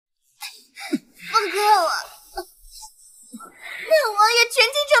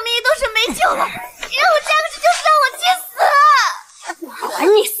我嫁过去就是让我去死！我管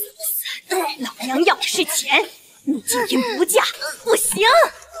你死不死，老娘要的是钱。你今天不嫁不行，我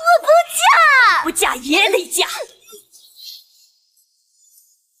不嫁，不嫁也得嫁。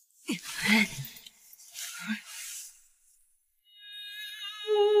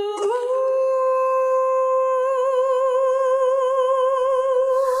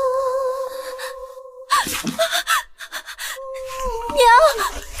娘，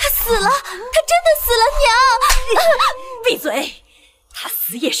他死了，他真的死了，娘！闭嘴！他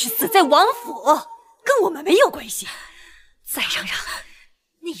死也是死在王府，跟我们没有关系。再嚷嚷，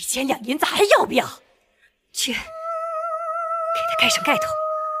那1000两银子还要不要？去，给他盖上盖头，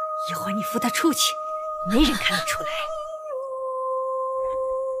一会儿你扶他出去，没人看得出来。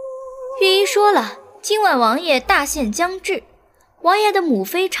御医说了，今晚王爷大限将至，王爷的母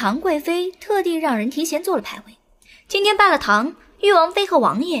妃常贵妃特地让人提前做了牌位，今天拜了堂，誉王妃和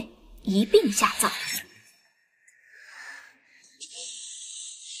王爷一并下葬。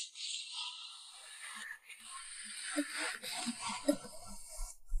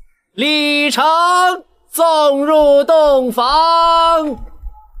礼成送入洞房。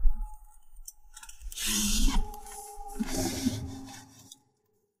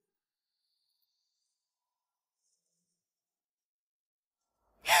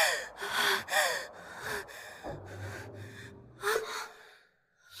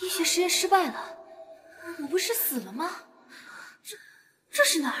医学实验失败了，我不是死了吗？这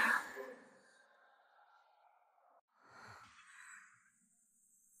是哪儿啊？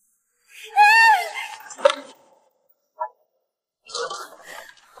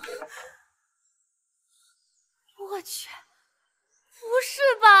我去，不是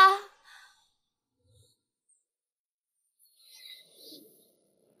吧？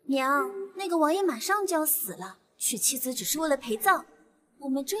娘，那个王爷马上就要死了，娶妻子只是为了陪葬。我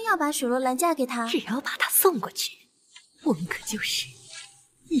们真要把雪罗兰嫁给他，只要把他送过去，我们可就是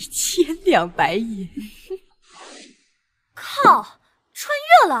1000两白银。靠，穿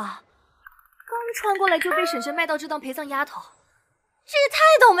越了！刚穿过来就被婶婶卖到这当陪葬丫头，这也太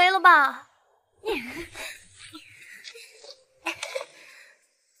倒霉了吧！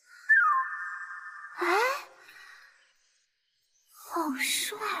哎，好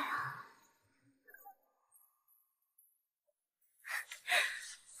帅啊！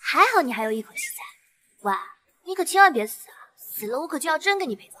还好你还有一口气在。喂，你可千万别死啊！死了我可就要真跟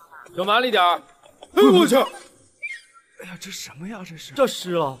你陪葬了。就麻利点儿。哎呦我去！哎呀，这什么呀？这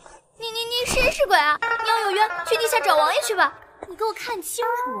湿了。你谁是鬼啊？你要有冤，去地下找王爷去吧。你给我看清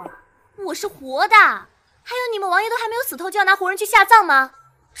楚啊！我是活的。还有你们王爷都还没有死透，就要拿活人去下葬吗？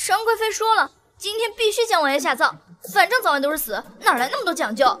常贵妃说了，今天必须将王爷下葬，反正早晚都是死，哪来那么多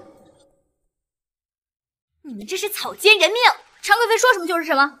讲究？你们这是草菅人命！常贵妃说什么就是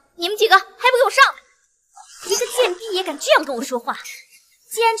什么，你们几个还不给我上！一个贱婢也敢这样跟我说话？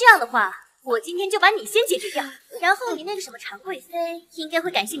既然这样的话，我今天就把你先解决掉，然后你那个什么常贵妃应该会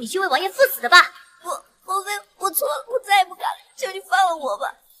感谢你去为王爷赴死的吧？王妃，我错了，我再也不敢了，求你放了我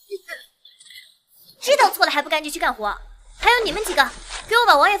吧！知道错了还不赶紧去干活？还有你们几个，给我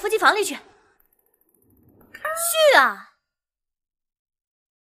把王爷扶进房里去！去啊！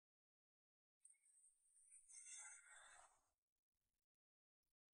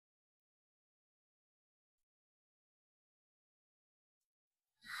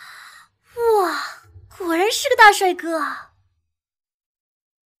哇，果然是个大帅哥啊！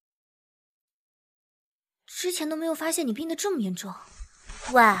之前都没有发现你病得这么严重。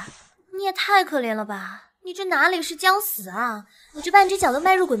喂，你也太可怜了吧！你这哪里是将死啊？你这半只脚都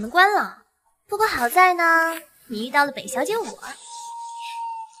迈入鬼门关了。不过好在呢，你遇到了本小姐我。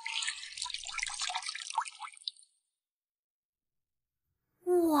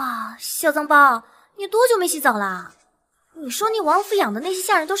哇，小脏包，你多久没洗澡啦？你说你王府养的那些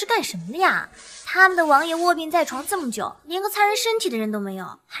下人都是干什么的呀？他们的王爷卧病在床这么久，连个擦人身体的人都没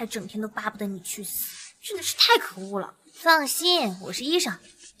有，还整天都巴不得你去死，真的是太可恶了。放心，我是医生，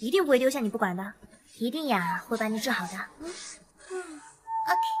一定不会丢下你不管的，一定呀会把你治好的。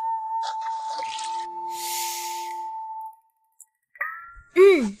OK。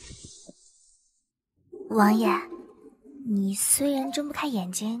王爷，你虽然睁不开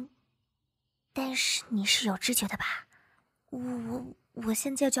眼睛，但是你是有知觉的吧？我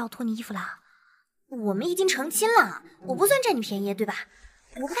现在就要脱你衣服了。我们已经成亲了，我不算占你便宜，对吧？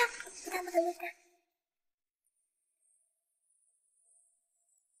我不看，不看。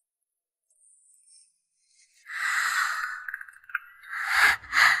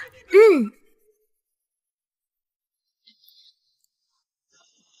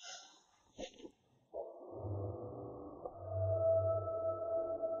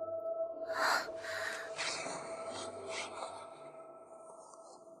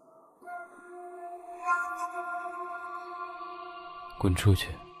滚出去！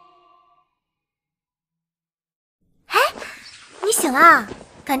哎，你醒啦？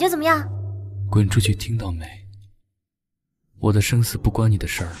感觉怎么样？滚出去，听到没？我的生死不关你的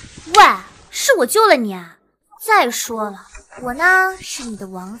事儿。喂，是我救了你啊！再说了，我呢是你的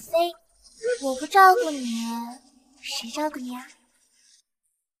王妃，我不照顾你，谁照顾你啊？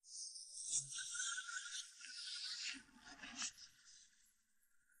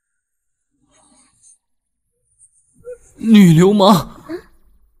女流氓，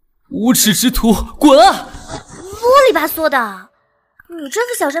无耻之徒，滚啊！啰里吧嗦的，你这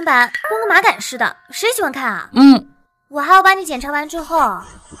副小身板跟个马杆似的，谁喜欢看啊？我还要把你检查完之后，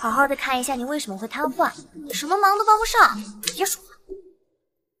好好的看一下你为什么会瘫痪，你什么忙都帮不上，别说话。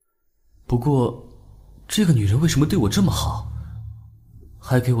不过，这个女人为什么对我这么好，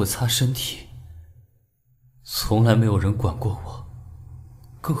还给我擦身体？从来没有人管过我，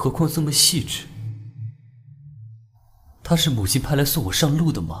更何况这么细致。她是母亲派来送我上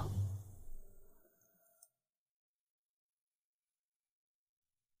路的吗？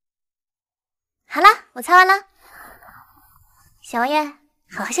好了，我擦完了，小王爷，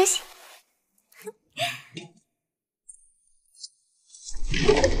好好休息。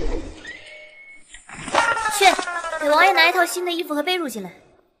去，给王爷拿一套新的衣服和被褥进来。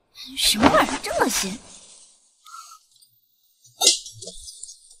什么玩意儿这么新？你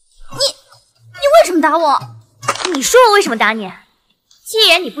为什么打我？你说我为什么打你？既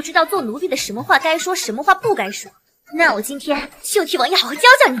然你不知道做奴婢的什么话该说，什么话不该说，那我今天就替王爷好好教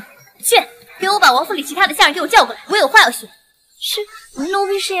教你。去，给我把王府里其他的下人给我叫过来，我有话要说。是奴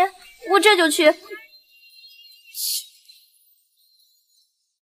婢是言，我这就去。哎，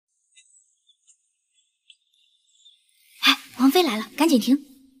王妃来了，赶紧停！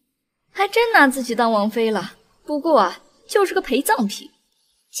还真拿自己当王妃了，不过啊，就是个陪葬品。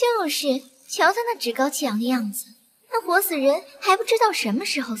就是，瞧他那趾高气扬的样子，那活死人还不知道什么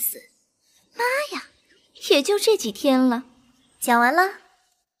时候死。妈呀，也就这几天了。讲完了。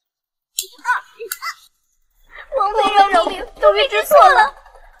王妃饶命，奴婢知错了。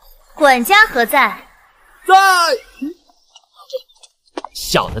管家何在？在。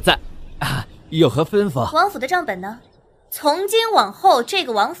小的在。啊，有何吩咐？王府的账本呢？从今往后，这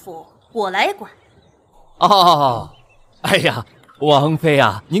个王府我来管。哦，哎呀，王妃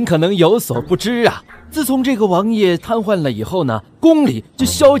啊，您可能有所不知啊。自从这个王爷瘫痪了以后呢，宫里就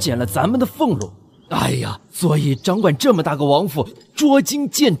削减了咱们的俸禄。哎呀，所以掌管这么大个王府，捉襟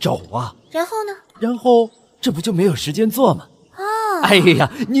见肘啊。然后呢？然后这不就没有时间做吗？啊！哎呀，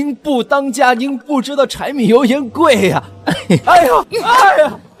您不当家，您不知道柴米油盐贵呀！哎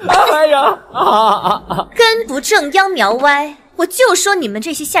呀，根不正秧苗歪，我就说你们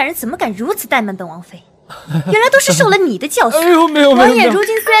这些下人怎么敢如此怠慢本王妃？原来都是受了你的教训。哎呦，没有。王爷如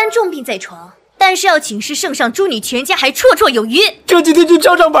今虽然重病在床，但是要请示圣上，诛你全家还绰绰有余。这几天就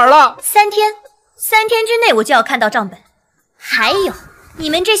交账本了。3天之内我就要看到账本。还有，你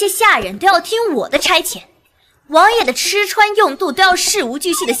们这些下人都要听我的差遣，王爷的吃穿用度都要事无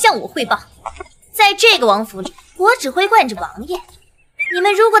巨细的向我汇报。在这个王府里，我只会惯着王爷。你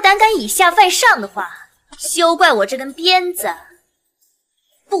们如果胆敢以下犯上的话，休怪我这根鞭子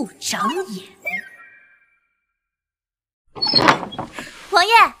不长眼。王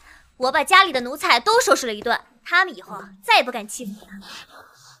爷，我把家里的奴才都收拾了一顿，他们以后再也不敢欺负你了。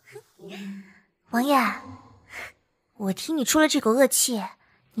王爷，我听你出了这口恶气，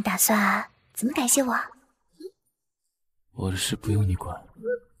你打算怎么感谢我？我的事不用你管，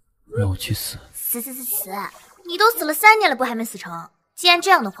让我去死！死！你都死了3年了，不还没死成？既然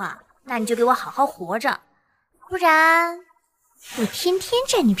这样的话，那你就给我好好活着，不然我天天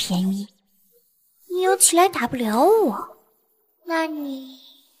占你便宜，你又起来打不了我，那你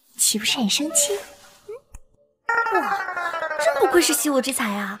岂不是很生气？哇，真不愧是习武之才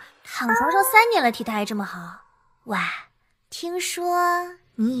啊！躺床上3年了，体态还这么好。哇，听说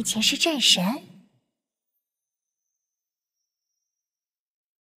你以前是战神？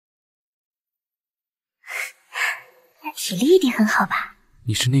那体力一定很好吧？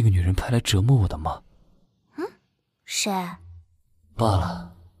你是那个女人派来折磨我的吗？是。罢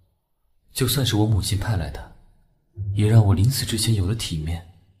了，就算是我母亲派来的，也让我临死之前有了体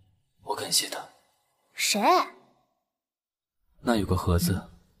面，我感谢她。谁？那有个盒子，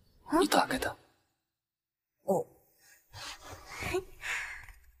你打开它。哦。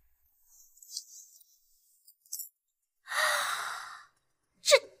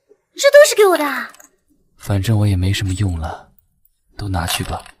这都是给我的。反正我也没什么用了，都拿去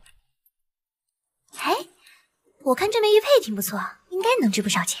吧。哎，我看这枚玉佩挺不错，应该能值不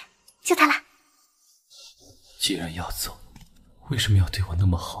少钱，就它了。既然要走，为什么要对我那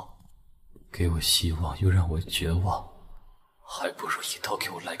么好？给我希望又让我绝望，还不如一刀给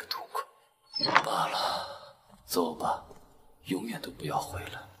我来个痛快。罢了，走吧，永远都不要回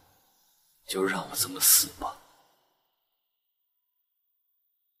来，就让我这么死吧。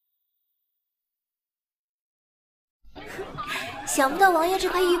想不到王爷这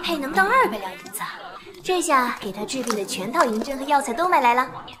块玉佩能当200两银子，这下给他治病的全套银针和药材都买来了。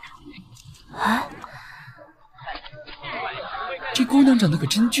啊！这姑娘长得可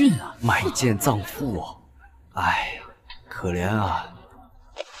真俊啊！买剑葬父哦，哎，可怜啊！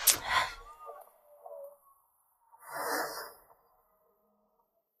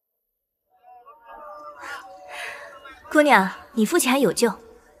姑娘，你父亲还有救，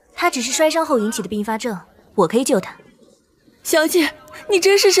他只是摔伤后引起的并发症，我可以救他。小姐，你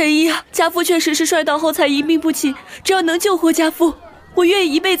真是神医啊！家父确实是摔倒后才一病不起，只要能救活家父，我愿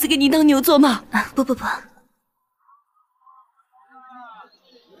意一辈子给你当牛做马。不，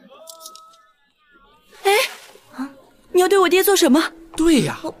你要对我爹做什么？对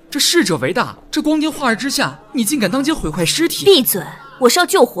呀，这逝者为大，这光天化日之下，你竟敢当街毁坏尸体！闭嘴！我是要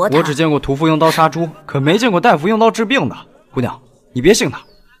救活他。我只见过屠夫用刀杀猪，可没见过大夫用刀治病的。姑娘，你别信他。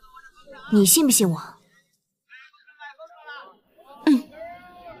你信不信我？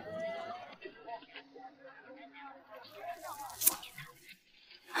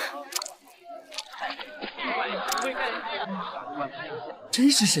真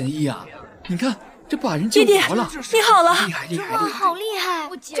是神医啊！你看，这把人救活了。爹，你好了！厉害！哇，好厉害！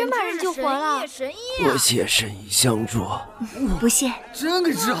真把人救活了！神医多谢神医相助。不谢。真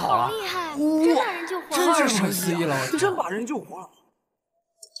给治好了！厉害！真把人救活了！真是神医了！真把人救活了！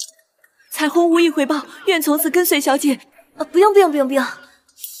彩虹无以回报，愿从此跟随小姐。不用。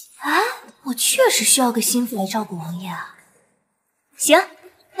啊，我确实需要个心腹来照顾王爷啊。行，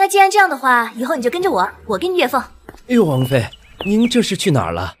那既然这样的话，以后你就跟着我，我跟你岳凤。哎呦，王妃，您这是去哪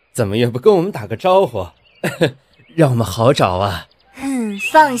儿了？怎么也不跟我们打个招呼，让我们好找啊！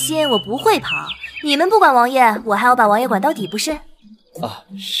放心，我不会跑。你们不管王爷，我还要把王爷管到底，不是？啊，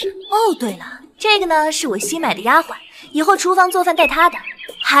是。哦，对了，这个呢是我新买的丫鬟，以后厨房做饭带她的。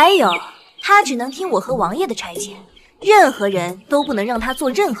还有，她只能听我和王爷的差遣，任何人都不能让她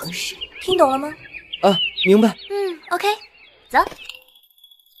做任何事，听懂了吗？啊，明白。OK， 走。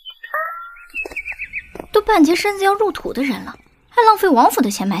都半截身子要入土的人了，还浪费王府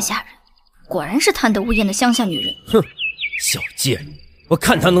的钱买下人，果然是贪得无厌的乡下女人。哼，小贱人，我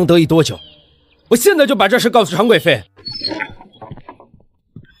看她能得意多久！我现在就把这事告诉常贵妃。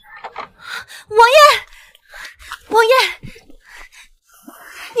王爷，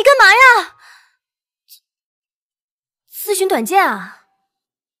你干嘛呀？咨询短见啊？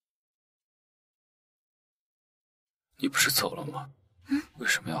你不是走了吗？为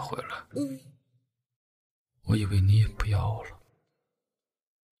什么要回来？我以为你也不要我了。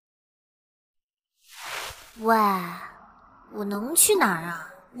喂，我能去哪儿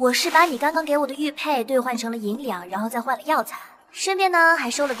啊？我是把你刚刚给我的玉佩兑换成了银两，然后再换了药材，顺便呢还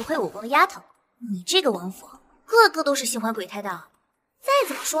收了个会武功的丫头。你这个王府，个个都是心怀鬼胎的。再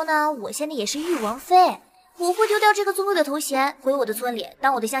怎么说呢，我现在也是玉王妃，我会丢掉这个尊贵的头衔，回我的村里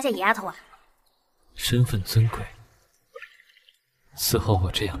当我的乡下野丫头啊？身份尊贵，伺候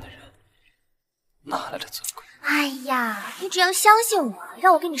我这样的人，哪来的尊贵？哎呀，你只要相信我，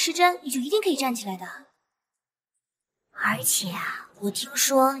让我给你施针，你就一定可以站起来的。而且啊，我听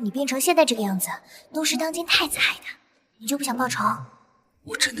说你变成现在这个样子，都是当今太子害的，你就不想报仇？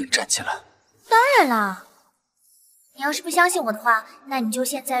我真能站起来？当然啦！你要是不相信我的话，那你就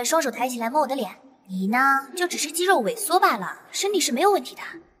现在双手抬起来摸我的脸，你呢就只是肌肉萎缩罢了，身体是没有问题的。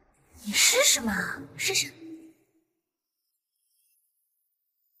你试试嘛，试试。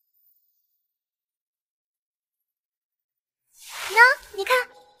那你看，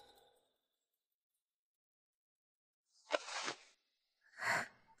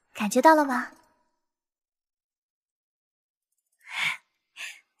感觉到了吗？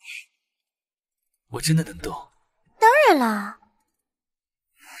我真的能动？当然啦。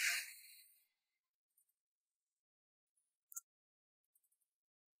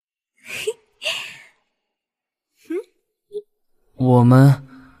我们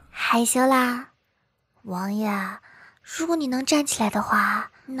害羞啦，王爷。如果你能站起来的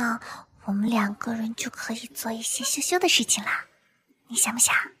话，那我们2个人就可以做一些羞羞的事情啦。你想不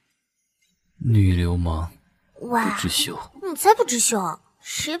想？女流氓，喂，不知羞。你才不知羞，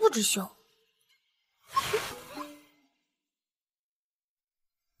谁不知羞？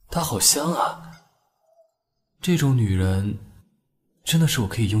她好香啊！这种女人，真的是我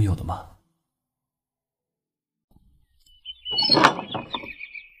可以拥有的吗？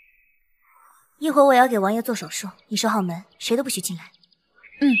一会儿我要给王爷做手术，你守好门，谁都不许进来。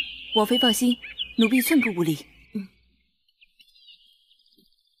王妃放心，奴婢寸步不离。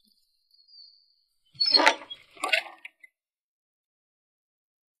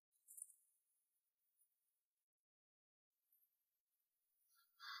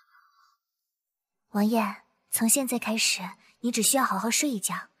王爷，从现在开始，你只需要好好睡一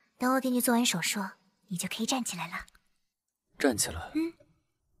觉，等我给你做完手术，你就可以站起来了。站起来？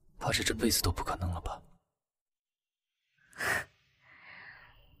怕是这辈子都不可能了吧？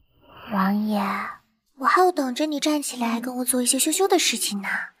王爷，我还要等着你站起来跟我做一些羞羞的事情呢。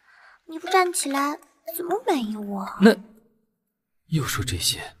你不站起来，怎么满意我？那又说这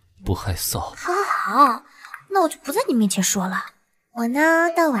些，不害臊？好好好，那我就不在你面前说了。我呢，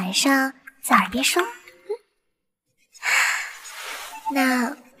到晚上在耳边说。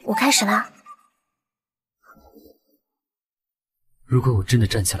那我开始了。如果我真的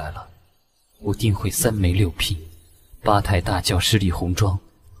站起来了，我定会3媒6聘，8抬大轿10里红妆，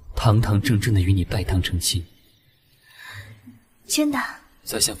堂堂正正的与你拜堂成亲。真的？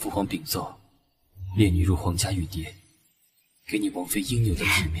再向父皇禀奏，列女入皇家玉蝶，给你王妃应有的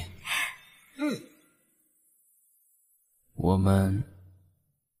体面。我们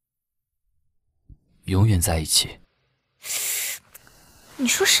永远在一起。你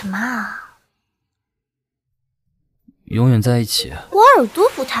说什么啊？永远在一起？我耳朵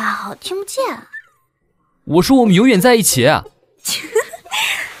不太好，听不见。我说我们永远在一起。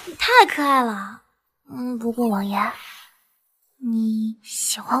你太可爱了。不过王爷，你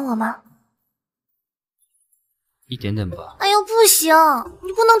喜欢我吗？一点点吧。哎呦，不行，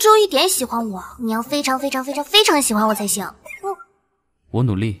你不能只有一点喜欢我，你要非常非常非常非常喜欢我才行。我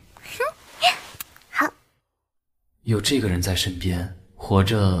努力。好。有这个人在身边，活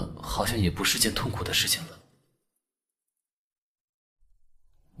着好像也不是件痛苦的事情了。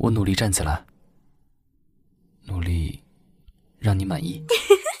我努力站起来，努力让你满意。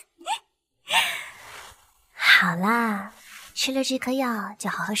好啦，吃了这颗药就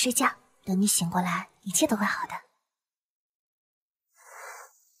好好睡觉，等你醒过来，一切都会好的。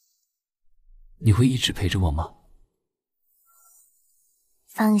你会一直陪着我吗？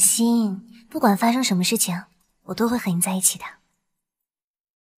放心，不管发生什么事情，我都会和你在一起的。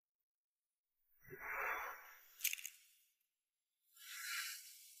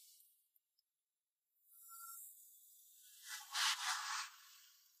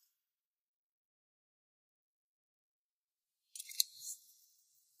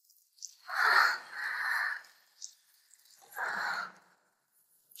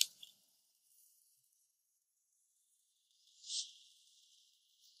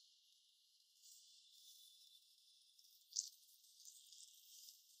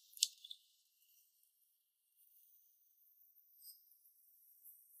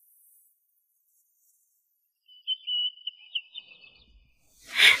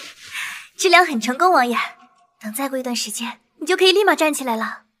治疗很成功，王爷。等再过一段时间，你就可以立马站起来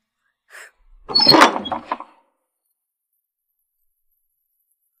了。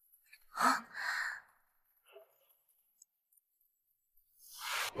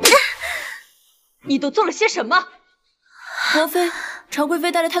你都做了些什么？王妃，常贵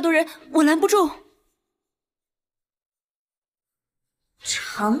妃带了太多人，我拦不住。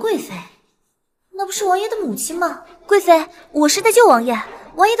常贵妃，那不是王爷的母亲吗？贵妃，我是在救王爷，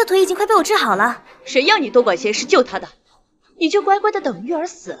王爷的腿已经快被我治好了。谁要你多管闲事救他的？你就乖乖的等玉儿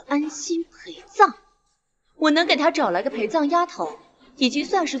死，安心陪葬。我能给他找来个陪葬丫头，已经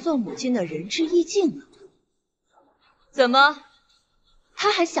算是做母亲的仁至义尽了。怎么，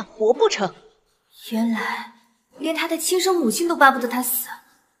他还想活不成？原来连他的亲生母亲都巴不得他死，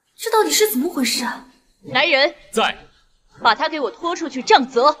这到底是怎么回事啊？来人，在，把他给我拖出去杖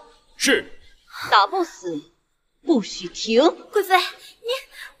责。是。打不死，不许停。贵妃，王爷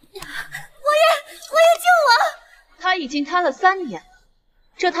救我！他已经瘫了3年了，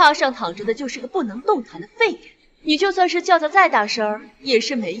这榻上躺着的就是个不能动弹的废人，你就算是叫他再大声也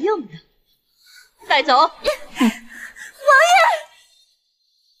是没用的。带走。王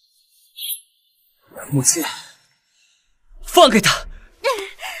爷，母亲，放开他！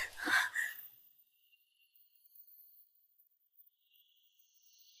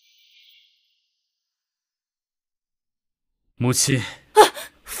母亲，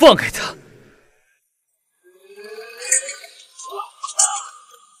放开他！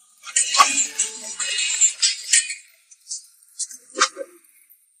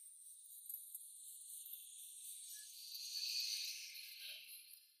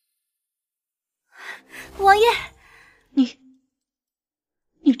王爷，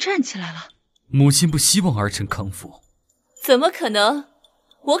你站起来了。母亲不希望儿臣康复。怎么可能？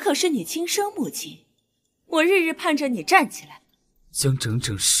我可是你亲生母亲，我日日盼着你站起来。将整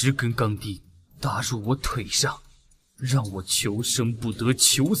整10根钢钉打入我腿上，让我求生不得、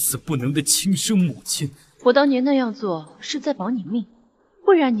求死不能的亲生母亲。我当年那样做是在保你命，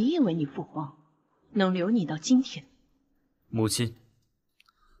不然你以为你父皇能留你到今天？母亲，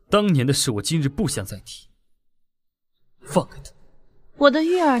当年的事我今日不想再提。放开他！我的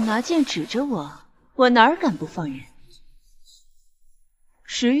玉儿拿剑指着我，我哪儿敢不放人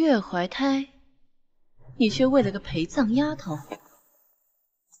？10月怀胎，你却为了个陪葬丫头，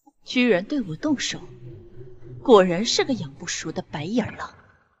居然对我动手，果然是个养不熟的白眼狼。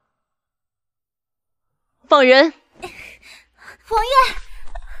放人！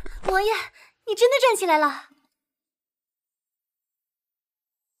王爷，你真的站起来了！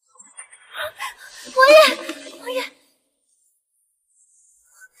王爷，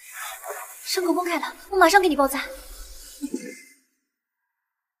伤口崩开了，我马上给你包扎。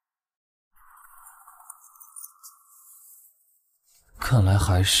看来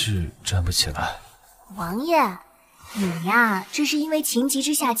还是站不起来。王爷，你呀，这是因为情急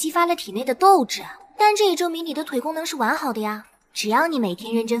之下激发了体内的斗志，但这也证明你的腿功能是完好的呀。只要你每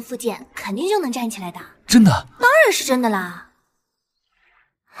天认真复健，肯定就能站起来的。真的？当然是真的啦。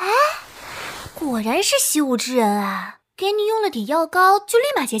哎，果然是习武之人啊！给你用了点药膏，就立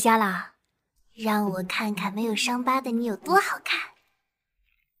马结痂啦。让我看看没有伤疤的你有多好看。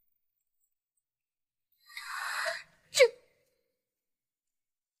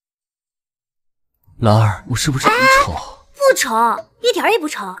兰儿，我是不是很丑？不丑，一点也不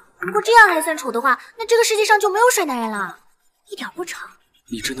丑。如果这样还算丑的话，那这个世界上就没有帅男人了。一点不丑。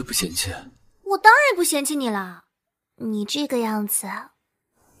你真的不嫌弃？我当然不嫌弃你了。你这个样子，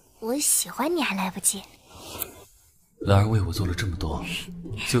我喜欢你还来不及。兰儿为我做了这么多，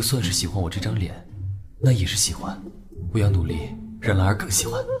就算是喜欢我这张脸，那也是喜欢。我要努力让兰儿更喜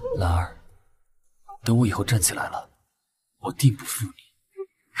欢。兰儿，等我以后站起来了，我定不负你。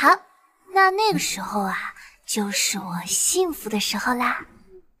好，那个时候啊，就是我幸福的时候啦。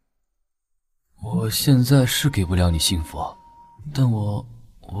我现在是给不了你幸福，但我……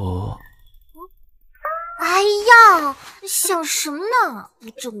哎呀，想什么呢？不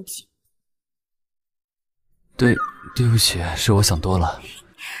正经。对不起，是我想多了。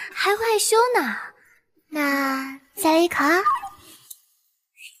还会害羞呢？那再来一口啊。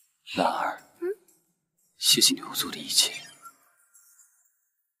兰儿，谢谢你为我做的一切。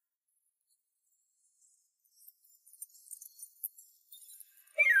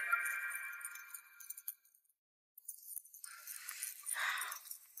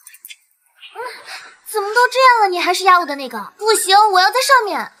怎么都这样了，你还是压我的那个？不行，我要在上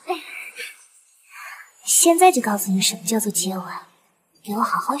面。现在就告诉你什么叫做接吻，给我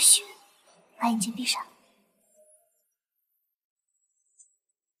好好学。把眼睛闭上。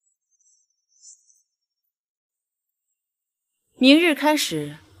明日开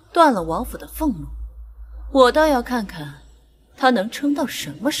始断了王府的俸禄，我倒要看看他能撑到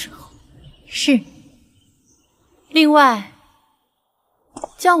什么时候。是。另外，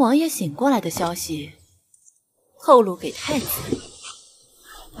将王爷醒过来的消息透露给太子。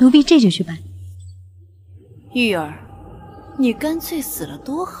奴婢这就去办。玉儿，你干脆死了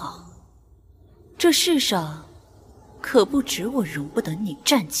多好。这世上可不止我容不得你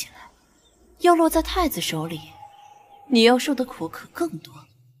站起来，要落在太子手里，你要受的苦可更多。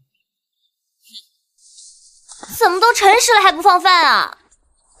怎么都辰时了还不放饭啊？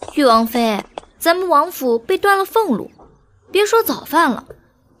玉王妃，咱们王府被断了俸禄，别说早饭了，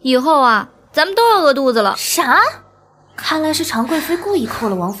以后啊，咱们都要饿肚子了。啥？看来是常贵妃故意扣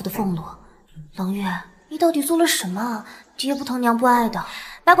了王府的俸禄。冷月，你到底做了什么？爹不疼娘不爱的。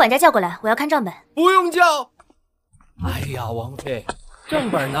把管家叫过来，我要看账本。不用叫。哎呀，王妃，账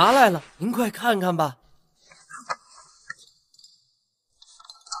本拿来了，您快看看吧。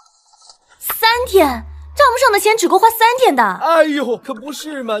3天，账目上的钱只够花3天的。哎呦，可不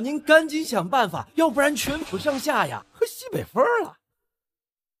是嘛！您赶紧想办法，要不然全府上下呀，喝西北风了。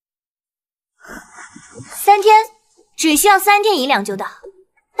3天，只需要3天银两就到。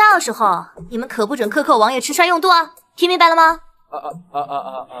到时候你们可不准克扣王爷吃穿用度啊！听明白了吗？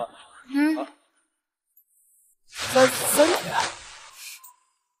三天。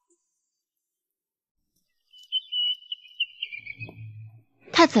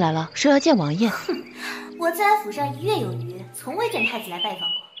太子来了，说要见王爷。我在府上1月有余，从未见太子来拜访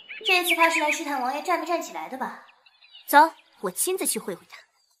过。这次怕是来试探王爷站不站起来的吧？走，我亲自去会会他。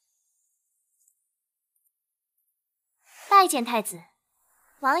拜见太子，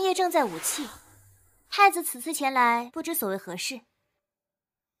王爷正在武器。太子此次前来，不知所谓何事。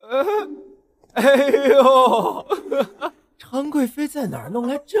哎呦，常贵妃在哪儿弄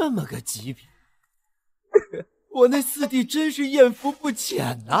来这么个极品？我那四弟真是艳福不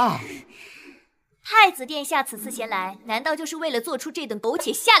浅呐！太子殿下此次前来，难道就是为了做出这等苟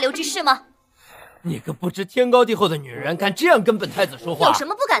且下流之事吗？你个不知天高地厚的女人，敢这样跟本太子说话？有什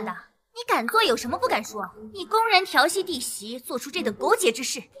么不敢的？你敢做有什么不敢说？你公然调戏弟媳，做出这等苟且之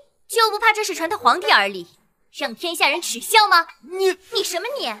事，就不怕这事传到皇帝耳里，让天下人耻笑吗？你什么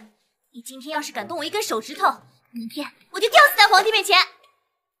你？你今天要是敢动我一根手指头，明天我就吊死在皇帝面前！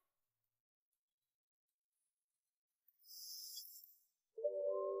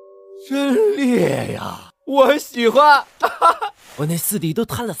真烈呀，我喜欢。我那四弟都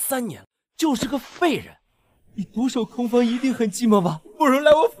贪了3年了，就是个废人。你独守空房一定很寂寞吧？不如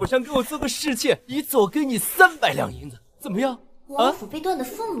来我府上给我做个侍妾，一次我给你300两银子，怎么样？王府被断的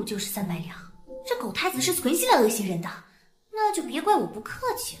俸禄就是300两，这狗太子是存心来恶心人的，那就别怪我不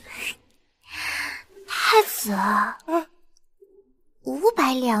客气了。太子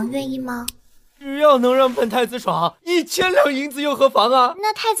，500两愿意吗？只要能让本太子爽，1000两银子又何妨啊？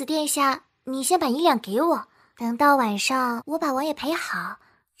那太子殿下，你先把1两给我，等到晚上我把王爷陪好，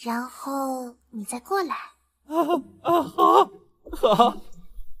然后你再过来。好，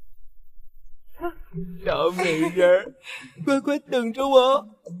小美人儿，乖乖等着我。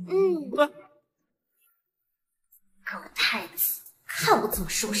狗太子，看我怎么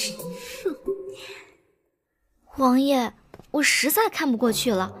收拾你！哼！王爷，我实在看不过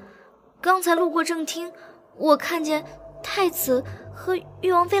去了。刚才路过正厅，我看见太子和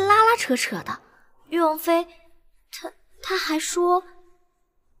玉王妃拉拉扯扯的。玉王妃，她还说，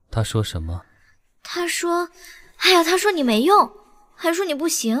他说什么？他说你没用，还说你不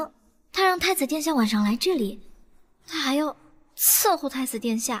行。他让太子殿下晚上来这里，他还要伺候太子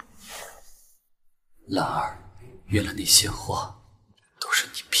殿下。兰儿，原来那些话都是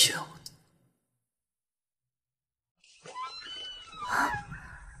你骗我的。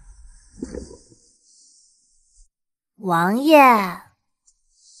王爷，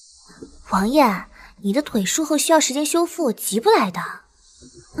你的腿术后需要时间修复，急不来的。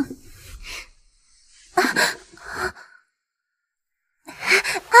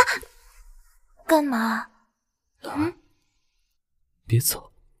干嘛？兰儿，别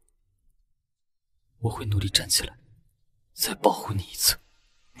走，我会努力站起来，再保护你一次。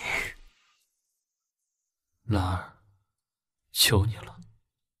兰儿，求你了，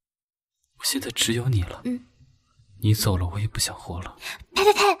我现在只有你了。你走了，我也不想活了。呸！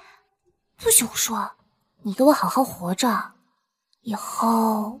不许胡说！你给我好好活着，以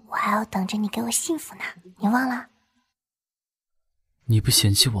后我还要等着你给我幸福呢。你忘了？你不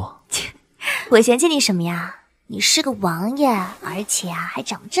嫌弃我？我嫌弃你什么呀？你是个王爷，而且还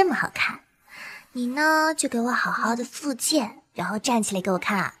长得这么好看。你呢，就给我好好的复健，然后站起来给我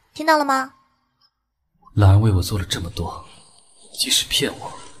看，听到了吗？兰儿为我做了这么多，即使骗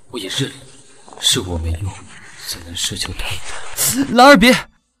我，我也认。是我没用，才能奢求他。兰儿别！你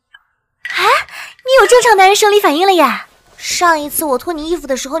有正常男人生理反应了呀！上一次我脱你衣服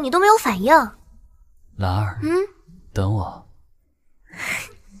的时候，你都没有反应。兰儿，等我。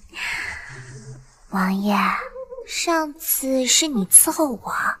王爷，上次是你伺候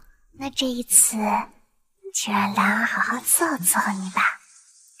我，那这一次就让兰儿好好伺候伺候你吧。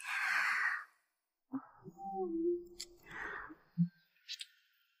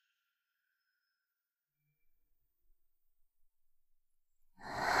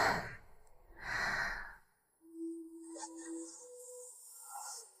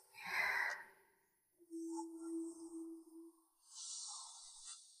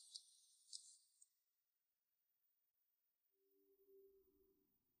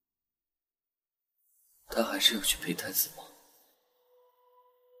他还是要去陪太子吗？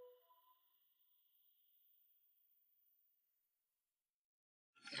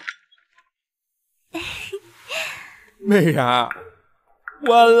美人儿，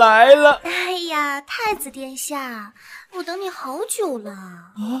我来了。哎呀，太子殿下，我等你好久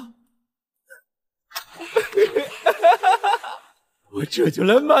了。我这就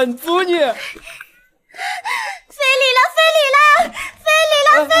来满足你。非礼了！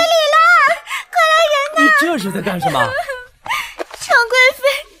快来人呐！你这是在干什么？长贵妃，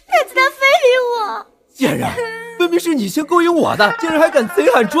太子他非礼我。贱人，分明是你先勾引我的，竟然还敢贼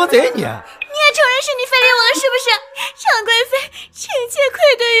喊捉贼！你也承认是你非礼我了是不是？长贵妃，臣妾愧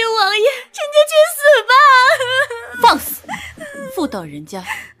对于王爷，臣妾去死吧！放肆！妇道人家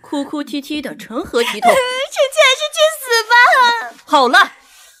哭哭啼啼的，成何体统？臣妾还是去死吧！好了，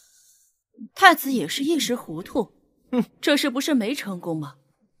太子也是一时糊涂，这事不是没成功吗？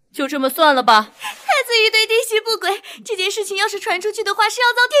就这么算了吧。太子一对弟媳不轨，这件事情要是传出去的话，是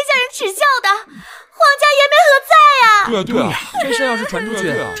要遭天下人耻笑的。皇家爷们何在啊？对啊，这事要是传出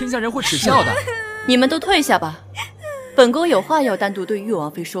去，天下人会耻笑的。你们都退下吧，本宫有话要单独对玉王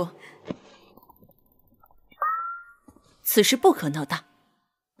妃说。此事不可闹大，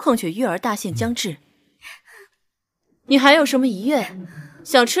况且玉儿大限将至，你还有什么遗愿，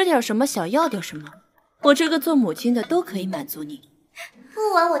想吃点什么，想要点什么，我这个做母亲的都可以满足你。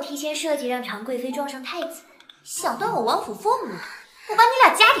不枉我提前设计让常贵妃撞上太子，想断我王府俸禄，我把你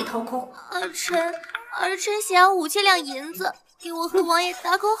俩家底掏空。儿臣想要5000两银子，给我和王爷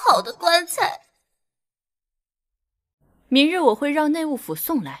打口好的棺材。明日我会让内务府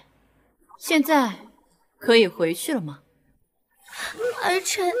送来，现在可以回去了吗？儿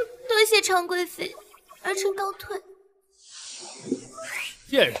臣多谢常贵妃，儿臣告退。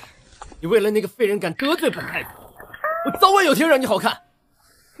贱人，你为了那个废人敢得罪本太子，我早晚有天让你好看。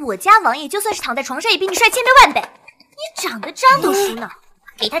我家王爷就算是躺在床上也比你帅千倍万倍，你长得这样都属脑，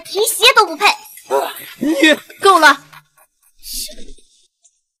给他提鞋都不配。你够了！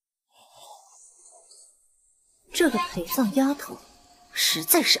这个陪葬丫头实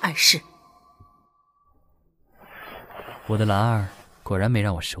在是碍事。我的兰儿果然没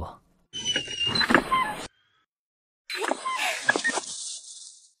让我失望。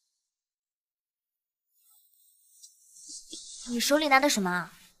你手里拿的什么？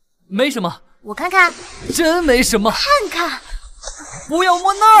没什么，我看看。真没什么。看看。不要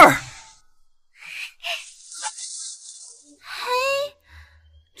摸那儿。嘿，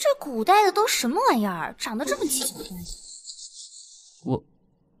这古代的都什么玩意儿，长得这么奇怪。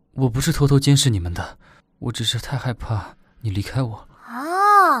我不是偷偷监视你们的，我只是太害怕你离开我。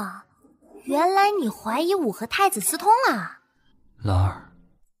啊，原来你怀疑我和太子私通了。兰儿，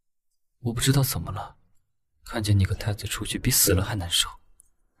我不知道怎么了，看见你和太子出去比死了还难受，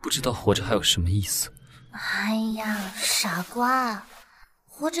不知道活着还有什么意思。哎呀，傻瓜，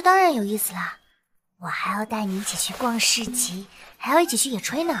活着当然有意思啦，我还要带你一起去逛市集，还要一起去野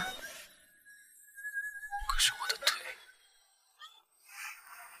炊呢。可是我的腿……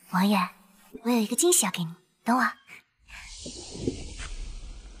王爷，我有一个惊喜要给你，等我。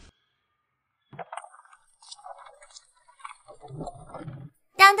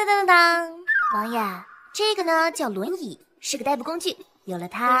当当当当当，王爷，这个呢叫轮椅，是个代步工具，有了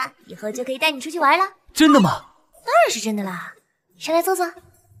它以后就可以带你出去玩了。真的吗？当然是真的啦，上来坐坐。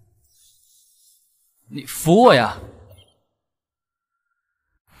你扶我呀！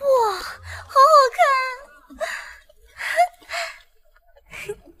哇，好好看！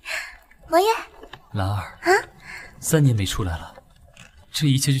王爷，兰儿啊，3年没出来了，这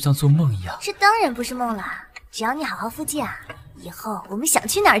一切就像做梦一样。这当然不是梦了，只要你好好复健啊，以后我们想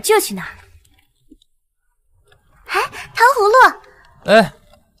去哪儿就去哪儿。哎，糖葫芦，哎，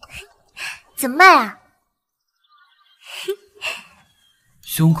怎么卖啊？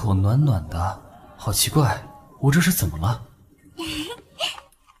胸口暖暖的，好奇怪，我这是怎么了？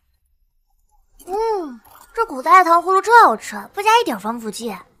这古代的糖葫芦真好吃，不加一点防腐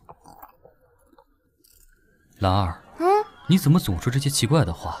剂。兰儿，你怎么总说这些奇怪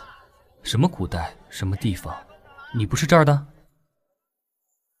的话？什么古代，什么地方？你不是这儿的？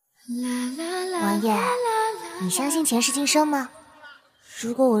王爷，你相信前世今生吗？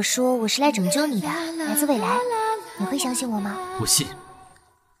如果我说我是来拯救你的，来自未来，你会相信我吗？我信。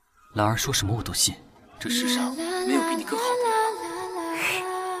兰儿说什么我都信，这世上没有比你更好的了。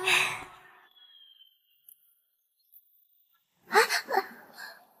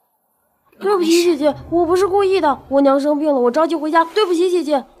对不起姐姐，我不是故意的，我娘生病了，我着急回家，对不起姐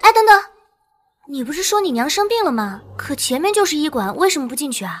姐。哎，等等，你不是说你娘生病了吗？可前面就是医馆，为什么不进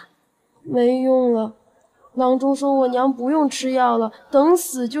去啊？没用了，郎中说我娘不用吃药了，等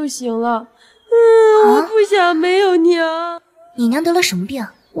死就行了。我不想没有娘。你娘得了什么病？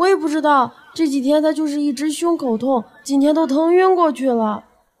我也不知道，这几天她就是一直胸口痛，今天都疼晕过去了。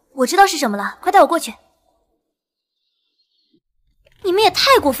我知道是什么了，快带我过去。你们也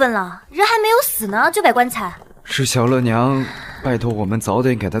太过分了，人还没有死呢就摆棺材。是小乐娘拜托我们早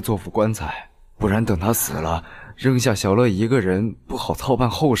点给她做副棺材，不然等她死了，扔下小乐一个人不好操办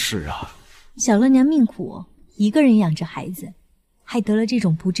后事啊。小乐娘命苦，一个人养着孩子，还得了这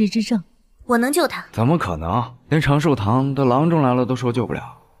种不治之症。我能救她？怎么可能？连长寿堂的郎中来了都说救不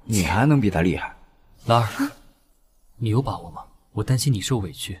了，你还能比他厉害？兰儿，你有把握吗？我担心你受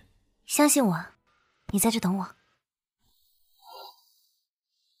委屈。相信我，你在这等我。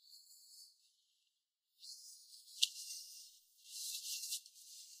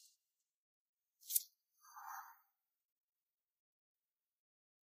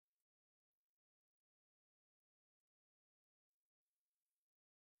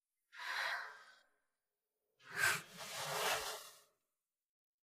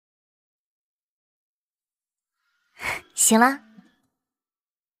行了，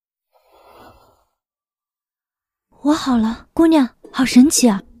我好了，姑娘，好神奇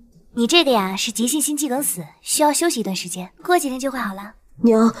啊！你这个呀是急性心肌梗死，需要休息一段时间，过几天就会好了。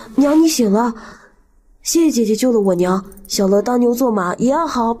娘，你醒了。谢谢姐姐救了我娘，小乐当牛做马，也要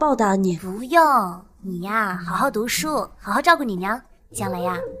好好报答你。不用，你呀，好好读书，好好照顾你娘，将来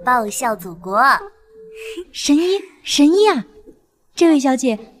呀，报效祖国。神医啊！这位小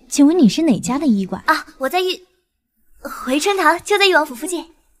姐，请问你是哪家的医馆啊？我在回春堂，就在誉王府附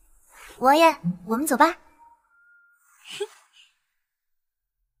近。王爷，我们走吧。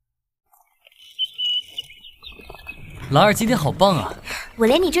兰儿今天好棒啊！我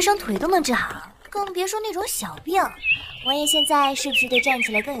连你这双腿都能治好，更别说那种小病。王爷现在是不是对站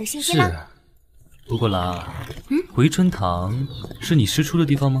起来更有信心了？是。不过兰儿，回春堂是你师出的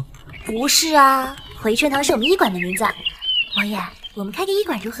地方吗？不是啊，回春堂是我们医馆的名字。王爷，我们开个医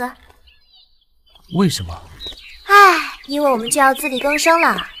馆如何？为什么？因为我们就要自力更生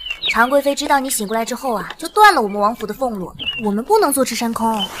了。常贵妃知道你醒过来之后啊，就断了我们王府的俸禄，我们不能坐吃山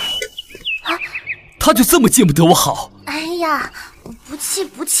空。他就这么见不得我好？哎呀，不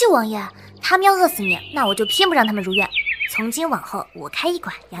气，王爷，他们要饿死你，那我就偏不让他们如愿。从今往后，我开医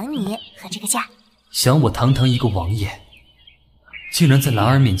馆养你和这个家。想我堂堂一个王爷，竟然在兰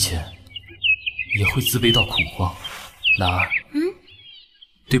儿面前也会自卑到恐慌。兰儿，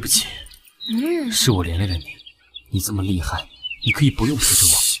对不起，是我连累了你。你这么厉害，你可以不用陪着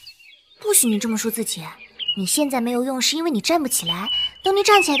我。不许你这么说自己，你现在没有用，是因为你站不起来。等你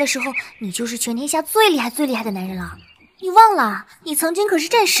站起来的时候，你就是全天下最厉害的男人了。你忘了，你曾经可是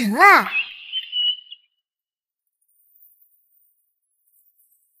战神啊！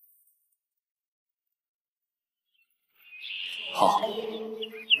好，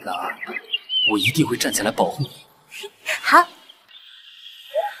兰儿，我一定会站起来保护你。好。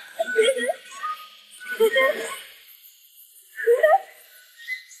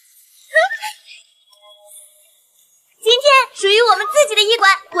今天属于我们自己的医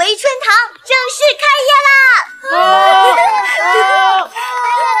馆回春堂正式开业啦！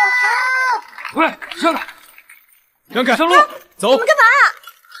喂，让开，让开，上路，走。你们干嘛？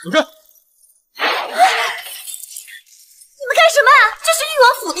走开！你们干什么？这是誉王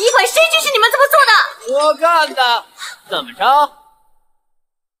府的医馆，谁允许你们这么做的？我干的。怎么着？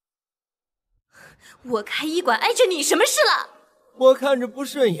我开医馆碍着你什么事了？我看着不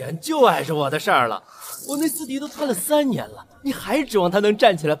顺眼，就碍着我的事儿了。我那四弟都瘫了3年了，你还指望他能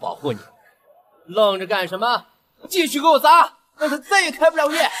站起来保护你？愣着干什么？继续给我砸，让他再也开不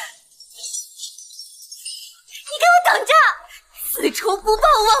了业！你给我等着！此仇不报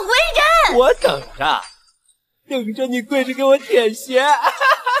枉为人！我等着你跪着给我舔鞋！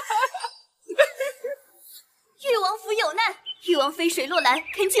誉王府有难，誉王妃水落兰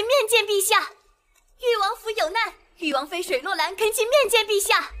恳请面见陛下。誉王府有难，誉王妃水落兰恳请面见陛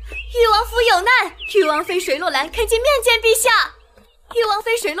下。誉王府有难，誉王妃水落兰恳请面见陛下。誉王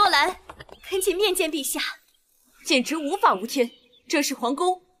妃水落兰恳请面见陛下。简直无法无天！这是皇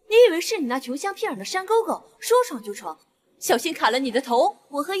宫，你以为是你那穷乡僻壤的山沟沟，说闯就闯？小心砍了你的头！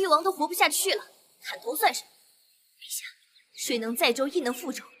我和誉王都活不下去了，砍头算什么？陛下，谁能载舟亦能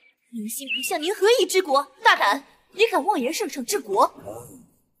覆舟？您心不向，您何以治国？大胆！你敢妄言圣上治国？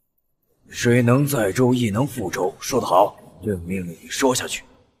谁能载舟亦能覆舟，说得好，朕命令你说下去。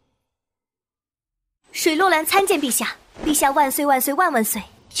水落兰参见陛下，陛下万岁万岁万万岁！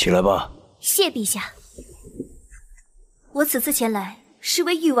起来吧。谢陛下。我此次前来，是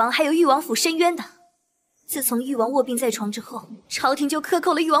为誉王还有誉王府申冤的。自从誉王卧病在床之后，朝廷就克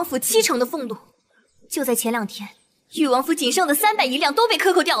扣了誉王府70%的俸禄。就在前2天，誉王府仅剩的300余两都被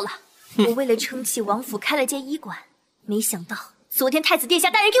克扣掉了。我为了撑起王府，开了间医馆，没想到昨天太子殿下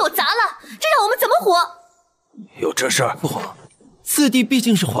大人给我砸了，这让我们怎么活？有这事儿？父皇，四弟毕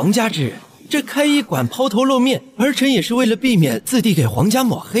竟是皇家之人，这开医馆抛头露面，儿臣也是为了避免四弟给皇家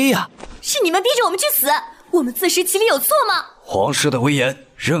抹黑呀。是你们逼着我们去死，我们自食其力有错吗？皇室的威严，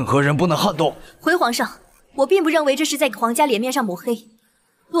任何人不能撼动。回皇上，我并不认为这是在给皇家脸面上抹黑。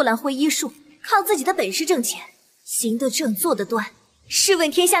洛兰会医术，靠自己的本事挣钱，行得正，坐得端。试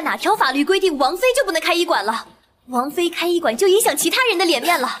问天下哪条法律规定王妃就不能开医馆了？王妃开医馆就影响其他人的脸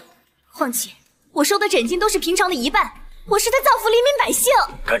面了。况且我收的诊金都是平常的1半，我是在造福黎民百姓。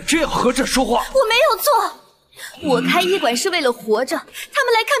敢这样和朕说话？我没有错，我开医馆是为了活着，他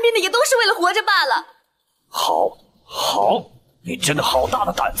们来看病的也都是为了活着罢了。好，你真的好大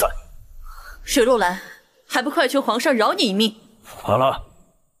的胆子！水落兰，还不快求皇上饶你一命？好了，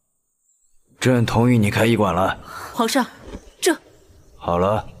朕同意你开医馆了。皇上，这……好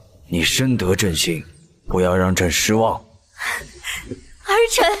了，你深得朕心，不要让朕失望。儿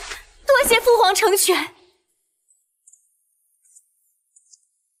臣多谢父皇成全。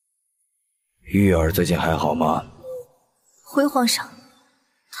玉儿最近还好吗？回皇上，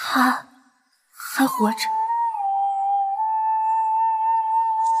她还活着。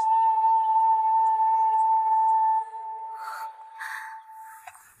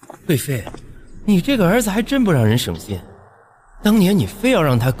贵妃，你这个儿子还真不让人省心。当年你非要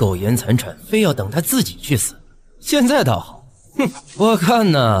让他苟延残喘，非要等他自己去死，现在倒好，哼，我看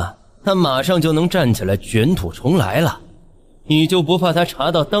呢，他马上就能站起来卷土重来了。你就不怕他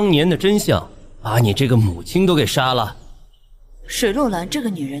查到当年的真相，把你这个母亲都给杀了？水洛兰这个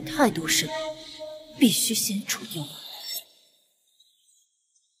女人太多事，必须先除掉。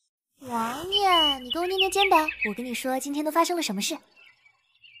王爷，你给我捏捏肩呗，我跟你说今天都发生了什么事。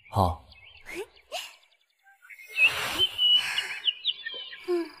好。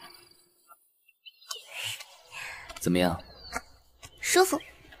怎么样？舒服。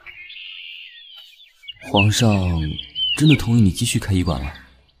皇上真的同意你继续开医馆了？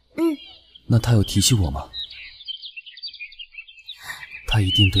那他有提起我吗？他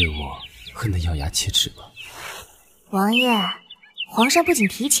一定对我恨得咬牙切齿吧。王爷，皇上不仅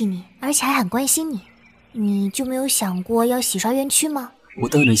提起你，而且还很关心你，你就没有想过要洗刷冤屈吗？我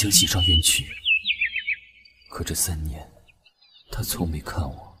当然想洗刷冤屈，可这3年他从没看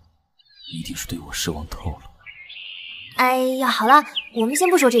我，一定是对我失望透了。哎呀，好了，我们先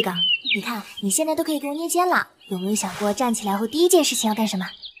不说这个。你看，你现在都可以给我捏肩了，有没有想过站起来后第一件事情要干什么？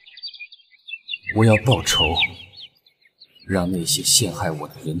我要报仇，让那些陷害我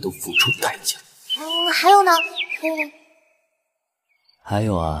的人都付出代价。还有呢？还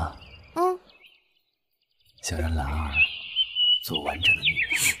有啊，想让兰儿做完整的女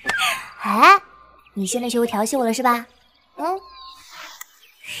人。哎，你现在学会调戏我了是吧？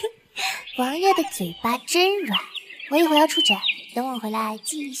王爷的嘴巴真软。我一会儿要出诊，等我回来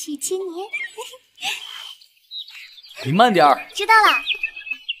继续亲你。你慢点儿。知道了。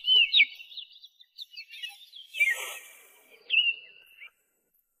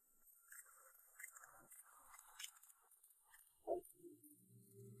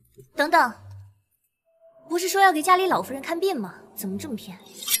等等，不是说要给家里老夫人看病吗？怎么这么偏？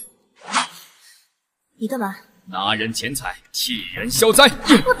你干嘛？拿人钱财，替人消灾。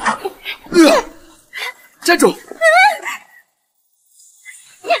站住！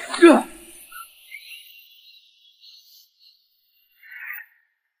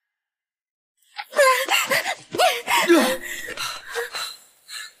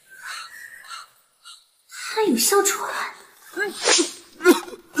他有哮喘。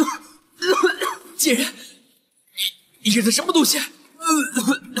贱人，你忍的什么东西？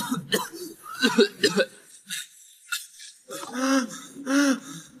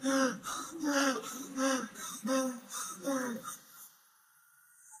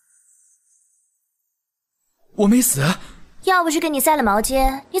我没死。要不是跟你塞了毛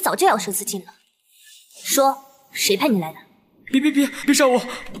巾，你早就咬舌自尽了。说，谁派你来的？别杀我！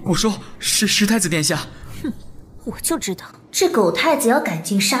我说是太子殿下。哼，我就知道这狗太子要赶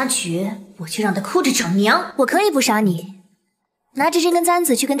尽杀绝，我就让他哭着长娘。我可以不杀你，拿着这根簪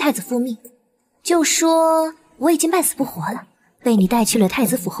子去跟太子复命，就说我已经半死不活了，被你带去了太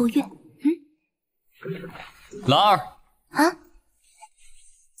子府后院。兰儿啊，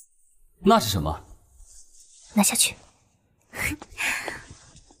那是什么？拿下去。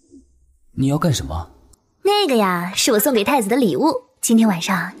你要干什么？那个呀，是我送给太子的礼物。今天晚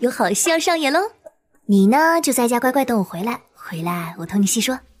上有好戏要上演喽。你呢，就在家乖乖等我回来。回来我同你细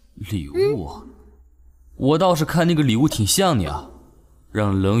说。礼物？我倒是看那个礼物挺像你啊，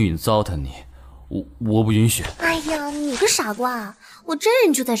让冷允糟蹋你，我不允许。哎呀，你个傻瓜！我真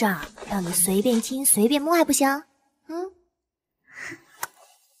人就在这儿，让你随便亲随便摸还不行？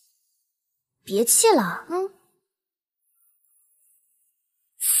别气了，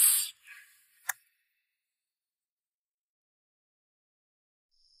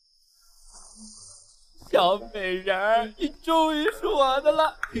小美人儿，你终于是我的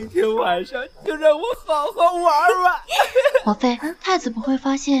了！今天晚上就让我好好玩玩。王妃，太子不会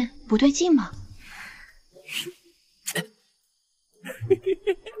发现不对劲吗？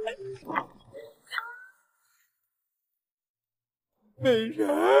美人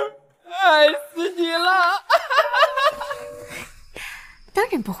儿，爱死你了！当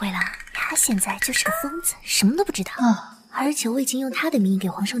然不会了，他现在就是个疯子，什么都不知道。而且我已经用他的名义给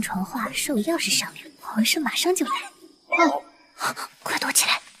皇上传话，说我钥匙上面，皇上马上就来。快躲起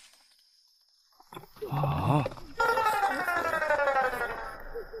来！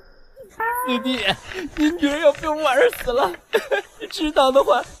四弟，你女儿要被我玩死了，知道的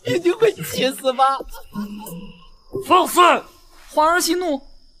话一定会气死吧？放肆！皇儿息怒，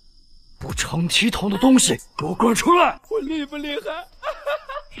不成体统的东西，给我滚出来！我厉不厉害？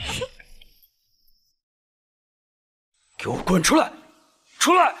给我滚出来！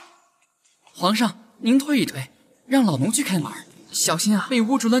出来！皇上，您退一退，让老奴去开门，小心啊，被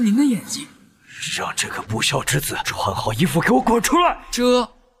捂住了您的眼睛。让这个不孝之子穿好衣服给我滚出来！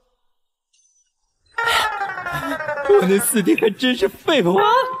这我那四弟还真是废话，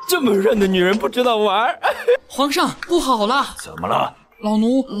这么软的女人不知道玩。皇上，不好了！怎么了？老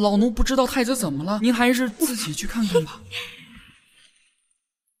奴不知道太子怎么了，您还是自己去看看吧。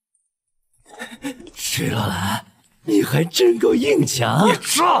石洛兰，你还真够硬强！你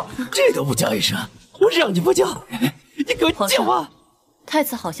说这都不叫一声，我让你不叫，你给我叫啊！太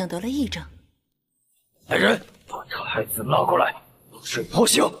子好像得了癔症。来人，把太子拉过来，水泡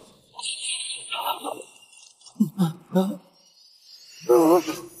刑。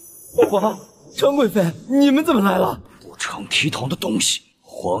父皇，常贵妃，你们怎么来了？不成体统的东西，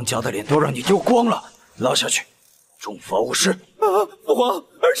皇家的脸都让你丢光了，拉下去，重罚5十。父皇，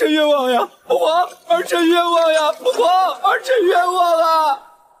儿臣冤枉呀！父皇，儿臣冤枉呀！父皇，儿臣冤枉啊！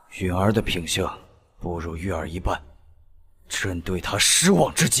允儿的品性不如玉儿一半，朕对她失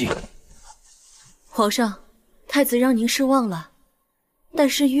望至极。皇上，太子让您失望了，但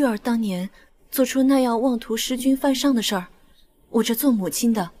是玉儿当年做出那样妄图弑君犯上的事儿，我这做母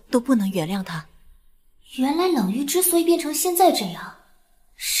亲的都不能原谅她。原来冷玉之所以变成现在这样，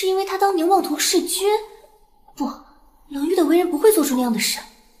是因为他当年妄图弑君。不，冷玉的为人不会做出那样的事，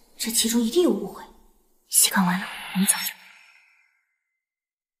这其中一定有误会。戏看完了，我们走着。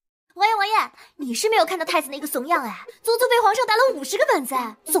王爷，你是没有看到太子那个怂样哎，足足被皇上打了50个板子，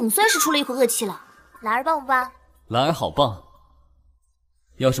总算是出了一回恶气了。兰儿棒不棒？兰儿好棒。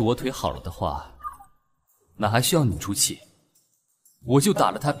要是我腿好了的话，哪还需要你出气？我就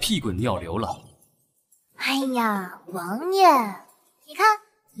打了他屁滚尿流了。哎呀，王爷，你看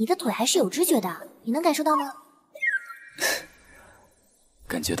你的腿还是有知觉的，你能感受到吗？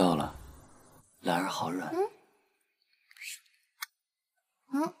感觉到了，兰儿好软。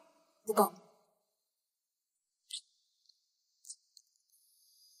不够。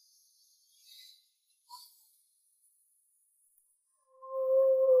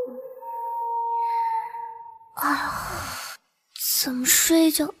哎呀，怎么睡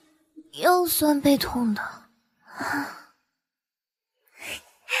一觉腰酸背痛的？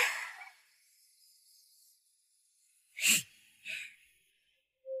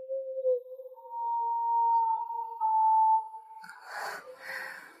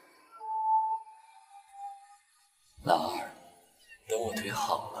兰儿，等我腿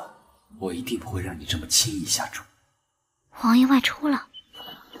好了，我一定不会让你这么轻易下注。王爷外出了。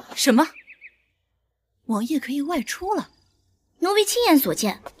什么？王爷可以外出了？奴婢亲眼所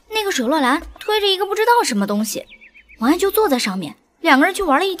见，那个舍洛兰推着一个不知道什么东西，王爷就坐在上面，两个人去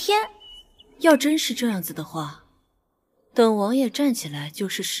玩了一天。要真是这样子的话，等王爷站起来就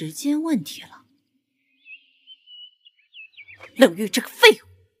是时间问题了。冷玉这个废物，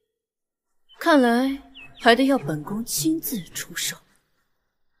看来还得要本宫亲自出手。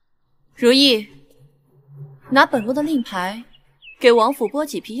如意，拿本宫的令牌，给王府拨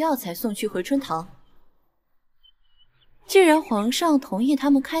几批药材送去回春堂。既然皇上同意他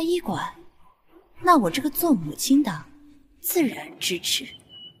们开医馆，那我这个做母亲的自然支持。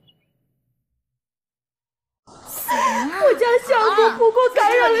我家相公不过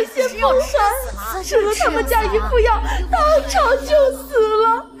感染了些风寒，吃了他们家一副药，当场就死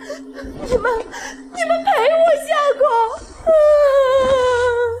了。你们赔我相公！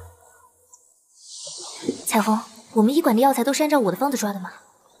彩虹，我们医馆的药材都是按照我的方子抓的吗？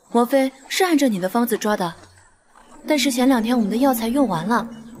王妃是按照你的方子抓的，但是前2天我们的药材用完了，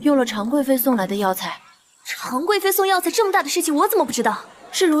用了常贵妃送来的药材。常贵妃送药材这么大的事情，我怎么不知道？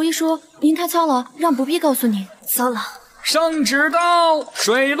是如意说您太操劳，让不必告诉您。糟了！圣旨到，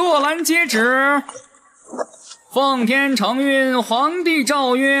水洛兰接旨。奉天承运，皇帝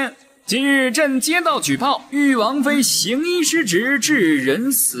诏曰：今日朕接到举报，誉王妃行医失职，致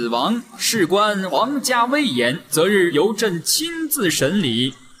人死亡，事关皇家威严，择日由朕亲自审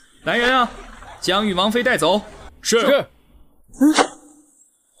理。来人啊，将誉王妃带走。是。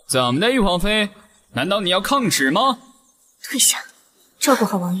怎么的，誉王妃？难道你要抗旨吗？退下，照顾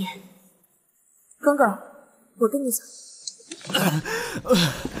好王爷。公公，我跟你走。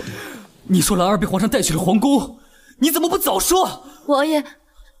你说兰儿被皇上带去了皇宫，你怎么不早说？王爷，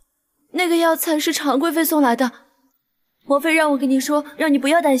那个药材是常贵妃送来的，王妃让我跟你说，让你不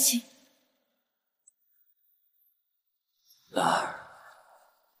要担心。兰儿，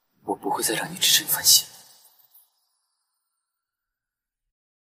我不会再让你吃这份心。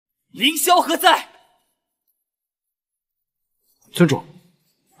凌霄何在？尊主，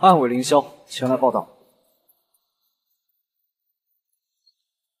暗卫凌霄前来报道。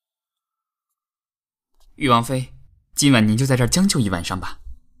誉王妃，今晚您就在这儿将就一晚上吧。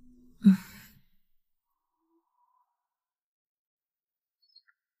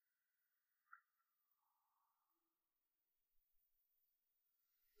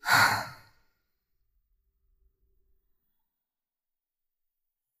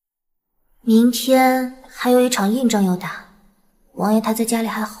明天还有一场硬仗要打，王爷他在家里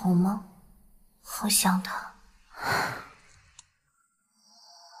还好吗？好想他。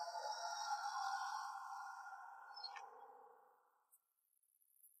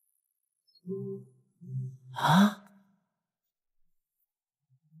啊！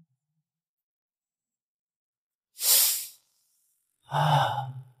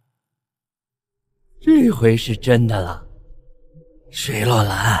啊！这回是真的了，水落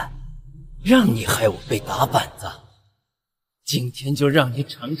兰，让你害我被打板子，今天就让你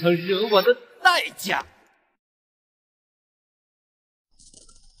尝尝惹我的代价。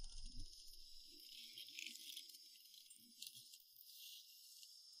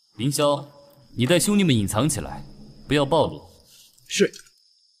凌霄，你带兄弟们隐藏起来，不要暴露。是。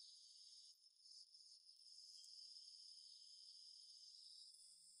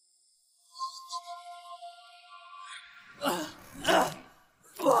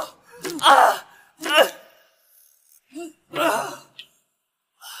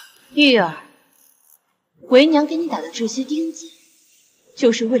玉儿，为娘给你打的这些钉子，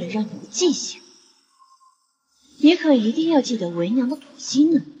就是为了让你们记性。你可一定要记得为娘的土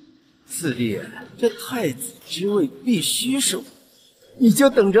心呢。四弟，这太子之位必须是我，你就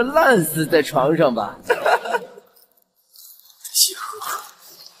等着烂死在床上吧。谢和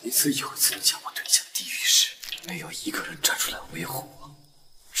一次又一次的将我推向地狱时，没有一个人站出来维护我，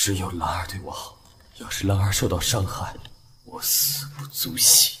只有兰儿对我好。要是兰儿受到伤害，我死不足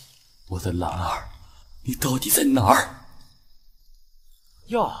惜。我的兰儿，你到底在哪儿？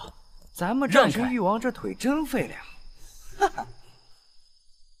哟，咱们战神誉王这腿真费凉。哈哈。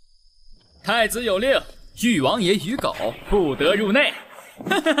太子有令，誉王爷与狗不得入内。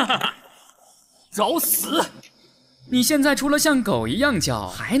哈哈哈哈！找死！你现在除了像狗一样叫，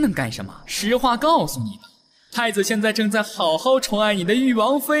还能干什么？实话告诉你吧，太子现在正在好好宠爱你的誉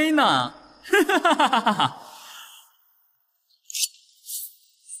王妃呢。哈哈哈哈哈！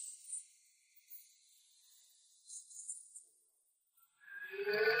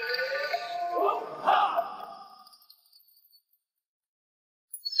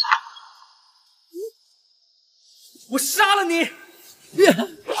我杀了你！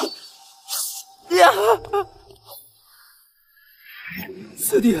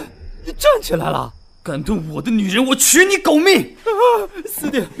四弟，你站起来了！敢动我的女人，我取你狗命！四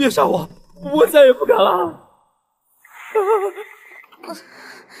弟，别杀我，我再也不敢了。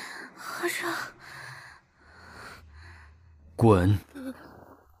好热。滚！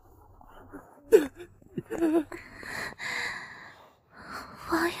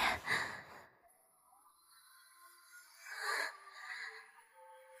王爷。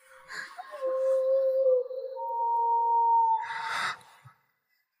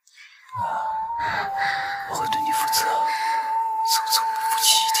我会对你负责，从此我们夫妻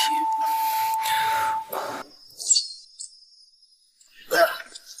一体。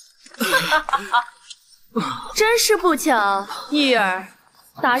真是不巧，玉儿，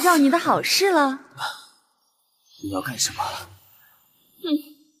打扰你的好事了。你要干什么？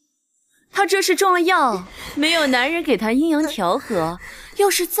他这是中了药，没有男人给他阴阳调和，要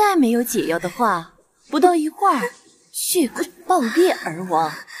是再没有解药的话，不到一会儿血管爆裂而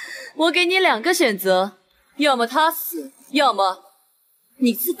亡。我给你2个选择，要么他死，要么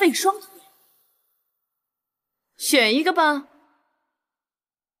你自废双腿，选一个吧。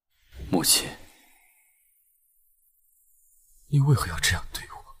母亲，你为何要这样对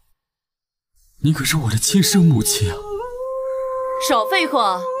我？你可是我的亲生母亲啊！少废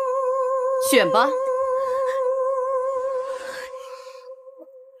话，选吧。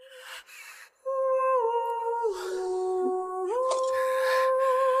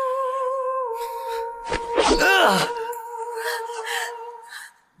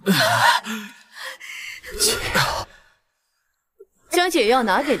解药，将解药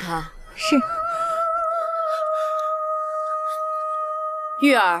拿给他。是。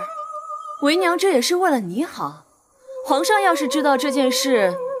玉儿，为娘这也是为了你好。皇上要是知道这件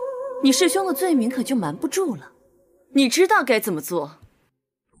事，你师兄的罪名可就瞒不住了。你知道该怎么做。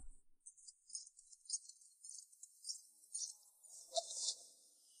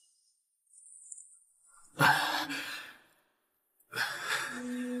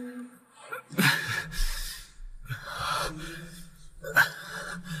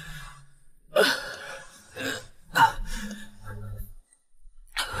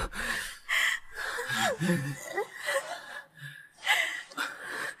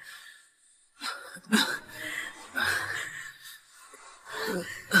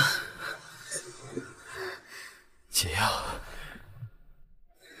解药。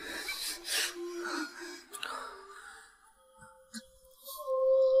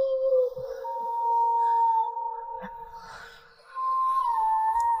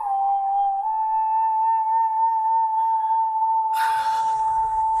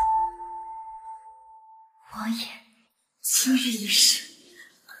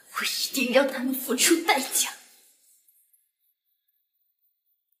付出代价。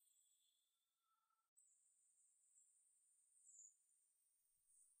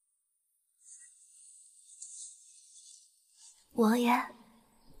王爷，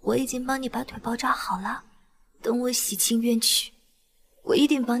我已经帮你把腿包扎好了，等我洗清冤屈，我一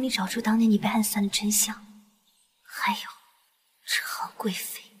定帮你找出当年你被暗算的真相。还有，常贵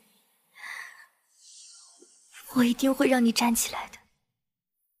妃，我一定会让你站起来的。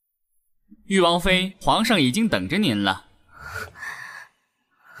誉王妃，皇上已经等着您了。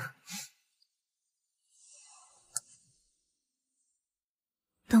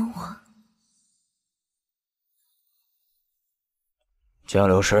等我。江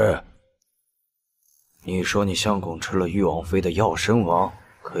流师，你说你相公吃了誉王妃的药身亡，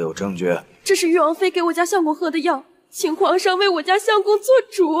可有证据？这是誉王妃给我家相公喝的药，请皇上为我家相公做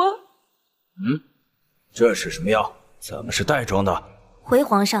主啊！这是什么药？怎么是袋装的？回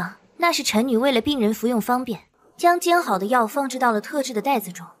皇上，那是臣女为了病人服用方便，将煎好的药放置到了特制的袋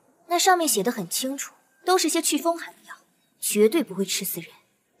子中。那上面写得很清楚，都是些祛风寒的药，绝对不会吃死人。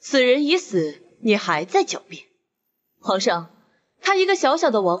此人已死，你还在狡辩？皇上，她一个小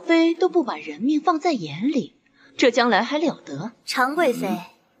小的王妃都不把人命放在眼里，这将来还了得？常贵妃，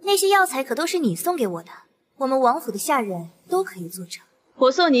那些药材可都是你送给我的，我们王府的下人都可以作证。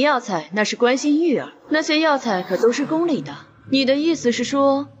我送你药材，那是关心玉儿，那些药材可都是宫里的。你的意思是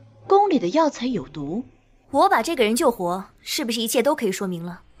说，宫里的药材有毒？我把这个人救活，是不是一切都可以说明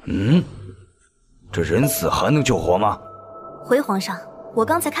了？这人死还能救活吗？回皇上，我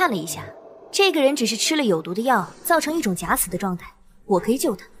刚才看了一下，这个人只是吃了有毒的药，造成一种假死的状态，我可以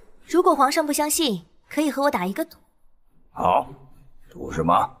救他。如果皇上不相信，可以和我打一个赌。好，赌什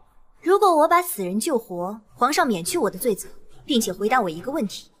么？如果我把死人救活，皇上免去我的罪责，并且回答我一个问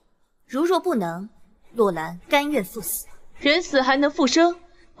题，如若不能，洛兰甘愿赴死。人死还能复生？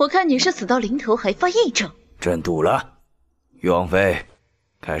我看你是死到临头还发癔症。朕赌了，誉王妃，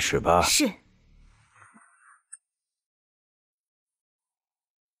开始吧。是。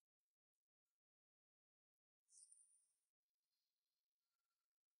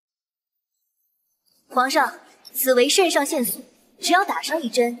皇上，此为肾上腺素，只要打上一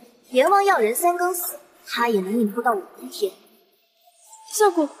针，阎王要人3更死，他也能硬拖到5更天。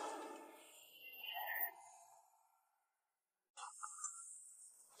相公，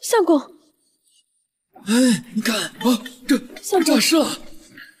相公，你看这诈尸了！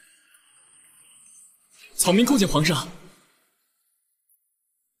草民叩见皇上。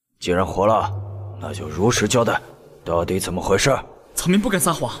既然活了，那就如实交代，到底怎么回事？草民不敢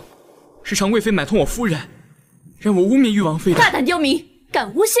撒谎，是常贵妃买通我夫人，让我污蔑誉王妃的。大胆刁民，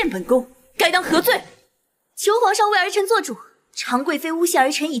敢诬陷本宫，该当何罪？求皇上为儿臣做主。常贵妃诬陷儿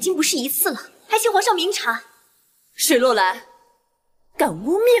臣已经不是一次了，还请皇上明察。水洛兰，敢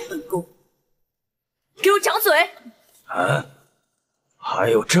污蔑本宫，给我掌嘴！还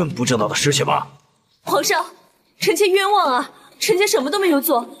有这么不正道的事情吗？皇上，臣妾冤枉啊！臣妾什么都没有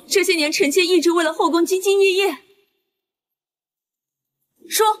做，这些年臣妾一直为了后宫兢兢业业。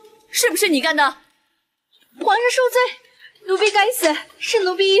说，是不是你干的？皇上恕罪，奴婢该死，是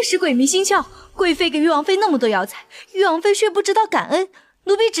奴婢一时鬼迷心窍。贵妃给誉王妃那么多药材，誉王妃却不知道感恩，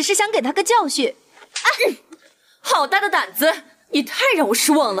奴婢只是想给她个教训。好大的胆子，你太让我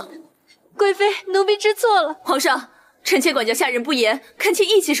失望了。贵妃，奴婢知错了。皇上，臣妾管教下人不严，恳请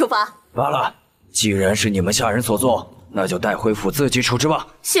一起受罚。罢了，既然是你们下人所做，那就带回府自己处置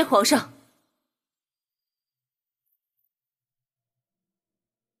吧。谢皇上。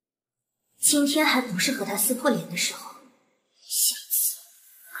今天还不是和他撕破脸的时候，下次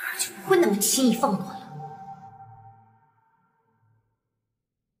可就不会那么轻易放过了。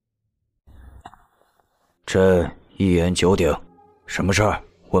朕一言九鼎，什么事儿？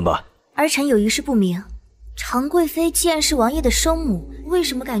问吧。儿臣有一事不明，常贵妃既然是王爷的生母，为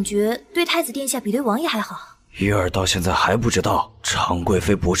什么感觉对太子殿下比对王爷还好？玉儿到现在还不知道常贵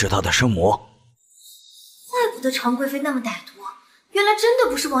妃不是她的生母。怪不得常贵妃那么歹毒，原来真的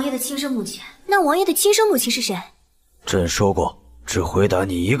不是王爷的亲生母亲。那王爷的亲生母亲是谁？朕说过，只回答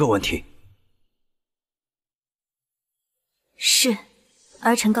你一个问题。是，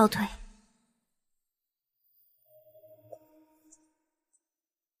儿臣告退。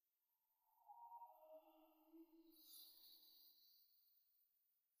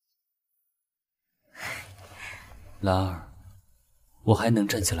兰儿，我还能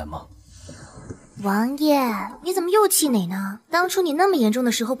站起来吗？王爷，你怎么又气馁呢？当初你那么严重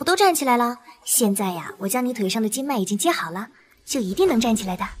的时候不都站起来了？现在呀，我将你腿上的经脉已经接好了，就一定能站起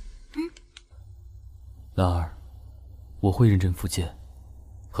来的。兰儿，我会认真复健，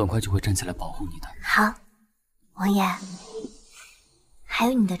很快就会站起来保护你的。好，王爷，还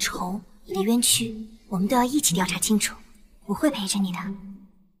有你的仇，你的冤屈我们都要一起调查清楚，我会陪着你的。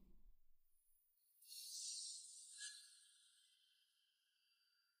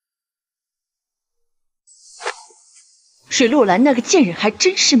水陆兰那个贱人还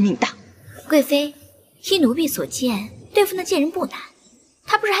真是命大。贵妃，依奴婢所见，对付那贱人不难。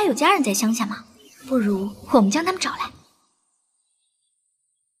她不是还有家人在乡下吗？不如我们将他们找来。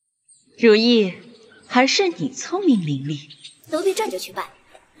如意，还是你聪明伶俐。奴婢这就去办。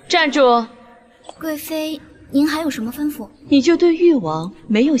站住！贵妃，您还有什么吩咐？你就对誉王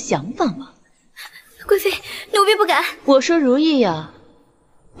没有想法吗？贵妃，奴婢不敢。我说如意呀，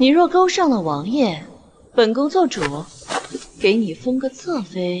你若勾上了王爷，本宫做主，给你封个侧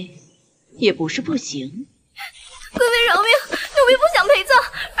妃，也不是不行。贵妃饶命，奴婢不想陪葬，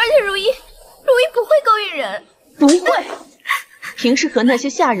而且如意不会勾引人。不会，平时和那些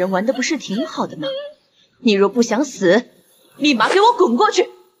下人玩的不是挺好的吗？你若不想死，立马给我滚过去！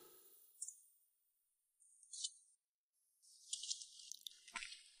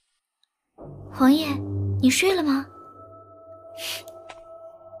王爷，你睡了吗？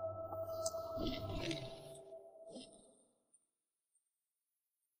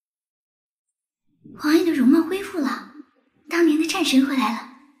王爷的容貌恢复了，当年的战神回来了，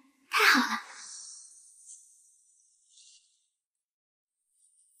太好了！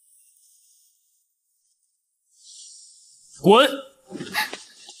滚！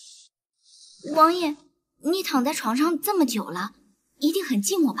王爷，你躺在床上这么久了，一定很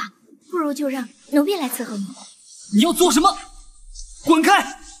寂寞吧？不如就让奴婢来伺候你。你要做什么？滚开！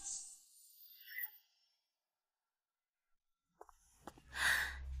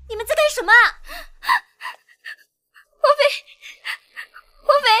你们在干什么？王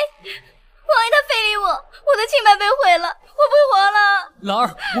妃，王爷他非礼我，我的清白被毁了，我不活了。兰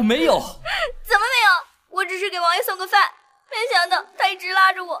儿，我没有。怎么没有？我只是给王爷送个饭，没想到他一直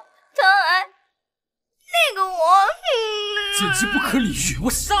拉着我，他还那个我，简直不可理喻！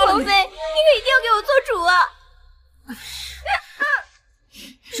我杀了你！王妃，你可一定要给我做主啊！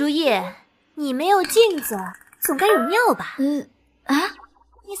如意，你没有镜子，总该有尿吧？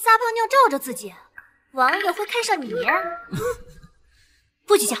你撒泡尿照照自己，王爷会看上你。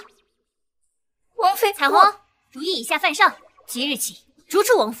不许叫！王妃，彩虹，如意以下犯上，即日起逐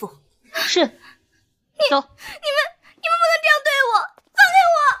出王府。是。走。你们不能这样对我，放开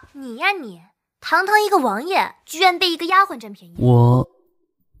我！你呀你，堂堂一个王爷，居然被一个丫鬟占便宜。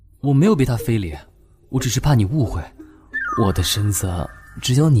我没有被他非礼，我只是怕你误会，我的身子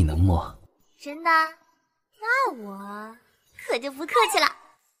只有你能摸。真的？那我可就不客气了。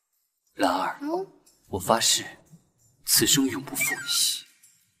兰儿，我发誓，此生永不负你。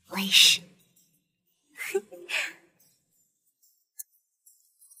我也是。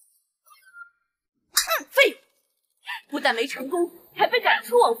废物！不但没成功，还被赶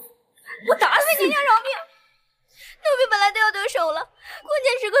出王府，我打死你！娘娘饶命！奴婢本来都要得手了，关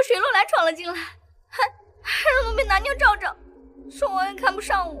键时刻水落兰闯了进来，还让奴婢拿尿照照，说王爷看不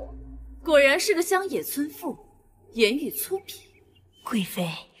上我。果然是个乡野村妇，言语粗鄙。贵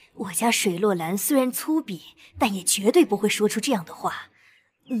妃，我家水落兰虽然粗鄙，但也绝对不会说出这样的话。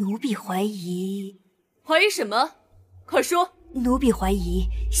奴婢怀疑。怀疑什么？快说！奴婢怀疑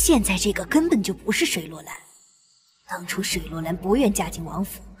现在这个根本就不是水落兰。当初水落兰不愿嫁进王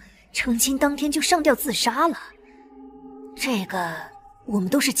府，成亲当天就上吊自杀了。这个我们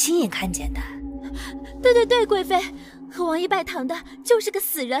都是亲眼看见的。对，贵妃，和王爷拜堂的就是个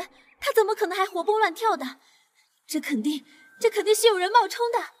死人，他怎么可能还活蹦乱跳的？这肯定是有人冒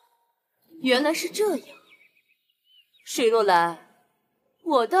充的。原来是这样。水落兰，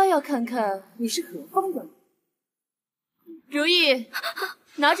我倒要看看你是何方人。如意，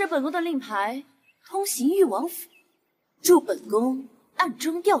拿着本宫的令牌，通行誉王府，助本宫暗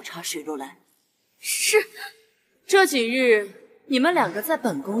中调查水落兰。是。这几日你们两个在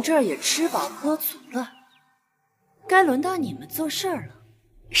本宫这儿也吃饱喝足了，该轮到你们做事儿了。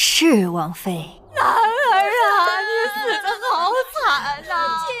是王妃。兰儿啊，你死得好惨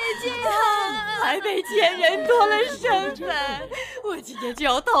呐！姐姐，还被奸人夺了身份，我今天就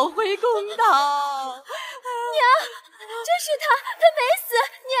要讨回公道。娘，这是他没死，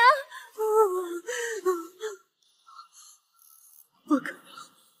娘。不可能，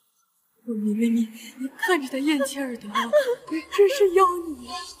我明明看着他咽气儿的，这是要你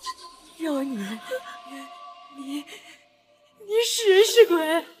试试鬼！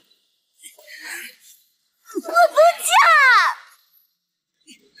我不嫁！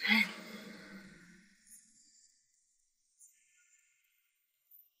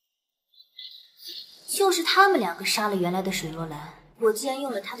就是他们两个杀了原来的水落兰，我既然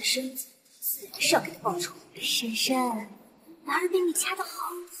用了他的身子，自然是要给他报仇。珊珊，兰儿被你掐得好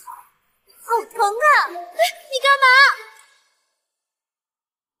好，好疼啊！你干嘛？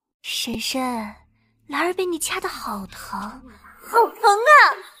婶婶，兰儿被你掐得好疼，好疼啊！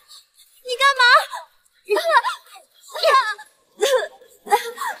你干嘛？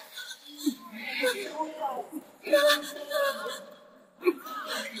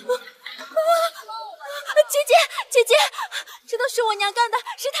姐姐，这都是我娘干的，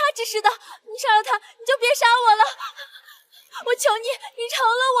是她指使的。你杀了她，你就别杀我了。我求你，你饶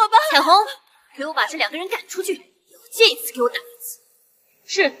了我吧。彩虹，给我把这2个人赶出去，有见一次给我打一次。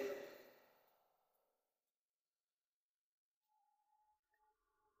是。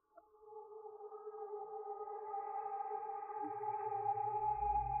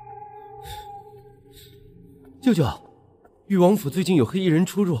舅舅，誉王府最近有黑衣人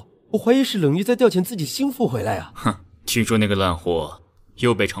出入，我怀疑是冷玉在调遣自己心腹回来啊。哼，听说那个烂货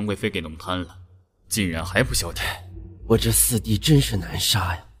又被常贵妃给弄瘫了，竟然还不消停。我这四弟真是难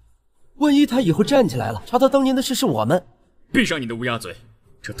杀呀！万一他以后站起来了，查到当年的事是我们……闭上你的乌鸦嘴！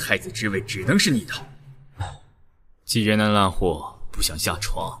这太子之位只能是你的。既然那烂货不想下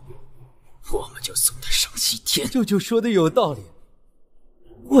床，我们就送他上西天。舅舅说的有道理，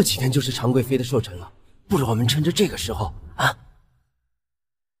过几天就是常贵妃的寿辰了，不如我们趁着这个时候啊！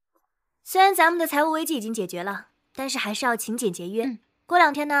虽然咱们的财务危机已经解决了，但是还是要勤俭节约。过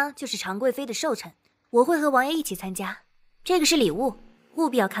2天呢，就是常贵妃的寿辰，我会和王爷一起参加。这个是礼物，务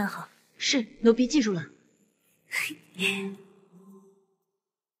必要看好。是，奴婢记住了。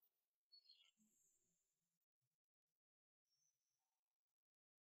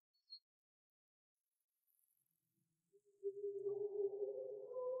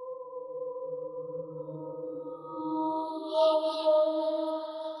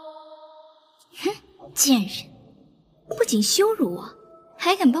哼，贱人，不仅羞辱我，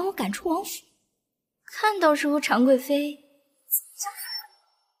还敢帮我赶出王府，看到时候常贵妃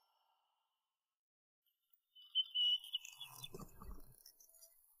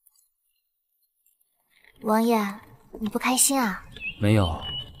王爷，你不开心啊？没有，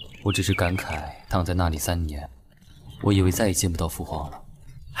我只是感慨躺在那里3年，我以为再也见不到父皇了。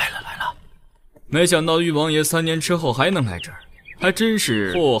来了，没想到誉王爷3年之后还能来这儿，还真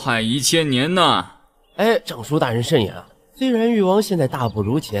是祸害1000年呐！哎，长叔大人慎言啊！虽然誉王现在大不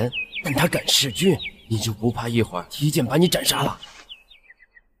如前，但他敢弑君，你就不怕一会儿提剑把你斩杀了？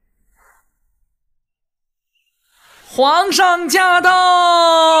皇上驾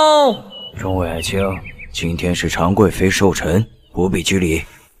到！众位爱卿，今天是常贵妃寿辰，不必拘礼，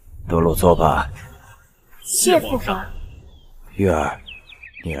都落座吧。谢父皇。玉儿，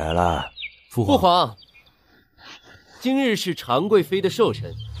你来了。父皇，今日是常贵妃的寿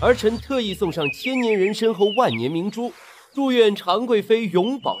辰，儿臣特意送上1000年人参和万年明珠，祝愿常贵妃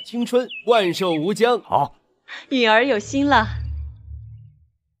永葆青春，万寿无疆。好，允儿有心了。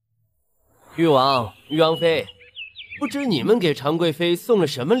誉王、誉王妃，不知你们给常贵妃送了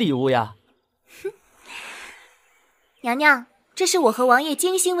什么礼物呀？娘娘，这是我和王爷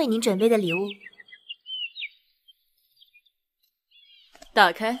精心为您准备的礼物。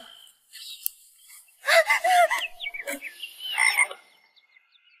打开。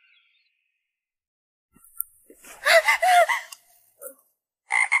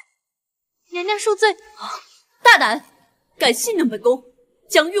娘娘恕罪！大胆，敢戏弄本宫，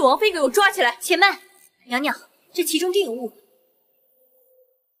将誉王妃给我抓起来！且慢，娘娘，这其中定有误。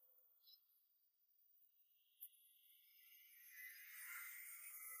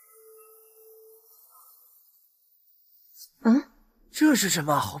这是什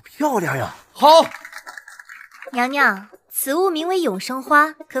么？好漂亮呀！好，娘娘，此物名为永生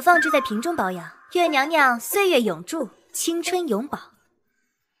花，可放置在瓶中保养。愿娘娘岁月永驻，青春永葆。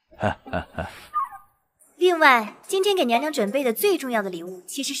另外，今天给娘娘准备的最重要的礼物，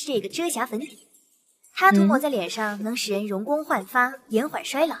其实是这个遮瑕粉底。它涂抹在脸上，能使人容光焕发，延缓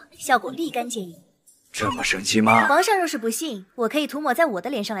衰老，效果立竿见影。这么神奇吗？皇上若是不信，我可以涂抹在我的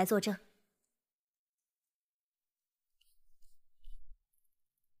脸上来作证。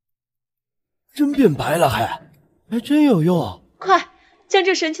真变白了还真有用！快将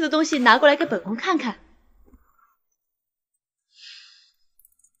这神奇的东西拿过来给本宫看看。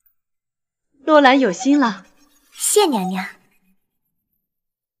洛兰有心了，谢娘娘。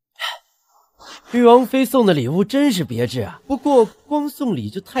誉王妃送的礼物真是别致啊，不过光送礼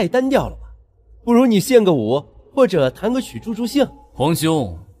就太单调了吧？不如你献个舞，或者弹个曲助助兴。皇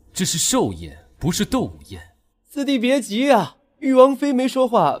兄，这是寿宴，不是斗舞宴。四弟别急啊，誉王妃没说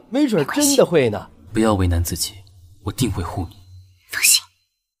话，没准真的会呢。不要为难自己，我定会护你。放心。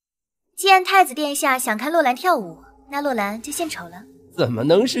既然太子殿下想看洛兰跳舞，那洛兰就献丑了。怎么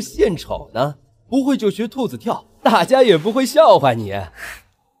能是献丑呢？不会就学兔子跳，大家也不会笑话你。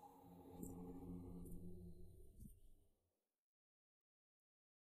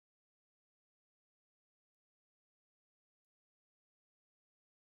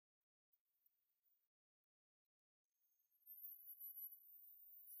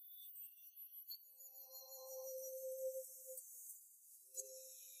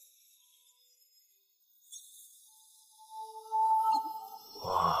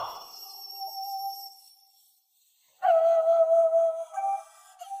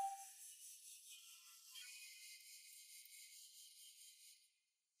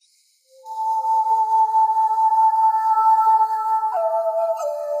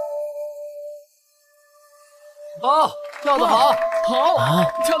好，跳得好，好，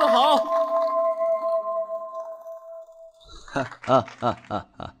跳得好！哈哈哈哈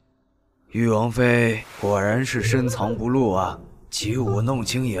哈！玉王妃果然是深藏不露啊，起舞弄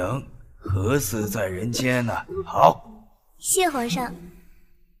清影，何似在人间呢？好，谢皇上。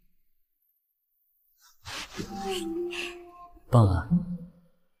棒啊！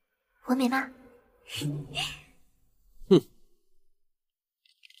我美吗？哼。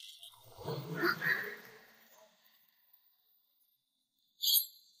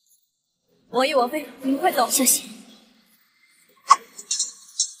王爷王妃，你们快走，休息。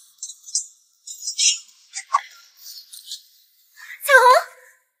彩虹，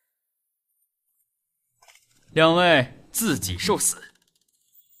两位自己受死！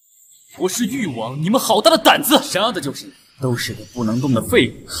我是誉王，你们好大的胆子！杀的就是，都是个不能动的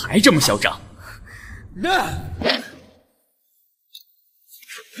废物，还这么嚣张！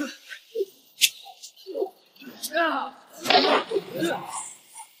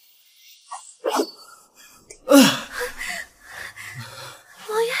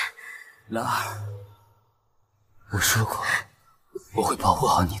王爷，兰儿，我说过，我会保护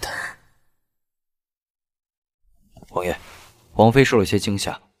好你的。王爷，王妃受了些惊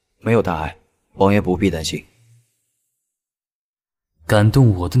吓，没有大碍，王爷不必担心。感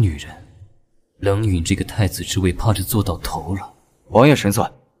动我的女人，冷允这个太子之位，怕是做到头了。王爷神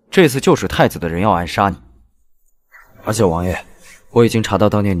算，这次就是太子的人要暗杀你。而且王爷，我已经查到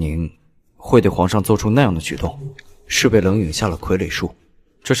当年您会对皇上做出那样的举动，是被冷允下了傀儡术，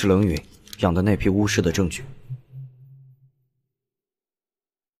这是冷允养的那批巫师的证据。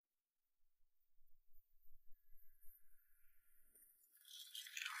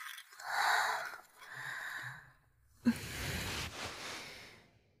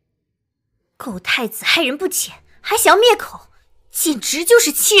狗太子害人不浅，还想要灭口，简直就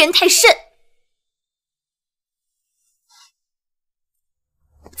是欺人太甚！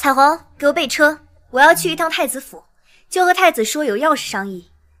彩虹，给我备车，我要去一趟太子府，就和太子说有要事商议。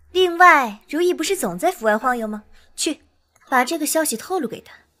另外，如意不是总在府外晃悠吗？去，把这个消息透露给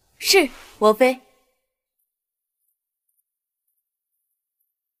他。是，王妃。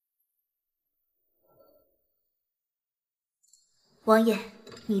王爷，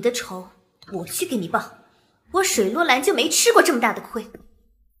你的仇我去给你报，我水洛兰就没吃过这么大的亏。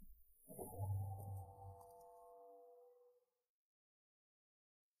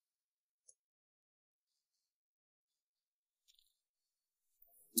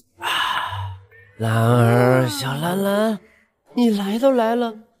兰儿，小兰兰，你来都来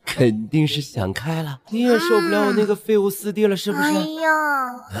了，肯定是想开了，你也受不了我那个废物四弟了，是不是？哎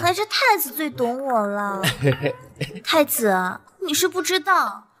呀，还是太子最懂我了。太子，你是不知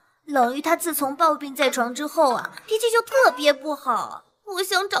道，冷玉他自从抱病在床之后啊，脾气就特别不好。我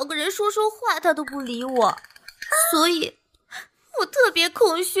想找个人说说话，他都不理我，所以我特别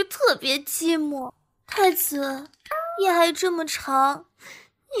空虚，特别寂寞。太子，夜还这么长，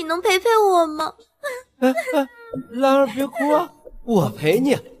你能陪陪我吗？兰儿别哭啊，我陪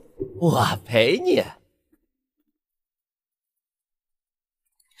你，我陪你。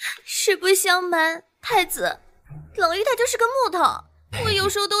实不相瞒，太子，冷玉他就是个木头。我有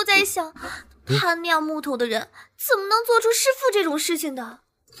时候都在想，他那样木头的人，怎么能做出弑父这种事情的？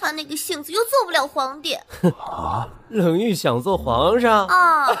他那个性子又做不了皇帝。啊，冷玉想做皇上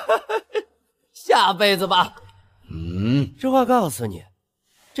啊？下辈子吧。这话告诉你，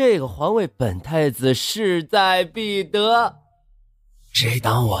这个皇位本太子势在必得，谁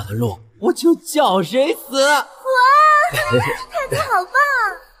挡我的路，我就叫谁死。哇，太子好棒！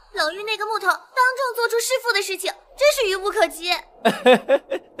冷玉那个木头当众做出弑父的事情，真是愚不可及。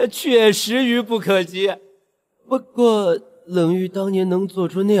确实愚不可及，不过冷玉当年能做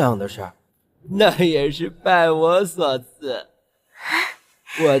出那样的事儿，那也是拜我所赐。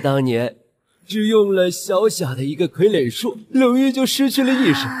我当年只用了小小的一个傀儡术，冷玉就失去了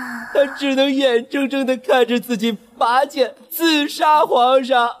意识，他只能眼睁睁地看着自己拔剑自杀皇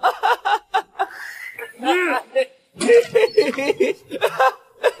上。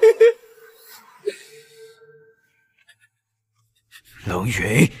冷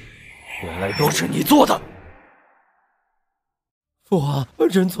允，原来都是你做的！父皇，儿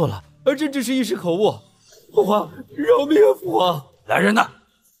臣错了，儿臣只是一时口误。父皇，饶命啊！父皇，来人呐，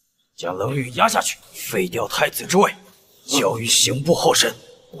将冷允押下去，废掉太子之位，交于刑部候审。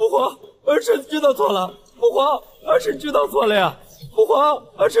父皇，儿臣知道错了。父皇，儿臣知道错了呀。父皇，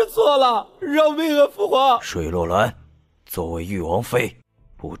儿臣错了，饶命啊！父皇。水洛兰，作为誉王妃，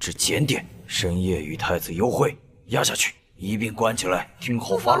不知检点，深夜与太子幽会，押下去，一并关起来，听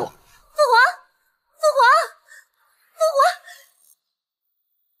候发落。父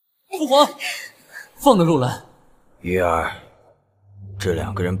皇，父皇，放了洛兰，玉儿，这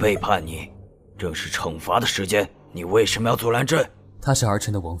2个人背叛你，正是惩罚的时间，你为什么要阻拦朕？她是儿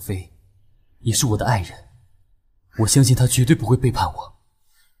臣的王妃，也是我的爱人，我相信她绝对不会背叛我。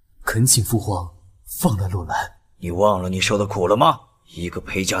恳请父皇放了洛兰。你忘了你受的苦了吗？一个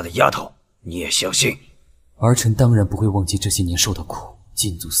陪嫁的丫头，你也相信？儿臣当然不会忘记这些年受的苦，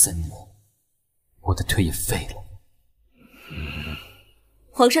禁足3年，我的腿也废了。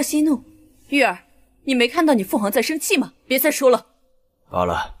皇上息怒，玉儿，你没看到你父皇在生气吗？别再说了。罢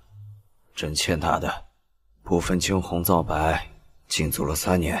了，朕欠他的，不分青红皂白，禁足了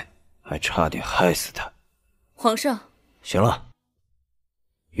3年，还差点害死他。皇上，行了，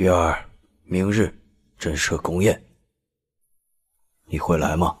玉儿，明日朕设宫宴，你会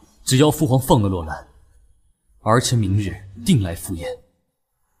来吗？只要父皇放了洛兰，儿臣明日定来赴宴。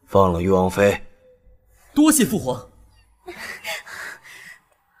放了玉王妃。多谢父皇。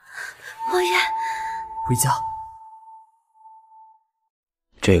王爷，回家。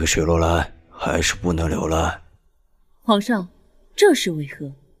这个水洛兰还是不能留了。皇上，这是为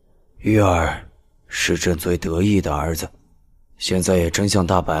何？玉儿是朕最得意的儿子，现在也真相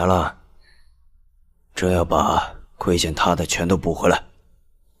大白了，朕要把亏欠他的全都补回来。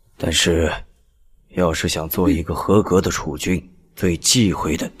但是，要是想做一个合格的储君，最忌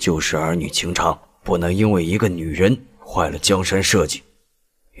讳的就是儿女情长，不能因为一个女人坏了江山社稷。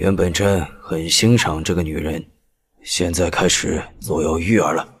原本朕很欣赏这个女人，现在开始左右玉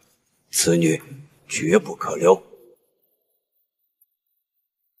儿了，此女绝不可留。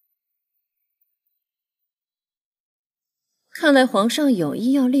看来皇上有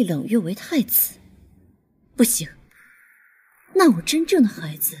意要立冷月为太子，不行，那我真正的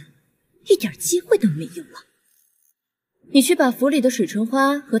孩子一点机会都没有了。你去把府里的水春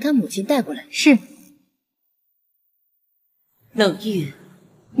花和她母亲带过来。是。冷月，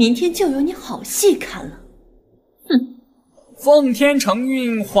明天就有你好戏看了。哼。奉天承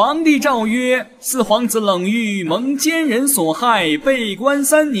运，皇帝诏曰：四皇子冷玉蒙奸人所害，被关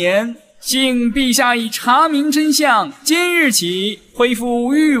3年。幸陛下已查明真相，今日起恢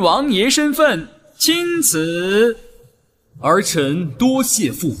复玉王爷身份，钦此。儿臣多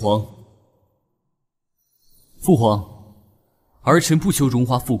谢父皇。父皇，儿臣不求荣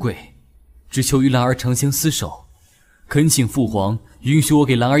华富贵，只求与兰儿长相厮守，恳请父皇允许我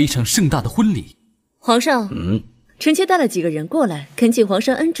给兰儿一场盛大的婚礼。皇上，臣妾带了几个人过来，恳请皇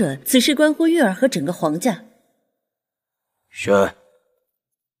上恩准，此事关乎玉儿和整个皇家。宣。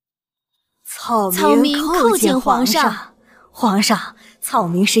草民叩见皇上。皇上，草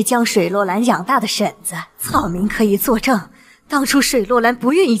民是将水洛兰养大的婶子，草民可以作证，当初水洛兰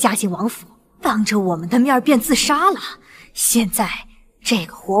不愿意嫁进王府，当着我们的面便自杀了。现在这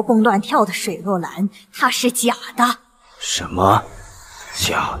个活蹦乱跳的水洛兰，她是假的。什么？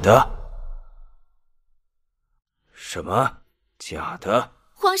假的？什么？假的？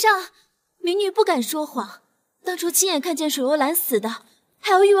皇上，民女不敢说谎，当初亲眼看见水洛兰死的，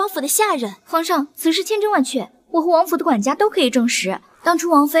还有玉王府的下人。皇上，此事千真万确，我和王府的管家都可以证实，当初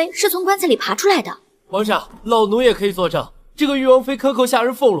王妃是从棺材里爬出来的。皇上，老奴也可以作证，这个玉王妃克扣下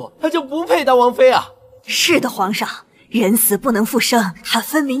人俸禄，她就不配当王妃啊！是的，皇上，人死不能复生，她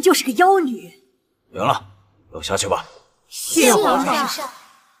分明就是个妖女。行了，都下去吧。谢皇上。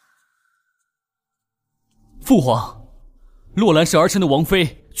父皇，洛兰是儿臣的王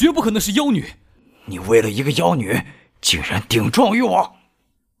妃，绝不可能是妖女。你为了一个妖女，竟然顶撞于我！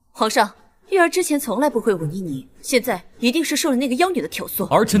皇上，玉儿之前从来不会忤逆你，现在一定是受了那个妖女的挑唆。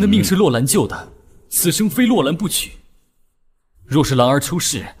儿臣的命是洛兰救的，此生非洛兰不娶。若是兰儿出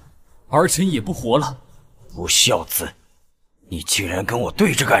事，儿臣也不活了。不孝子，你竟然跟我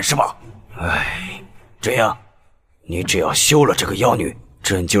对着干是吧？哎，这样，你只要休了这个妖女，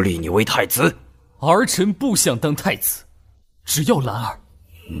朕就立你为太子。儿臣不想当太子，只要兰儿。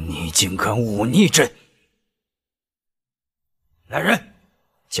你竟敢忤逆朕！来人，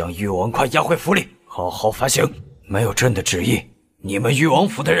将玉王快押回府里，好好罚刑。没有朕的旨意，你们玉王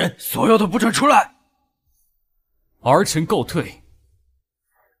府的人所有都不准出来。儿臣告退。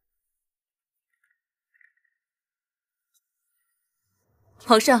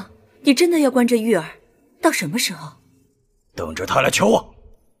皇上，你真的要关着玉儿，到什么时候？等着他来求我。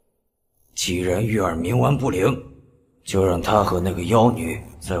既然玉儿冥顽不灵，就让他和那个妖女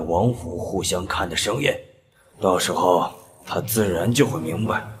在王府互相看得生厌，到时候他自然就会明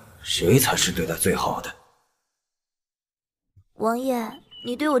白谁才是对他最好的。王爷，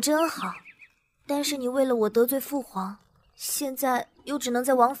你对我真好，但是你为了我得罪父皇，现在又只能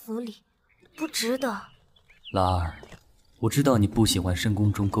在王府里，不值得。兰儿，我知道你不喜欢深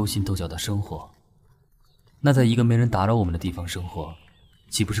宫中勾心斗角的生活，那在一个没人打扰我们的地方生活，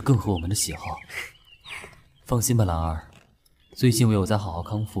岂不是更合我们的喜好？放心吧，兰儿，最近我有在好好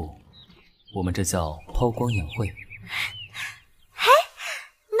康复，我们这叫抛光养晦。嘿，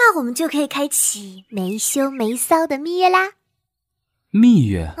那我们就可以开启没羞没臊的蜜月啦！蜜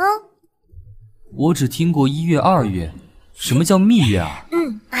月？我只听过1月、2月，什么叫蜜月啊？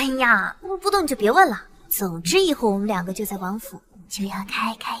哎呀，不懂你就别问了。总之以后我们2个就在王府，就要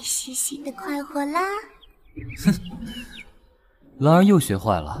开开心心的快活啦。哼，兰儿又学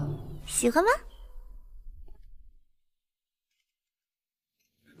坏了。喜欢吗？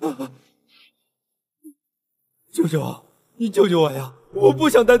舅舅，你救救我呀！我不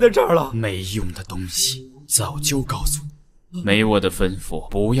想待在这儿了。没用的东西，早就告诉你，没我的吩咐，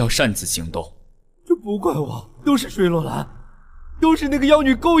不要擅自行动。这不怪我，都是水落兰，都是那个妖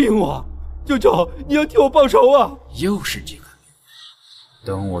女勾引我。舅舅，你要替我报仇啊！又是这个，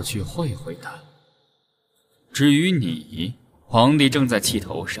等我去会会他。至于你，皇帝正在气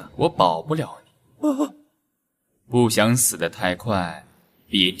头上，我保不了你。不想死得太快，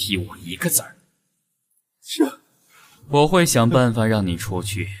别提我一个字儿。是，我会想办法让你出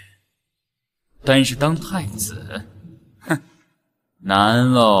去，但是当太子，哼，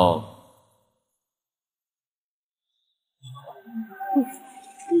难喽。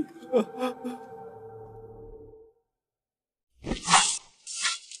王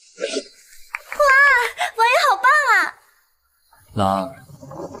爷好棒啊！兰儿，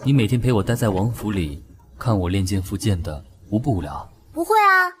你每天陪我待在王府里，看我练剑复剑的，无不无聊？不会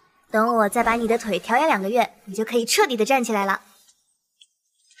啊，等我再把你的腿调养2个月，你就可以彻底的站起来了。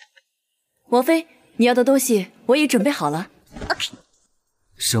王妃，你要的东西我已准备好了。OK。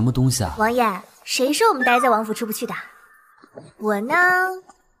什么东西啊？王爷，谁说我们待在王府出不去的？我呢，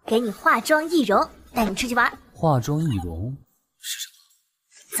给你化妆易容，带你出去玩。化妆易容是什么？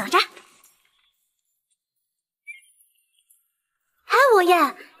走着。哎，王爷，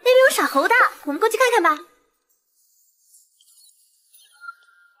那边有耍猴的，我们过去看看吧。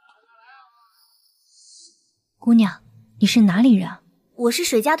姑娘，你是哪里人？我是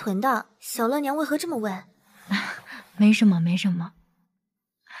水家屯的，小乐娘为何这么问？没什么，没什么。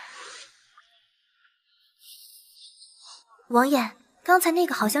王爷，刚才那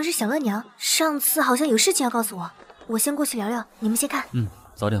个好像是小乐娘，上次好像有事情要告诉我，我先过去聊聊，你们先看。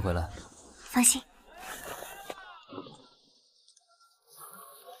早点回来。放心。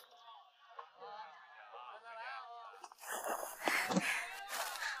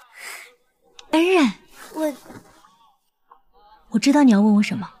恩人，我知道你要问我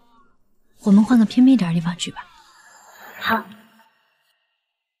什么，我们换个偏僻点的地方去吧。好。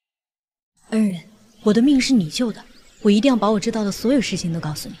恩人，我的命是你救的，我一定要把我知道的所有事情都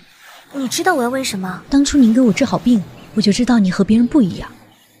告诉你。你知道我要问什么？当初您给我治好病，我就知道你和别人不一样，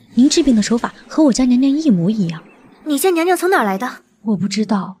您治病的手法和我家娘娘一模一样。你家娘娘从哪儿来的？我不知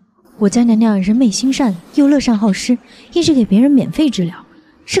道，我家娘娘人美心善，又乐善好施，一直给别人免费治疗，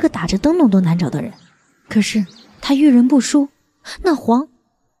是个打着灯笼都难找的人。可是她遇人不淑，那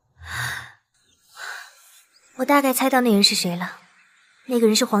我大概猜到那人是谁了。那个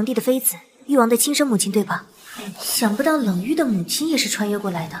人是皇帝的妃子，誉王的亲生母亲，对吧？想不到冷玉的母亲也是穿越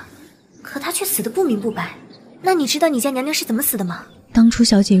过来的，可她却死得不明不白。那你知道你家娘娘是怎么死的吗？当初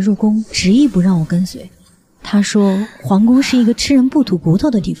小姐入宫执意不让我跟随，她说皇宫是一个吃人不吐骨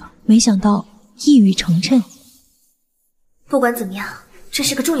头的地方，没想到一语成谶。不管怎么样，这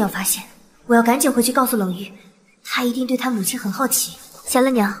是个重要发现，我要赶紧回去告诉冷玉，她一定对她母亲很好奇。小乐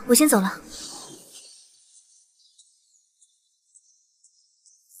娘，我先走了。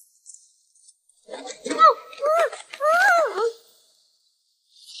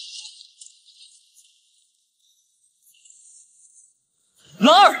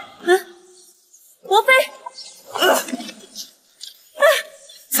兰儿，王妃，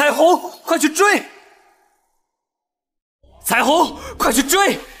彩虹，快去追！彩虹，快去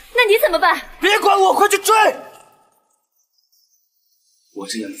追！那你怎么办？别管我，快去追！我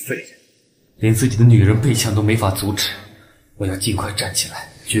这样的废人，连自己的女人被抢都没法阻止，我要尽快站起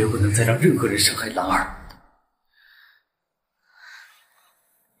来，绝不能再让任何人伤害兰儿。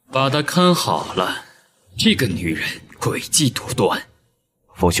把她看好了，这个女人诡计多端。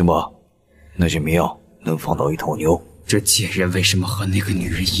放心吧，那些迷药能放倒一头牛。这贱人为什么和那个女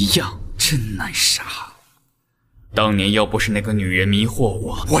人一样，真难杀。当年要不是那个女人迷惑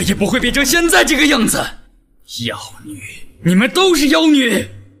我，我也不会变成现在这个样子。妖女，你们都是妖女，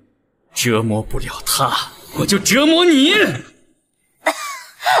折磨不了她，我就折磨你。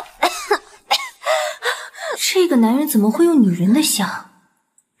这个男人怎么会用女人的香？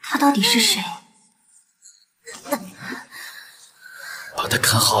他到底是谁？把他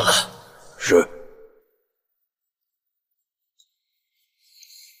看好了。是。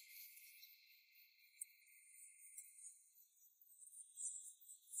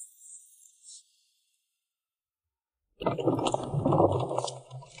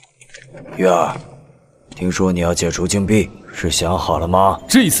玉儿，听说你要解除禁闭，是想好了吗？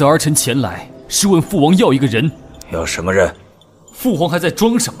这次儿臣前来是问父王要一个人。要什么人？父皇还在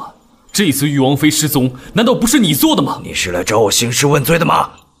装什么？这次玉王妃失踪，难道不是你做的吗？你是来找我兴师问罪的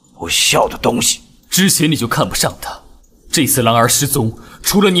吗？不孝的东西！之前你就看不上他，这次兰儿失踪，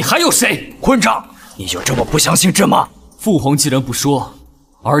除了你还有谁？混账！你就这么不相信朕吗？父皇既然不说，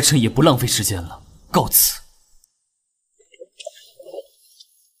儿臣也不浪费时间了，告辞。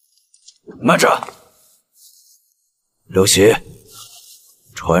慢着，刘琦，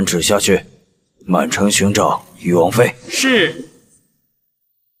传旨下去，满城寻找玉王妃。是。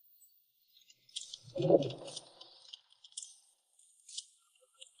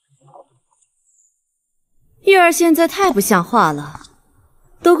玉儿现在太不像话了，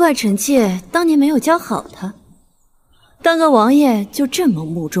都怪臣妾当年没有教好她。当个王爷就这么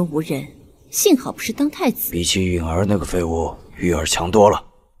目中无人，幸好不是当太子。比起允儿那个废物，玉儿强多了。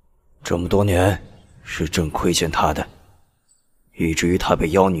这么多年，是朕亏欠她的，以至于她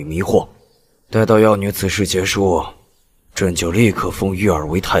被妖女迷惑。待到妖女此事结束，朕就立刻封玉儿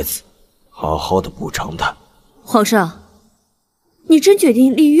为太子，好好的补偿她。皇上，你真决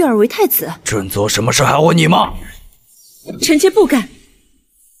定立玉儿为太子？朕做什么事还问你吗？臣妾不敢。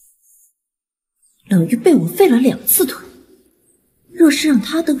冷玉被我废了2次腿，若是让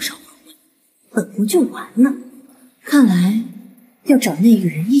他登上皇位，本宫就完了。看来要找那个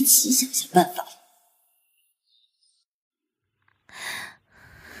人一起想想办法。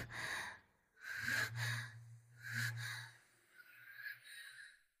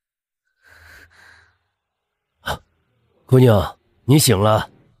姑娘，你醒了。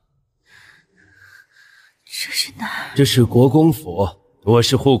这是哪儿？这是国公府，我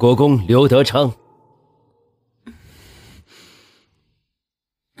是护国公刘德昌。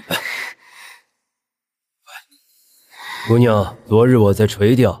姑娘，昨日我在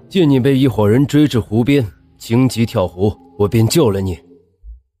垂钓，见你被一伙人追至湖边，情急跳湖，我便救了你。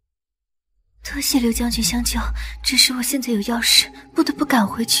多谢刘将军相救，只是我现在有要事，不得不赶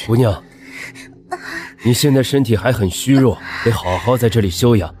回去。姑娘，你现在身体还很虚弱，得好好在这里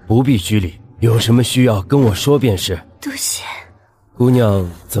休养，不必拘礼。有什么需要跟我说便是。多谢。姑娘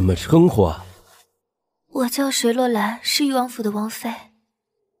怎么称呼啊？我叫水落兰，是誉王府的王妃。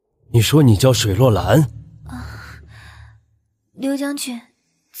你说你叫水落兰？刘将军，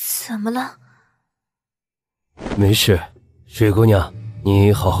怎么了？没事，水姑娘，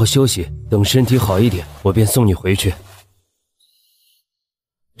你好好休息，等身体好一点，我便送你回去。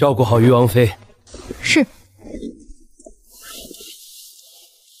照顾好誉王妃。是。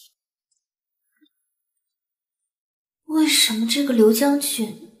为什么这个刘将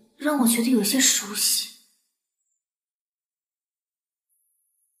军让我觉得有些熟悉？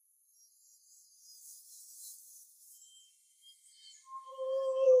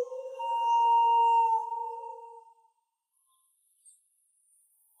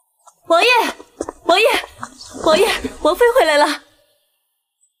王爷，王爷，王爷，王妃回来了。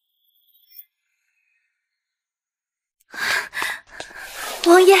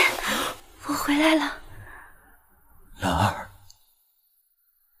王爷，我回来了。兰儿，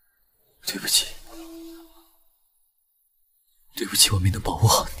对不起，对不起，我没能保护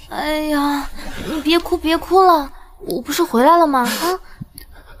好你。哎呀，你别哭别哭了，我不是回来了吗？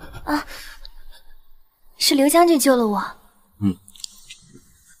是刘将军救了我。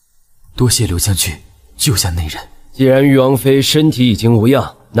多谢刘将军救下那人。既然誉王妃身体已经无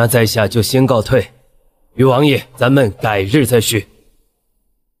恙，那在下就先告退。誉王爷，咱们改日再叙。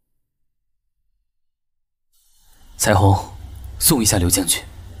彩虹，送一下刘将军。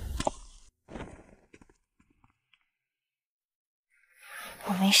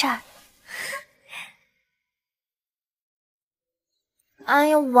我没事儿。哎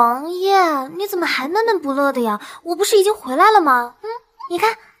呀，王爷，你怎么还闷闷不乐的呀？我不是已经回来了吗？你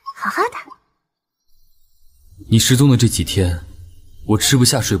看，好好的。你失踪的这几天，我吃不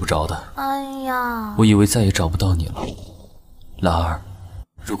下睡不着的。哎呀，我以为再也找不到你了。兰儿，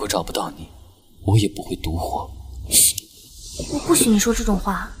如果找不到你，我也不会独活。我不许你说这种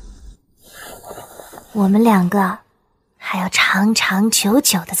话。我们2个还要长长久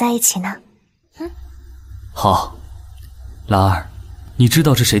久的在一起呢。好，兰儿，你知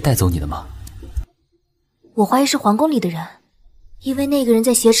道是谁带走你的吗？我怀疑是皇宫里的人，因为那个人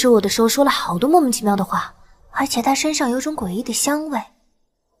在挟持我的时候说了好多莫名其妙的话，而且他身上有种诡异的香味，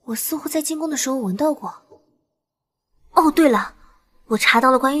我似乎在进宫的时候闻到过。哦，对了，我查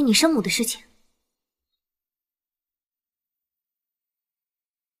到了关于你生母的事情。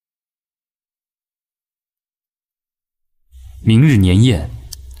明日年宴，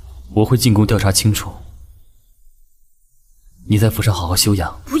我会进宫调查清楚。你在府上好好休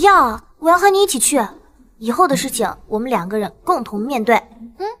养。不要，我要和你一起去，以后的事情我们2个人共同面对。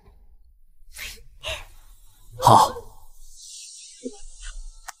好。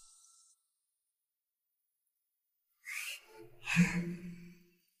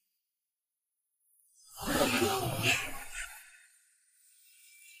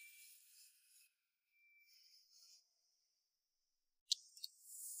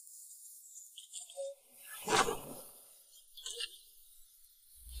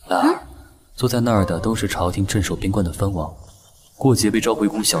坐在那儿的都是朝廷镇守边关的藩王，过节被召回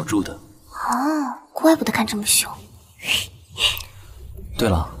宫小住的。怪不得看这么凶。对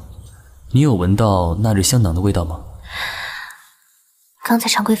了，你有闻到那日香囊的味道吗？刚才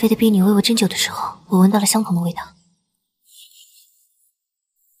常贵妃的婢女为我针灸的时候，我闻到了相同的味道。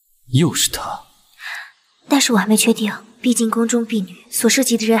又是她。但是我还没确定，毕竟宫中婢女所涉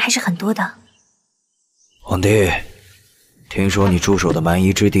及的人还是很多的。皇帝，听说你驻守的蛮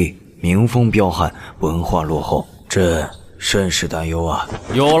夷之地民风彪悍，文化落后，朕甚是担忧啊。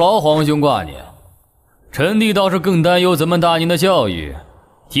有劳皇兄挂念，臣弟倒是更担忧咱们大宁的教育。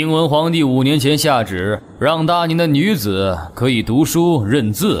听闻皇帝5年前下旨，让大宁的女子可以读书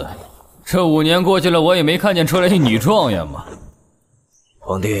认字，这5年过去了，我也没看见出来一女状元嘛。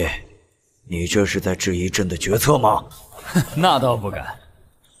皇帝，你这是在质疑朕的决策吗？那倒不敢。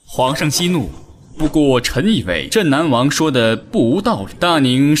皇上息怒，不过臣以为镇南王说的不无道理。大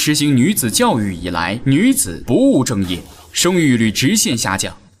宁实行女子教育以来，女子不务正业，生育率直线下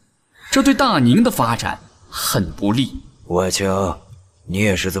降，这对大宁的发展很不利。外卿，你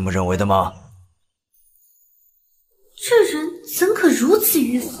也是这么认为的吗？这人怎可如此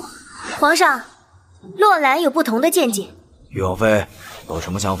迂腐？皇上，洛兰有不同的见解。玉王妃有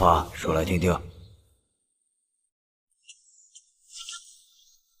什么想法，说来听听。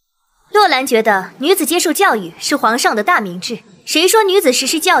洛兰觉得女子接受教育是皇上的大明智，谁说女子实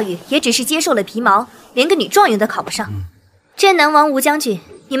施教育也只是接受了皮毛，连个女状元都考不上。镇南王吴将军，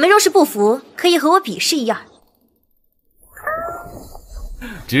你们若是不服，可以和我比试一样。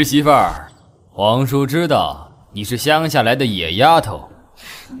侄媳妇儿，皇叔知道你是乡下来的野丫头，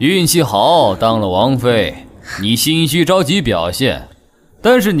运气好当了王妃，你心虚着急表现，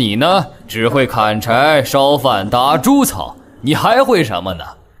但是你呢，只会砍柴烧饭打猪草，你还会什么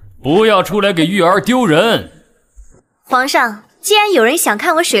呢？不要出来给玉儿丢人。皇上，既然有人想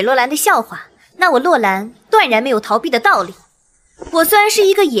看我水洛兰的笑话，那我洛兰断然没有逃避的道理。我虽然是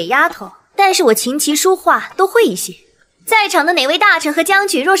一个野丫头，但是我琴棋书画都会一些。在场的哪位大臣和将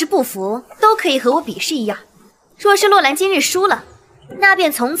军若是不服，都可以和我比试一样。若是洛兰今日输了，那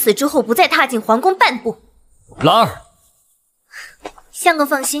便从此之后不再踏进皇宫半步。兰儿，相公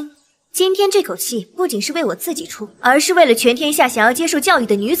放心，今天这口气不仅是为我自己出，而是为了全天下想要接受教育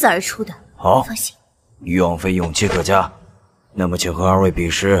的女子而出的。好，放心。玉王妃勇气可嘉，那么请和2位比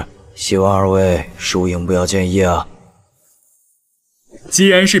试，希望2位输赢不要介意啊。既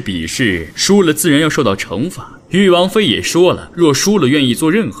然是比试，输了自然要受到惩罚。玉王妃也说了，若输了愿意做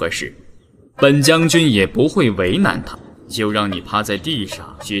任何事，本将军也不会为难他，就让你趴在地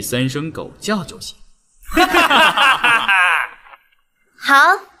上学3声狗叫就行。好，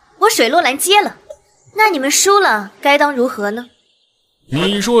我水洛兰接了。那你们输了该当如何呢？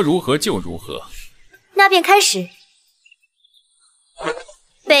你说如何就如何。那便开始。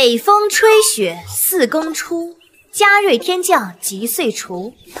北风吹雪四更初，嘉瑞天降吉岁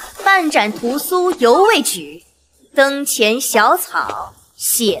除。半盏屠苏犹未举，灯前小草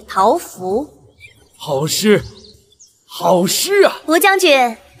写桃符。好诗，好诗啊！吴将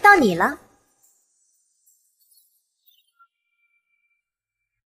军，到你了。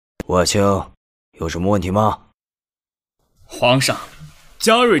外卿，有什么问题吗？皇上，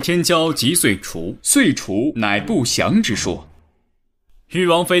嘉瑞天骄吉岁除，岁除乃不祥之说。玉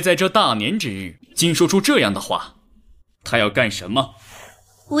王妃在这大年之日，竟说出这样的话，她要干什么？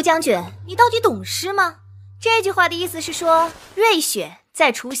吴将军，你到底懂诗吗？这句话的意思是说，瑞雪在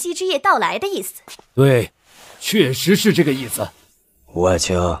除夕之夜到来的意思。对，确实是这个意思。外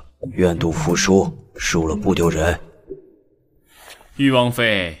卿愿赌服输，输了不丢人。玉王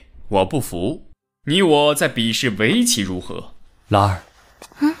妃，我不服，你我在比试围棋如何？兰儿，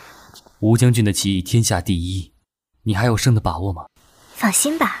吴将军的棋艺天下第一，你还有胜的把握吗？放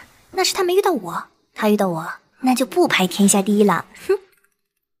心吧，那是他没遇到我，他遇到我，那就不排天下第一了。哼。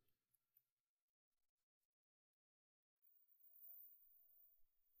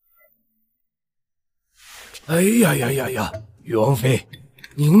哎呀呀呀呀！玉王妃，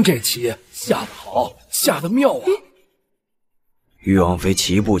您这棋下得好，下得妙啊！玉王妃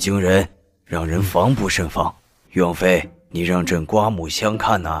棋步惊人，让人防不胜防。玉王妃，你让朕刮目相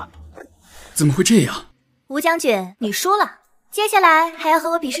看呐！怎么会这样？吴将军，你输了，接下来还要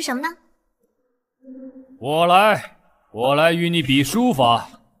和我比试什么呢？我来与你比书法。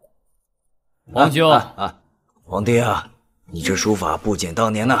皇兄，皇帝啊，你这书法不减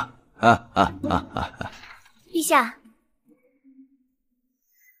当年呐！陛下，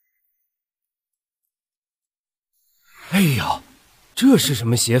哎呀，这是什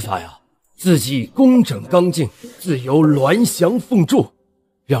么写法呀？字迹工整刚劲，自有鸾翔凤柱，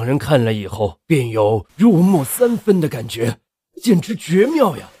让人看了以后便有入木三分的感觉，简直绝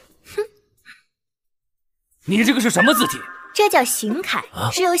妙呀！哼，你这个是什么字体？这叫行楷，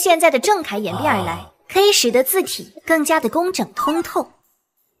是由现在的正楷演变而来，可以使得字体更加的工整通透。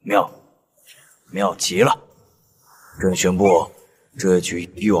妙极了！朕宣布，这局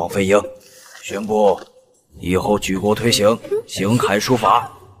誉王妃赢，宣布以后举国推行行楷书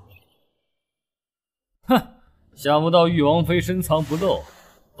法。哼，想不到誉王妃深藏不露，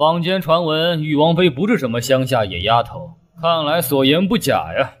坊间传闻誉王妃不是什么乡下野丫头，看来所言不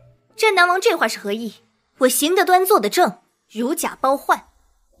假呀。镇南王这话是何意？我行得端，坐得正，如假包换。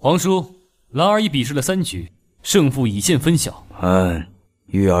皇叔，兰儿已比试了3局，胜负已见分晓。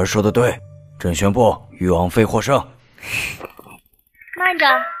玉儿说的对，朕宣布誉王妃获胜。慢着，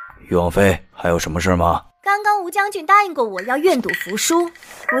誉王妃还有什么事吗？刚刚吴将军答应过我要愿赌服输，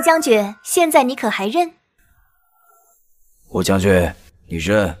吴将军，现在你可还认？吴将军，你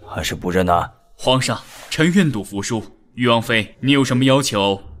认还是不认呢？皇上，臣愿赌服输。誉王妃，你有什么要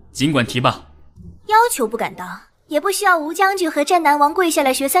求，尽管提吧。要求不敢当，也不需要吴将军和战南王跪下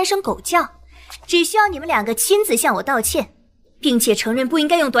来学3声狗叫，只需要你们2个亲自向我道歉，并且承认不应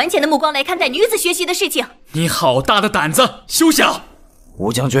该用短浅的目光来看待女子学习的事情。你好大的胆子，休想！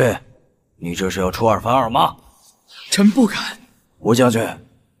吴将军，你这是要出尔反尔吗？臣不敢。吴将军，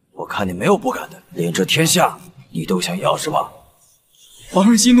我看你没有不敢的，连这天下你都想要是吧？皇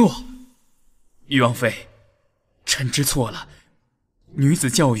上息怒。誉王妃，臣知错了，女子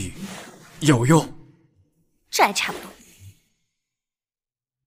教育有用。这还差不多。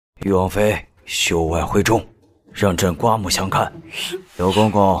誉王妃秀外慧中，让朕刮目相看。刘公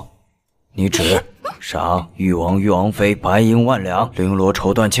公，你旨赏誉王妃白银1万两，绫罗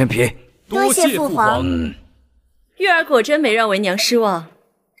绸缎千匹。多谢父皇。玉儿果真没让为娘失望，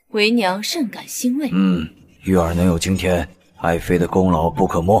为娘甚感欣慰。玉儿能有今天，爱妃的功劳不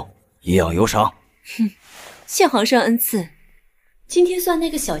可没，以养有赏。谢皇上恩赐。今天算那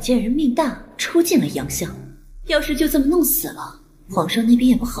个小贱人命大，出尽了洋相。要是就这么弄死了，皇上那边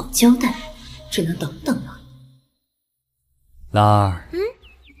也不好交代，只能等等了。兰儿，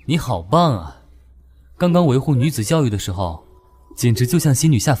你好棒啊！刚刚维护女子教育的时候，简直就像仙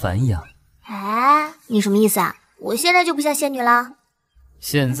女下凡一样。哎，你什么意思啊？我现在就不像仙女啦。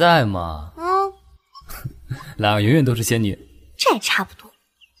现在嘛，兰儿永远都是仙女。这也差不多。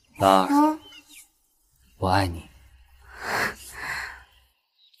兰儿，我爱你。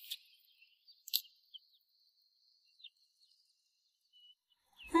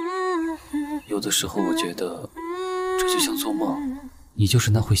有的时候我觉得这就像做梦，你就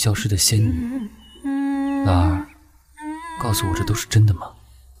是那会消失的仙女。兰儿，告诉我这都是真的吗？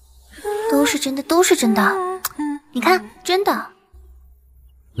都是真的，都是真的。你看，真的。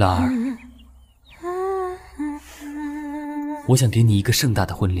兰儿，我想给你一个盛大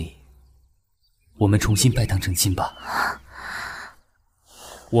的婚礼，我们重新拜堂成亲吧。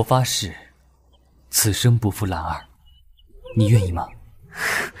我发誓，此生不负兰儿，你愿意吗？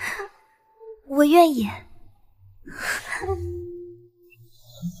我愿意。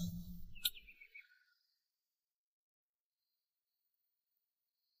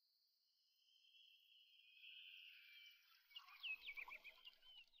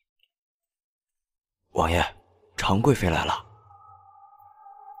王爷，常贵妃来了。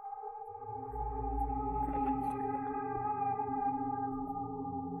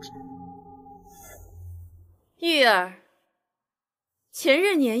玉儿，前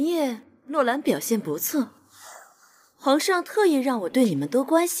日年夜洛兰表现不错，皇上特意让我对你们多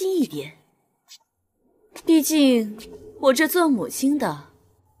关心一点。毕竟我这做母亲的，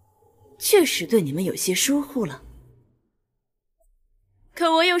确实对你们有些疏忽了。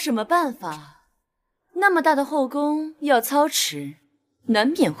可我有什么办法？那么大的后宫要操持，难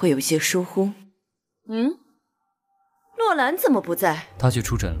免会有些疏忽。洛兰怎么不在？她去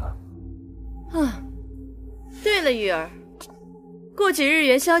出诊了。对了，玉儿，过几日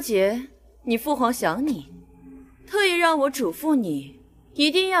元宵节，你父皇想你，特意让我嘱咐你，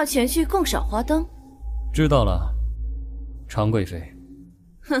一定要前去共赏花灯。知道了，常贵妃。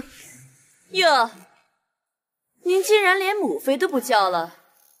哟，您竟然连母妃都不叫了。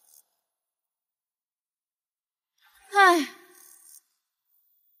唉，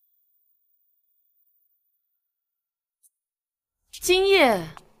今夜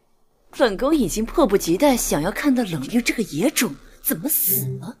本宫已经迫不及待想要看到冷玉这个野种怎么死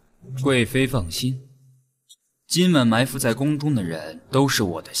了。贵妃放心，今晚埋伏在宫中的人都是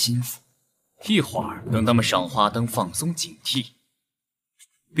我的心腹，一会儿等他们赏花灯放松警惕，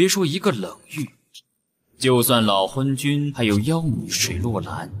别说一个冷玉，就算老昏君还有妖女水落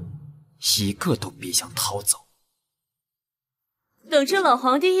兰，一个都别想逃走。等这老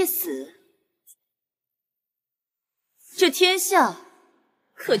皇帝一死，这天下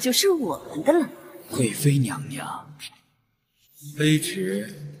可就是我们的了。贵妃娘娘，卑职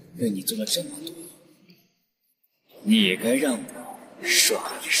为你做了这么多，你也该让我爽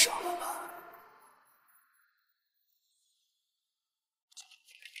一爽了吧？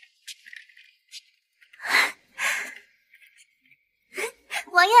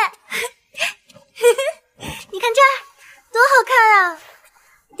王爷，你看这儿多好看啊！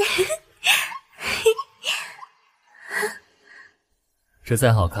这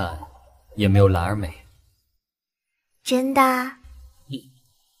再好看也没有兰儿美。真的？啊，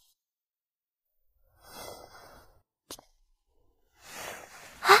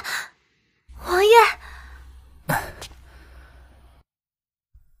王爷！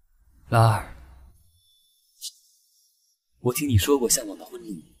兰儿，我听你说过向往的婚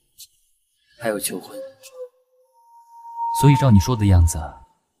礼，还有求婚，所以照你说的样子，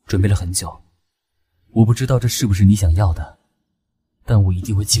准备了很久。我不知道这是不是你想要的，但我一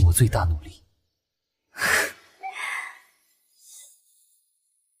定会尽我最大努力。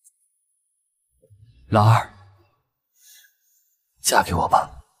兰儿，嫁给我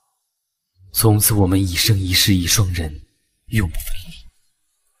吧，从此我们一生一世一双人，永不分离。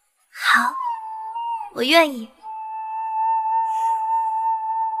好，我愿意。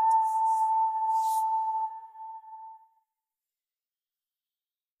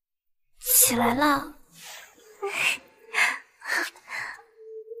起来了。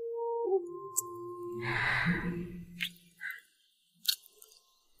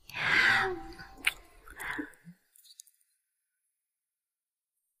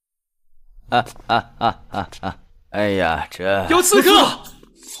哎呀，这有刺客！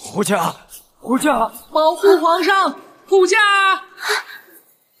护驾，护驾！保护皇上！护驾！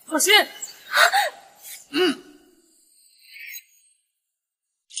小心！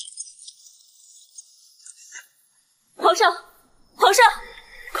皇上，皇上，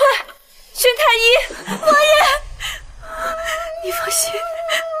快宣太医！王爷，你放心，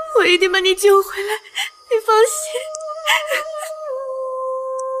我一定把你救回来，你放心。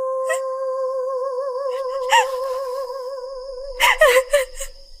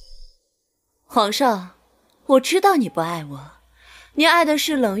皇上，我知道你不爱我，你爱的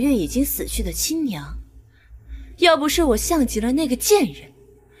是冷月已经死去的亲娘。要不是我像极了那个贱人，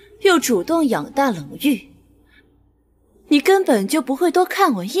又主动养大冷玉，你根本就不会多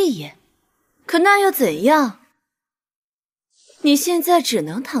看我一眼。可那又怎样？你现在只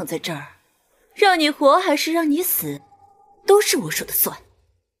能躺在这儿，让你活还是让你死，都是我说的算。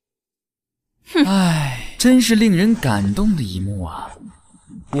哼，唉，真是令人感动的一幕啊！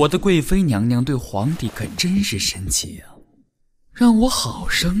我的贵妃娘娘对皇帝可真是深切啊，让我好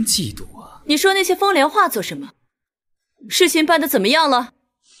生嫉妒啊！你说那些风凉话做什么？事情办得怎么样了？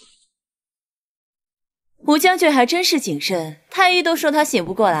吴将军还真是谨慎，太医都说他醒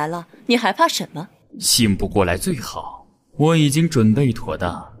不过来了，你还怕什么？醒不过来最好，我已经准备妥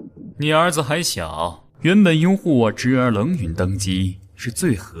当。你儿子还小，原本拥护我侄儿冷允登基是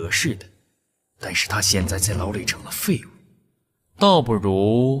最合适的，但是他现在在牢里成了废物，倒不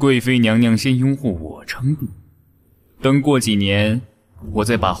如贵妃娘娘先拥护我称帝，等过几年，我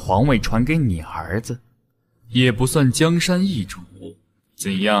再把皇位传给你儿子，也不算江山易主，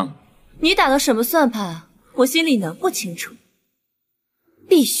怎样？你打的什么算盘？我心里能不清楚？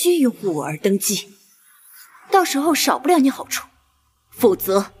必须拥护我儿登基，到时候少不了你好处，否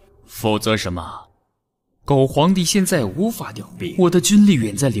则什么？狗皇帝现在无法调兵，我的军力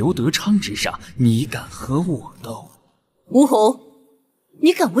远在刘德昌之上，你敢和我斗？吴红，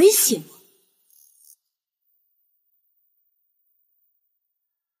你敢威胁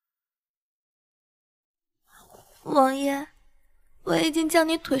我？王爷，我已经将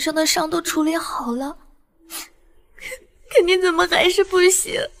你腿上的伤都处理好了，可你怎么还是不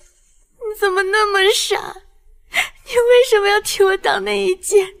行？你怎么那么傻？你为什么要替我挡那一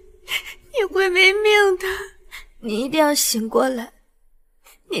剑？你会没命的！你一定要醒过来！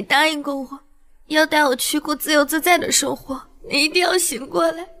你答应过我，要带我去过自由自在的生活，你一定要醒过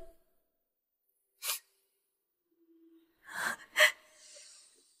来！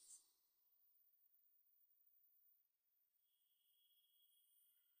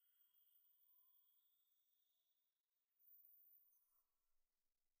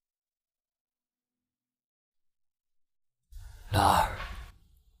兰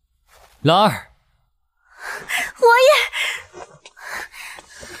儿，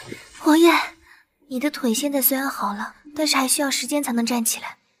王爷，你的腿现在虽然好了，但是还需要时间才能站起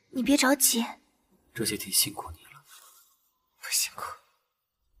来，你别着急。这些天辛苦你了。不辛苦。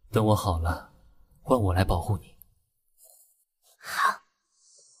等我好了，换我来保护你。好。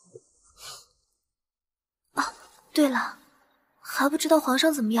哦，对了，还不知道皇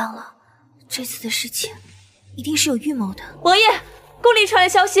上怎么样了。这次的事情一定是有预谋的。王爷，宫里传来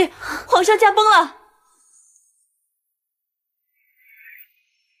消息，皇上驾崩了。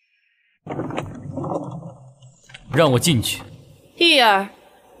让我进去。玉儿，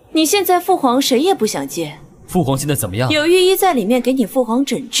你现在父皇谁也不想见。父皇现在怎么样？有御医在里面给你父皇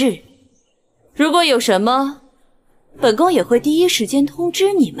诊治，如果有什么，本宫也会第一时间通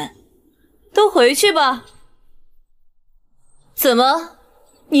知你们。都回去吧。怎么，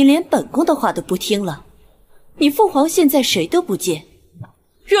你连本宫的话都不听了？你父皇现在谁都不见，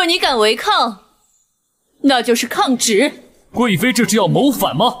若你敢违抗，那就是抗旨。贵妃这是要谋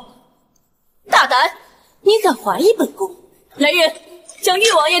反吗？大胆！你敢怀疑本宫？来人，将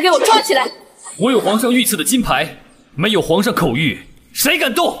誉王爷给我抓起来！我有皇上御赐的金牌，没有皇上口谕，谁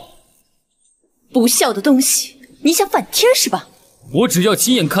敢动？不孝的东西，你想反天是吧？我只要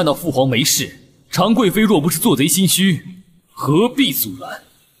亲眼看到父皇没事，常贵妃若不是做贼心虚，何必阻拦？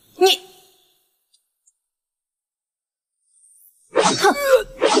你，哼！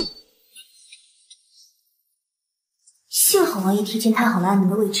幸好王爷提前探好了安宁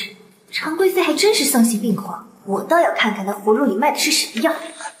的位置，常贵妃还真是丧心病狂。我倒要看看她葫芦里卖的是什么药。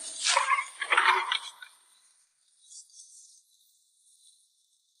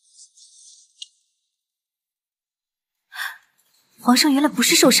皇上原来不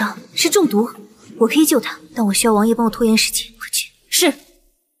是受伤，是中毒。我可以救他，但我需要王爷帮我拖延时间。快去！是。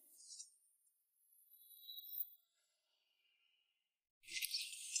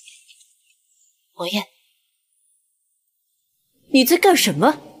王爷，你在干什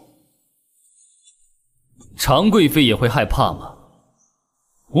么？常贵妃也会害怕吗？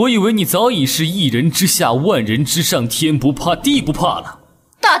我以为你早已是一人之下，万人之上，天不怕地不怕了。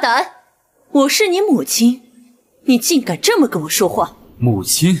大胆！我是你母亲。你竟敢这么跟我说话！母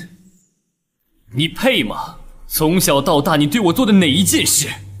亲，你配吗？从小到大，你对我做的哪一件事，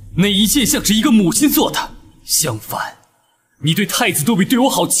哪一件像是一个母亲做的？相反，你对太子都比对我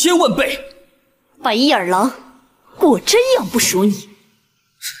好千万倍。白眼狼，果真养不熟你。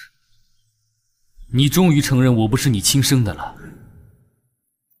你终于承认我不是你亲生的了。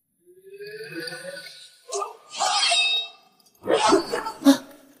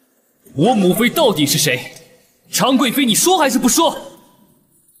我母妃到底是谁？常贵妃，你说还是不说？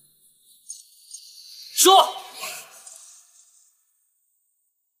说！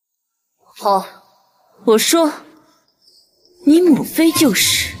好，我说，你母妃就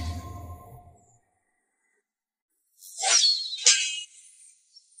是。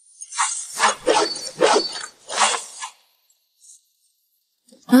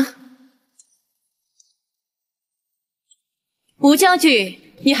啊！吴将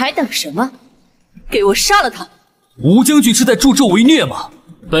军，你还等什么？给我杀了他！吴将军是在助纣为虐吗？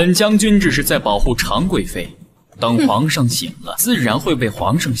本将军只是在保护常贵妃，等皇上醒了，自然会为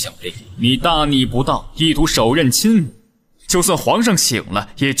皇上效力。你大逆不道，意图手刃亲母，就算皇上醒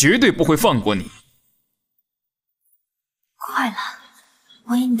了，也绝对不会放过你。快了，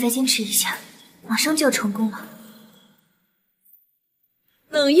王爷，你再坚持一下，马上就要成功了。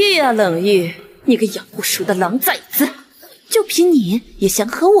冷玉啊，冷玉，你个养不熟的狼崽子，就凭你也想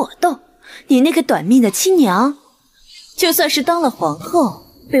和我斗？你那个短命的亲娘，就算是当了皇后，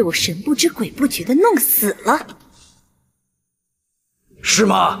被我神不知鬼不觉的弄死了。是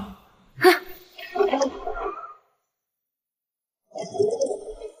吗？啊！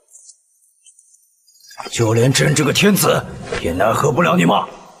就连朕这个天子也奈何不了你吗？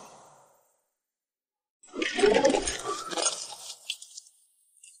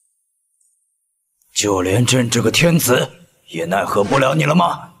就连朕这个天子也奈何不了你了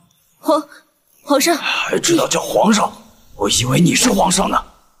吗？皇上，还知道叫皇上，我以为你是皇上呢。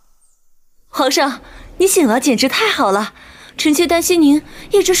皇上，你醒了，简直太好了。臣妾担心您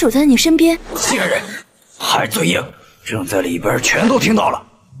一直守在你身边。贱人，还嘴硬，朕在里边全都听到了。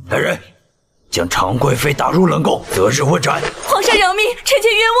来人，将常贵妃打入冷宫，择日问斩。皇上饶命，臣妾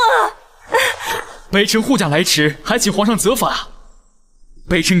冤枉啊！微臣护驾来迟，还请皇上责罚。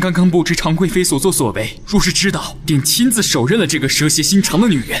微臣刚刚不知常贵妃所作所为，若是知道，便亲自手刃了这个蛇蝎心肠的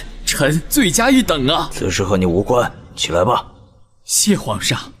女人，臣罪加一等啊！此事和你无关，起来吧。谢皇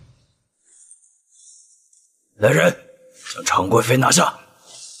上。来人，将常贵妃拿下。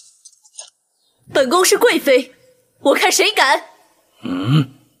本宫是贵妃，我看谁敢！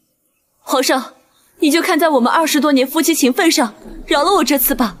皇上，你就看在我们20多年夫妻情分上，饶了我这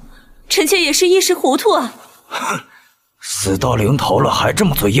次吧。臣妾也是一时糊涂啊。哼，死到临头了还这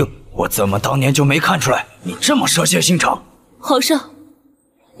么嘴硬，我怎么当年就没看出来你这么蛇蝎心肠？皇上，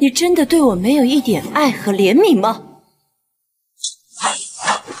你真的对我没有一点爱和怜悯吗？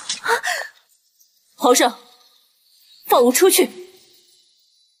皇上，放我出去！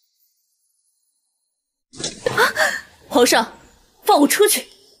皇上，放我出去，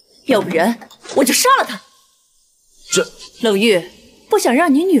要不然我就杀了他。这冷玉，不想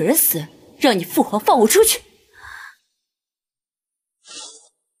让你女人死，让你父皇放我出去。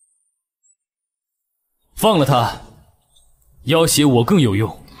放了他，要挟我更有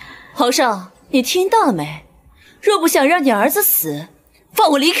用。皇上，你听到了没？若不想让你儿子死，放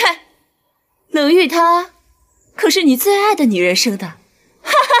我离开。冷玉她可是你最爱的女人生的。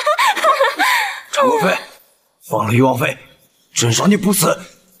常贵妃，放了玉王妃，朕赏你不死。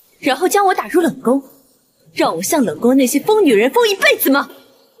然后将我打入冷宫，让我像冷宫那些疯女人疯一辈子吗？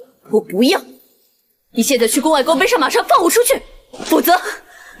我不要！你现在去宫外宫背上马上放我出去，否则……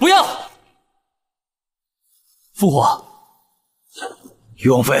不要！父皇，玉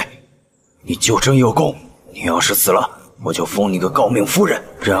王妃，你就真有功。你要是死了，我就封你个诰命夫人，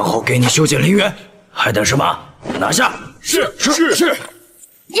然后给你修建陵园。还等什么？拿下！是。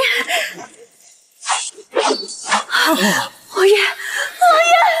王爷，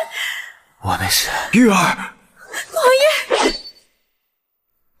我没事。玉儿，王爷，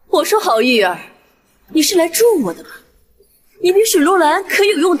我说好玉儿，你是来助我的吧？你比水洛兰可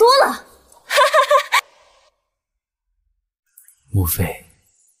有用多了。母妃，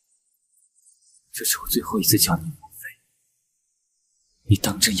这是我最后一次叫你母妃，你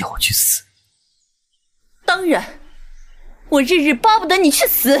当真要我去死？当然，我日日巴不得你去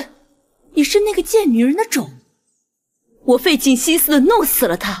死。你是那个贱女人的种，我费尽心思的弄死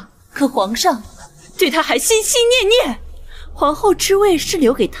了她，可皇上对她还心心念念，皇后之位是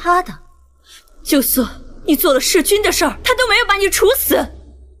留给她的。就算你做了弑君的事儿，她都没有把你处死。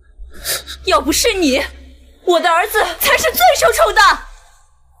要不是你，我的儿子才是最受宠的。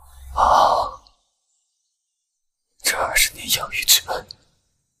好，这20年养育之恩，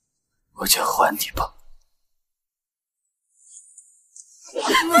我就还你吧。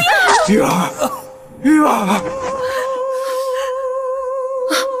玉儿，玉儿，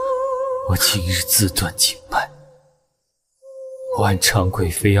我今日自断经脉，还常贵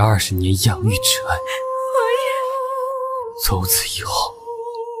妃20年养育之恩。从此以后，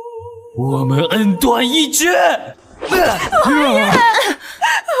我们恩断义绝。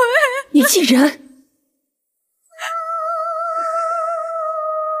你竟然！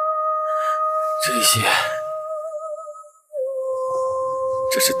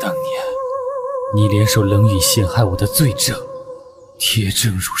这是当年你联手冷雨陷害我的罪证，铁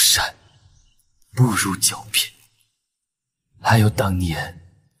证如山，不如狡辩。还有当年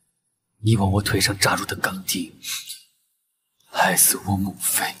你往我腿上扎入的钢钉，害死我母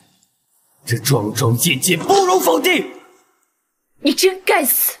妃，这桩桩件件不容否定。你真该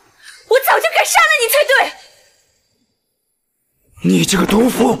死，我早就该杀了你才对。你这个毒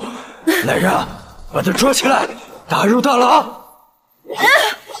妇，来人，把他抓起来，打入大牢。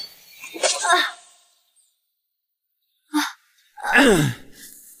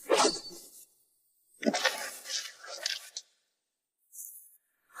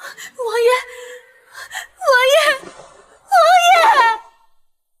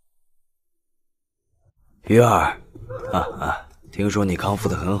鱼儿，听说你康复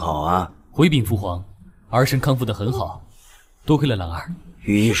得很好啊！回禀父皇，儿臣康复得很好，多亏了兰儿。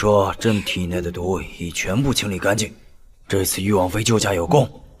御医说朕体内的毒已全部清理干净，这次玉王妃救驾有功，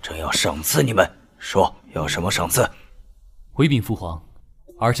朕要赏赐你们。说要什么赏赐？回禀父皇，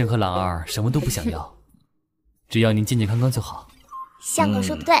儿臣和兰儿什么都不想要，只要您健健康康就好。相公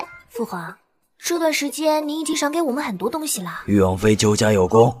说的对，父皇，这段时间您已经赏给我们很多东西了。玉王妃救驾有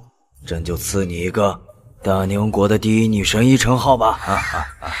功，朕就赐你一个大宁国的第一女神医称号吧！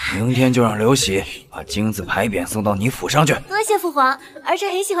明天就让刘喜把金子牌匾送到你府上去。多谢父皇，儿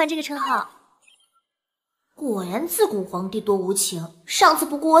臣很喜欢这个称号。果然自古皇帝多无情，上次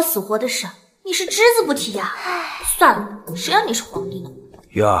不顾我死活的事，你是只字不提呀！算了，谁让你是皇帝呢？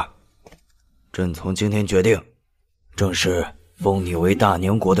玉儿，朕从今天决定，正式封你为大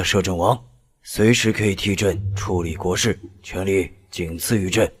宁国的摄政王，随时可以替朕处理国事，权力仅次于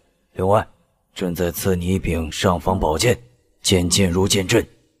朕。另外，朕再赐你一柄尚方宝剑，剑剑如剑阵。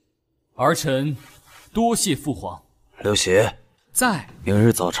儿臣多谢父皇。刘喜在。明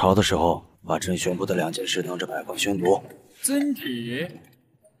日早朝的时候，把朕宣布的2件事当着摆放宣读。遵旨。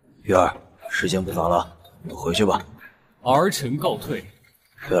玉儿，时间不早了，都回去吧。儿臣告退。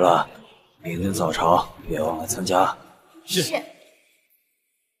对了，明天早朝别忘了参加。是。哎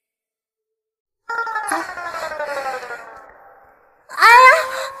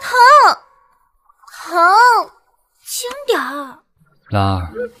呀，疼，轻点儿。兰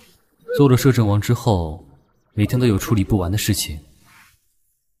儿，做了摄政王之后，每天都有处理不完的事情，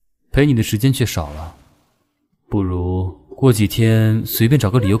陪你的时间却少了。不如过几天随便找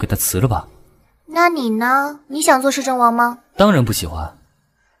个理由给他辞了吧。那你呢？你想做摄政王吗？当然不喜欢，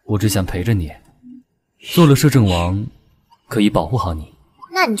我只想陪着你。做了摄政王，可以保护好你。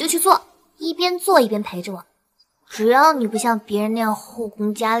那你就去做，一边做一边陪着我。只要你不像别人那样后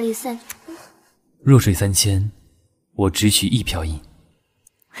宫佳丽3，弱水3千，我只取1瓢饮。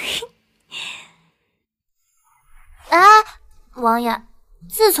哎，王爷，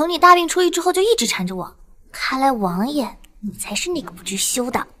自从你大病初愈之后就一直缠着我，看来王爷你才是那个不知羞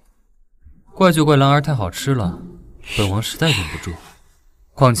的。怪就怪兰儿太好吃了，本王实在忍不住。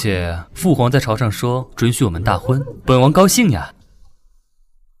况且父皇在朝上说准许我们大婚，本王高兴呀。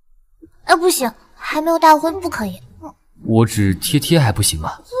不行，还没有大婚不可以。我只贴还不行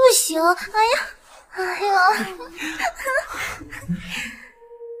吗？不行，哎呀。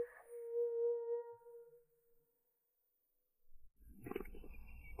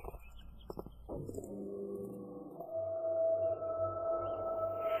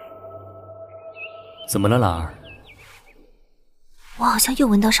怎么了，兰儿？我好像又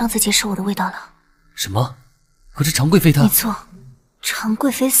闻到上次劫持我的味道了。什么？可是常贵妃她……没错，常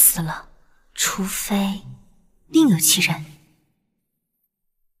贵妃死了，除非另有其人。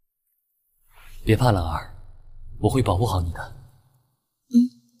别怕，兰儿，我会保护好你的。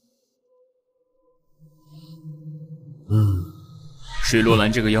水洛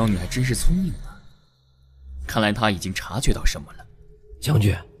兰这个妖女还真是聪明啊，看来她已经察觉到什么了。将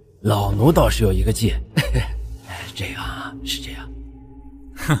军，老奴倒是有一个计。这样啊，是这样。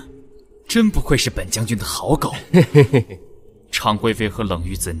哼，真不愧是本将军的好狗。常贵妃和冷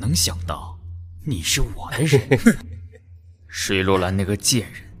玉怎能想到你是我的人？水洛兰那个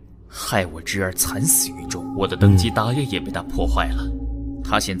贱人，害我侄儿惨死于中，我的登基大业也被他破坏了。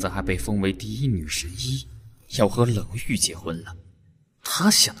她现在还被封为第一女神医，要和冷玉结婚了。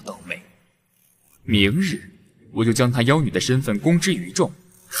她想得到没？明日我就将她妖女的身份公之于众，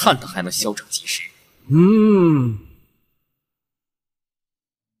看她还能嚣张几时。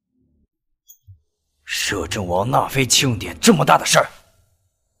摄政王纳妃庆典这么大的事儿，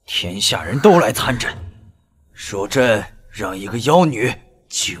天下人都来参诊，说朕让一个妖女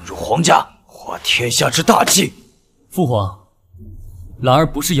进入皇家，化天下之大忌。父皇，兰儿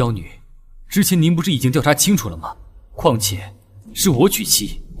不是妖女，之前您不是已经调查清楚了吗？况且是我娶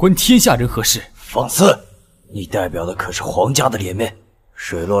妻，关天下人何事？放肆！你代表的可是皇家的脸面。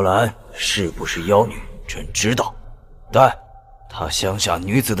水洛兰是不是妖女，朕知道，但她乡下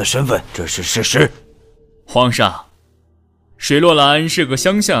女子的身份，这是事实。皇上，水洛兰是个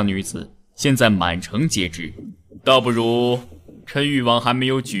乡下女子，现在满城皆知，倒不如趁誉王还没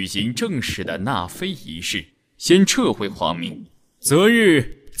有举行正式的纳妃仪式，先撤回皇命，择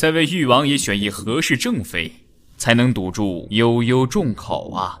日再为誉王也选一合适正妃，才能堵住悠悠众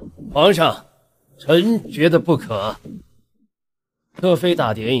口啊！皇上，臣觉得不可。特妃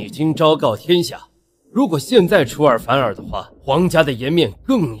大典已经昭告天下，如果现在出尔反尔的话，皇家的颜面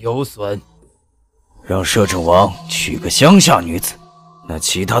更有损。让摄政王娶个乡下女子，那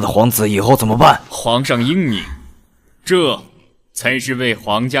其他的皇子以后怎么办？皇上英明，这才是为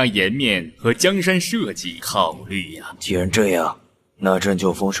皇家颜面和江山社稷考虑呀。既然这样，那朕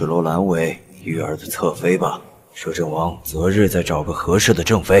就封水洛兰为玉儿的侧妃吧。摄政王择日再找个合适的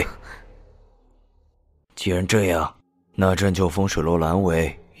正妃。既然这样，那朕就封水洛兰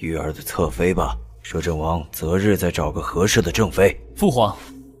为玉儿的侧妃吧。摄政王择日再找个合适的正妃。父皇，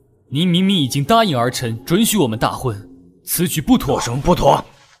您明明已经答应儿臣准许我们大婚，此举不妥。有什么不妥？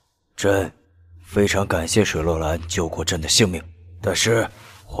朕非常感谢水洛兰救过朕的性命，但是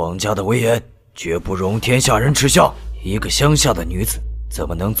皇家的威严绝不容天下人耻笑。一个乡下的女子怎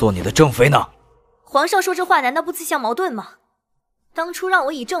么能做你的正妃呢？皇上说这话难道不自相矛盾吗？当初让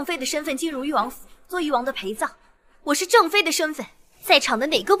我以正妃的身份进入誉王府，做誉王的陪葬，我是正妃的身份，在场的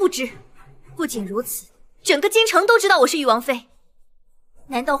哪个不知？不仅如此，整个京城都知道我是誉王妃。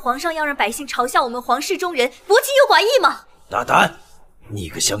难道皇上要让百姓嘲笑我们皇室中人薄情又寡义吗？大胆！你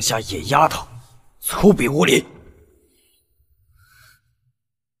个乡下野丫头，粗鄙无礼！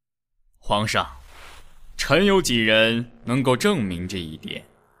皇上，臣有几人能够证明这一点？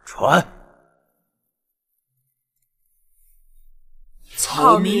传。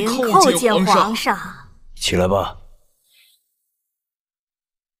草民叩见皇上。起来吧。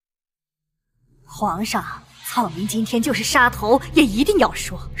皇上，草民今天就是杀头也一定要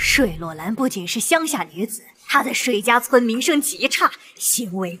说，水落兰不仅是乡下女子，她在水家村名声极差，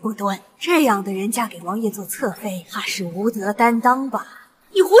行为不端，这样的人嫁给王爷做侧妃，怕是无德担当吧？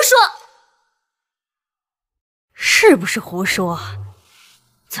你胡说！是不是胡说？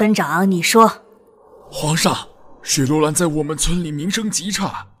村长，你说。皇上，水落兰在我们村里名声极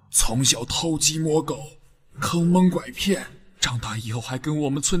差，从小偷鸡摸狗，坑蒙拐骗，长大以后还跟我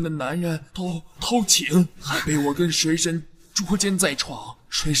们村的男人偷情，还被我跟水婶捉奸在床。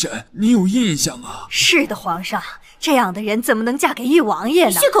水婶，你有印象啊？是的，皇上，这样的人怎么能嫁给誉王爷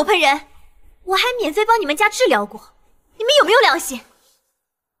呢？血口喷人！我还免费帮你们家治疗过，你们有没有良心？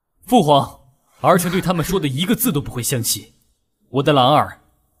父皇，儿臣对他们说的一个字都不会相信。我的兰儿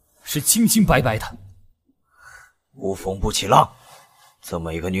是清清白白的。无风不起浪，这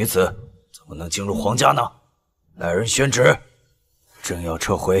么一个女子怎么能进入皇家呢？来人宣旨，朕要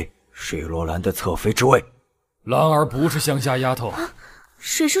撤回水落兰的侧妃之位。兰儿不是乡下丫头。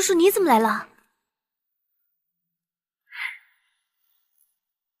水叔叔，你怎么来了？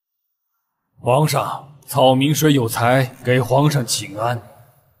皇上，草民水有才，给皇上请安。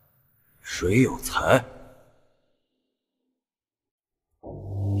水有才？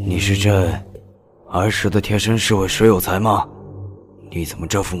你是朕儿时的贴身侍卫水有才吗？你怎么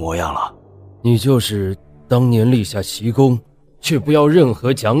这副模样了？你就是当年立下奇功却不要任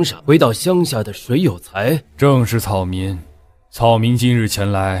何奖赏回到乡下的水有才？正是草民。草民今日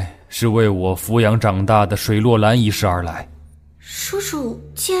前来是为我抚养长大的水落兰一事而来。叔叔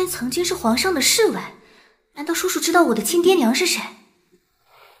既然曾经是皇上的侍卫，难道叔叔知道我的亲爹娘是谁？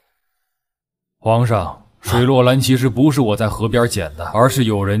皇上，水落兰其实不是我在河边捡的，而是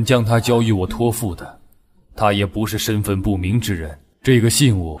有人将她交予我托付的。她也不是身份不明之人，这个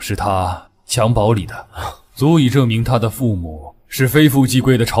信物是她襁褓里的，足以证明她的父母是非富即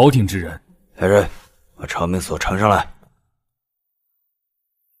贵的朝廷之人。来人，把长命锁呈上来。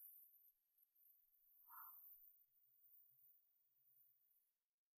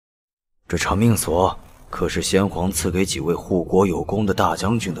这长命锁可是先皇赐给几位护国有功的大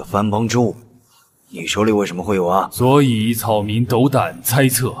将军的藩邦之物，你手里为什么会有啊？所以草民斗胆猜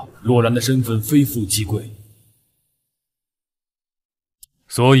测洛兰的身份非富即贵。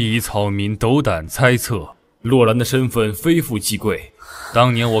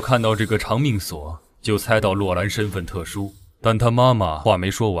当年我看到这个长命锁，就猜到洛兰身份特殊，但他妈妈话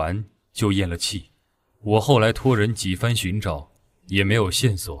没说完就咽了气。我后来托人几番寻找，也没有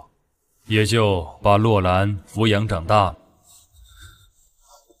线索，也就把洛兰抚养长大了。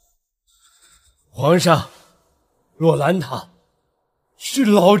皇上，洛兰她是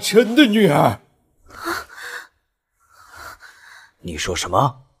老臣的女儿。你说什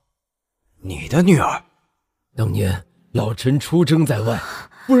么？你的女儿？当年老臣出征在外，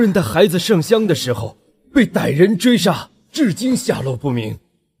夫人带孩子上香的时候被歹人追杀，至今下落不明。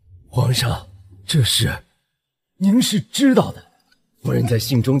皇上，这事您是知道的。夫人在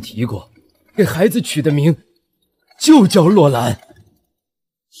信中提过，给孩子取的名就叫洛兰。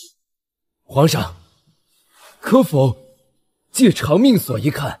皇上，可否借长命锁一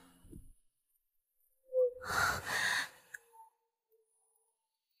看？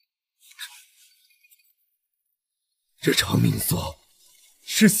这长命锁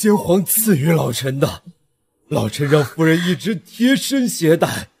是先皇赐予老臣的，老臣让夫人一直贴身携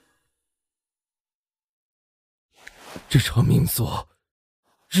带。这长命锁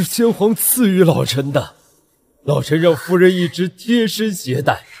是先皇赐予老臣的，老臣让夫人一直贴身携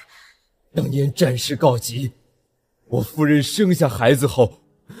带。当年战事告急，我夫人生下孩子后，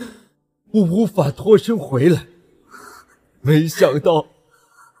我无法脱身回来，没想到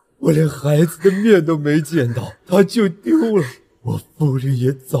我连孩子的面都没见到，他就丢了，我夫人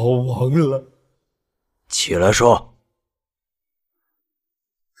也早亡了。起来说。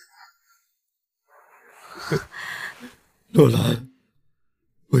洛兰，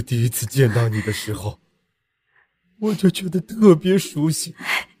我第一次见到你的时候，我就觉得特别熟悉，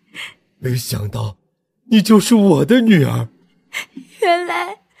没想到你就是我的女儿。原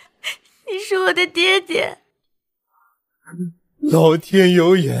来你是我的爹爹。老天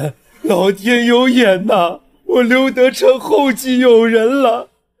有眼，老天有眼呐！我刘德成后继有人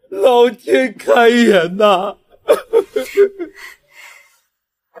了，老天开眼呐！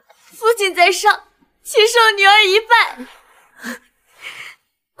父亲在上，请受女儿一拜。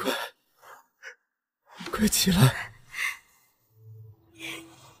快起来！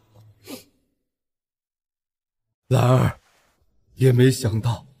兰儿，也没想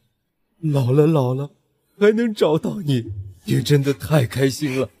到，老了还能找到你，也真的太开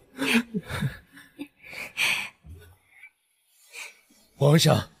心了。皇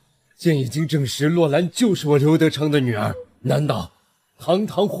上，现已经证实洛兰就是我刘德昌的女儿，难道堂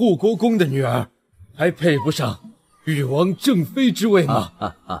堂护国公的女儿还配不上誉王正妃之位吗？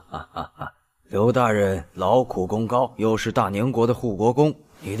刘大人劳苦功高，又是大宁国的护国公，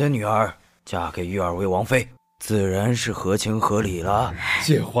你的女儿嫁给玉儿为王妃，自然是合情合理了。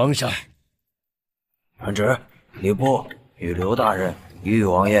谢皇上。传旨，礼部与刘大人、玉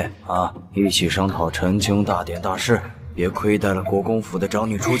王爷一起商讨陈清大典大事，别亏待了国公府的长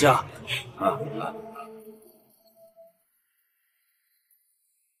女出嫁。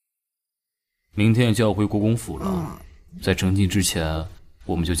明天就要回国公府了，在成亲之前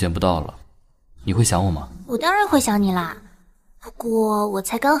我们就见不到了。你会想我吗？我当然会想你啦，不过我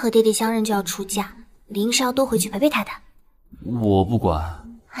才刚和爹爹相认就要出嫁，临时要多回去陪陪他的。我不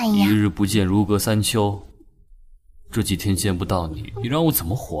管，哎呀，一日不见如隔三秋，这几天见不到你，你让我怎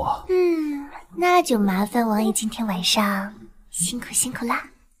么活？那就麻烦王爷今天晚上辛苦辛苦啦。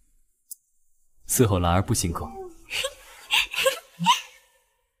伺候兰儿不辛苦。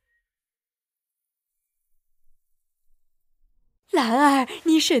兰儿，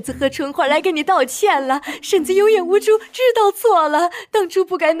你婶子和春花来给你道歉了，婶子有眼无珠，知道错了，当初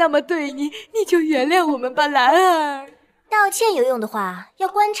不该那么对你，你就原谅我们吧，兰儿。道歉有用的话，要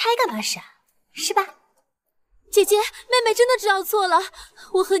官差干嘛使啊？是吧？姐姐，妹妹真的知道错了，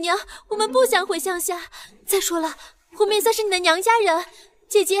我和娘，我们不想回乡下。再说了，我们也算是你的娘家人，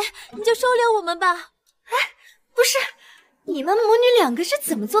姐姐，你就收留我们吧。哎，不是，你们母女两个是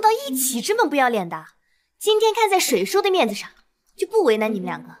怎么做到一起这么不要脸的？今天看在水叔的面子上，就不为难你们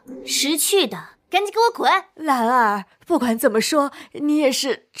两个，识趣的赶紧给我滚！兰儿，不管怎么说，你也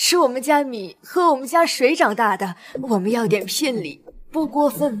是吃我们家米喝我们家水长大的，我们要点聘礼，不过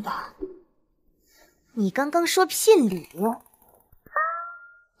分吧？你刚刚说聘礼，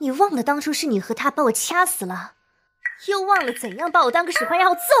你忘了当初是你和他把我掐死了，又忘了怎样把我当个使唤然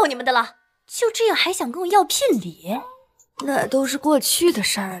后伺候你们的了，就这样还想跟我要聘礼？那都是过去的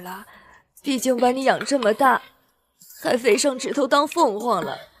事儿了，毕竟把你养这么大，还飞上指头当凤凰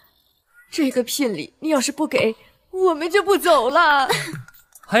了。这个聘礼你要是不给，我们就不走了。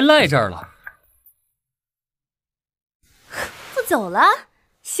还赖这儿了？不走了？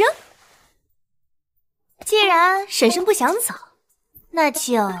行。既然婶婶不想走，那就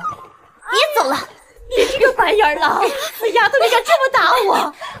别走了。你这个白眼狼，死丫头，你敢这么打我？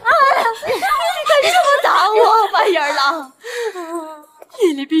你敢这么打我，白眼狼！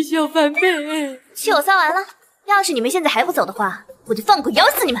夜里必须要翻倍。气我撒完了，要是你们现在还不走的话，我就放狗咬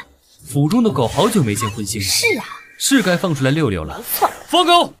死你们。府中的狗好久没见荤腥了。是啊，是该放出来溜溜了。没错，放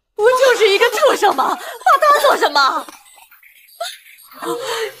狗！不就是一个畜生吗？怕他做什么？你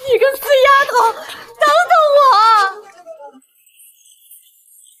个死丫头，等等我！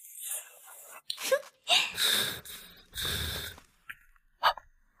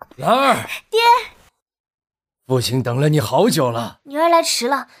兰儿，爹，父亲等了你好久了。女儿来迟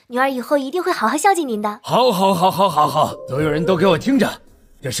了，女儿以后一定会好好孝敬您的。好，所有人都给我听着，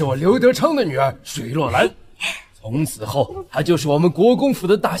这是我刘德昌的女儿水洛兰，从此后她就是我们国公府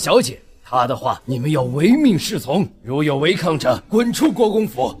的大小姐。她的话你们要唯命是从，如有违抗者，滚出国公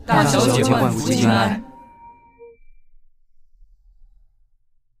府。大小姐万福金安。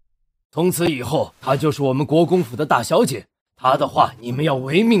从此以后，她就是我们国公府的大小姐。她的话你们要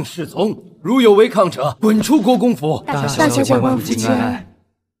唯命是从，如有违抗者，滚出国公府。大小姐万福金安。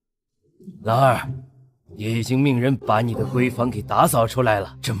兰儿，也已经命人把你的闺房给打扫出来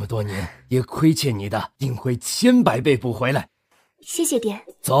了，这么多年也亏欠你的，定会千百倍补回来。谢谢爹。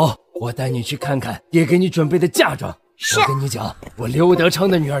走，我带你去看看爹给你准备的嫁妆。我跟你讲，我刘德昌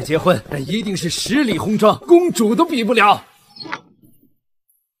的女儿结婚，那一定是十里红妆，公主都比不了。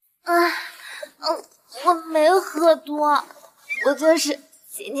我没喝多，我就是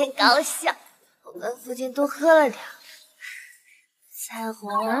今天高兴，我跟父亲多喝了点。彩虹，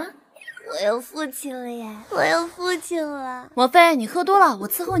我有父亲了呀！我有父亲了。王妃，你喝多了，我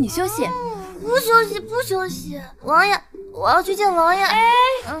伺候你休息。不休息，王爷，我要去见王爷。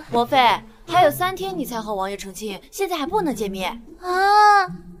王妃，还有3天你才和王爷成亲，现在还不能见面啊！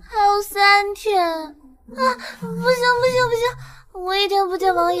还有3天不行，我一天不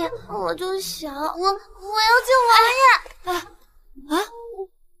见王爷，我就想我要见王爷。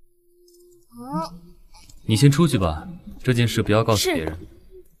你先出去吧，这件事不要告诉别人。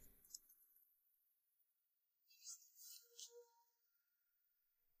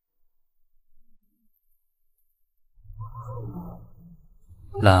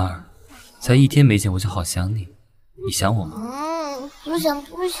兰儿，才1天没见我就好想你，你想我吗？不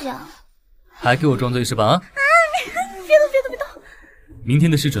想。还给我装醉是吧？别动！明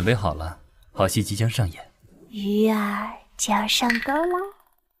天的事准备好了，好戏即将上演。鱼儿就要上钩了。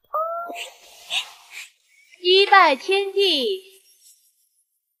一拜天地，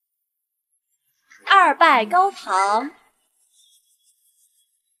二拜高堂，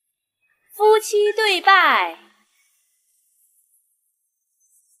夫妻对拜，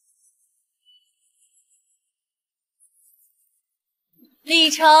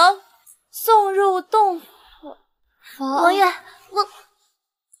礼成送入洞房。王爷，我。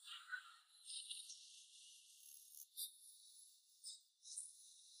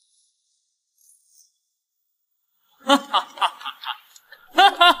哈哈哈哈哈！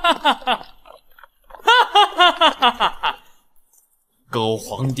哈哈哈哈哈哈！狗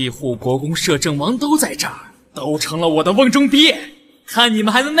皇帝、护国公、摄政王都在这儿，都成了我的瓮中鳖，看你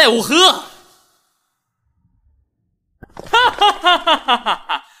们还能奈我何！哈哈哈哈哈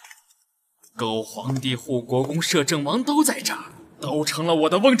哈！狗皇帝、护国公、摄政王都在这儿，都成了我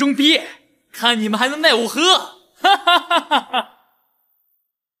的瓮中鳖，看你们还能奈我何！哈哈哈哈哈！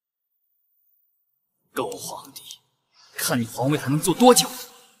狗皇帝！看你皇位还能坐多久？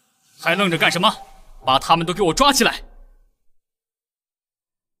还愣着干什么？把他们都给我抓起来！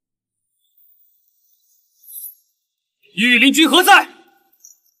御林军何在？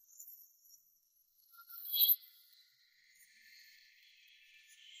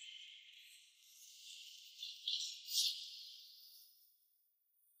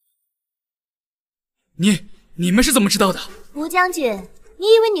你们是怎么知道的？吴将军，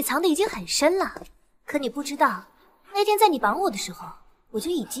你以为你藏的已经很深了，可你不知道。那天在你绑我的时候，我就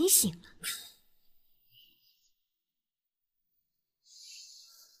已经醒了。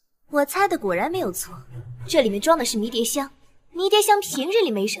我猜的果然没有错，这里面装的是迷迭香。迷迭香平日里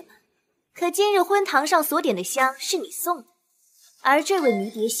没什么，可今日婚堂上所点的香是你送的，而这味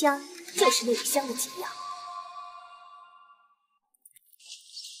迷迭香正是那个香的解药。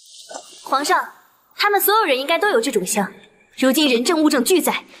皇上，他们所有人应该都有这种香，如今人证物证俱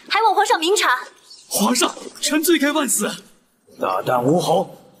在，还望皇上明察。皇上，臣罪该万死！大胆无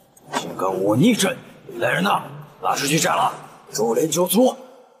吼，竟跟我逆朕！来人呐，拉出去斩了，株连九族！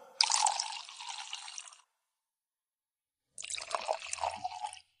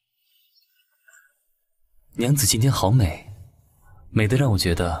娘子今天好美，美得让我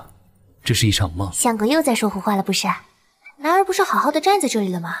觉得这是一场梦。相公又在说胡话了不是？男儿不是好好的站在这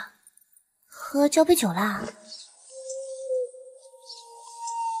里了吗？喝交杯酒啦！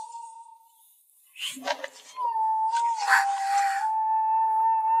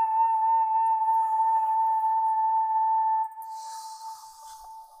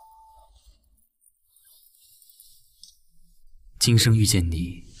今生遇见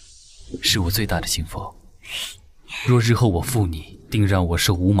你，是我最大的幸福。若日后我负你，定让我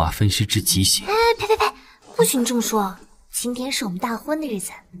受五马分尸之极刑。哎，呸！不许你这么说！今天是我们大婚的日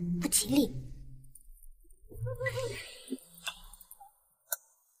子，不吉利。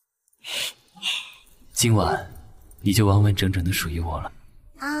今晚你就完完整整的属于我了。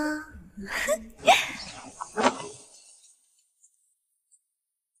啊！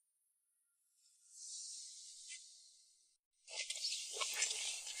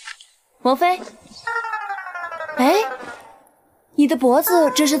王妃，哎，你的脖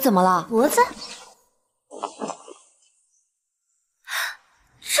子这是怎么了？脖子？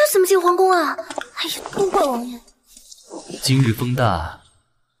这怎么进皇宫啊？哎呀，都怪王爷！今日风大，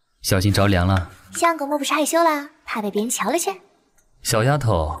小心着凉了。相公莫不是害羞啦？怕被别人瞧了去？小丫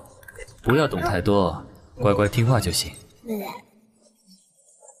头，不要懂太多，乖乖听话就行。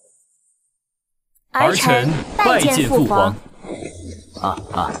儿臣拜见父皇。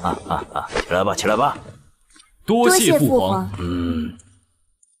起来吧，起来吧。多谢父皇。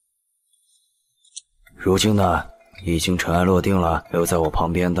如今呢，已经尘埃落定了，留在我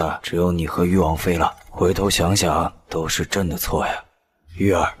旁边的只有你和玉王妃了。回头想想，都是朕的错呀。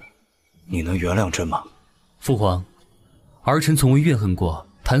玉儿，你能原谅朕吗？父皇，儿臣从未怨恨过，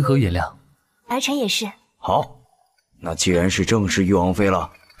谈何原谅？儿臣也是。好，那既然是正式玉王妃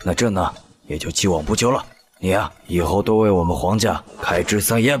了，那朕呢也就既往不咎了。你呀，以后多为我们皇家开枝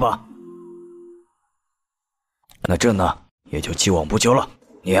散叶吧。那朕呢也就既往不咎了。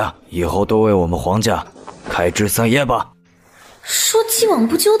你呀，以后多为我们皇家开枝散叶吧。说既往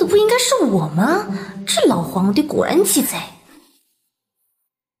不咎的不应该是我吗？这老皇帝果然鸡贼。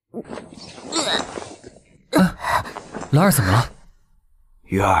兰儿怎么了？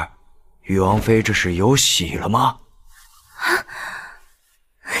玉儿，玉王妃这是有喜了吗？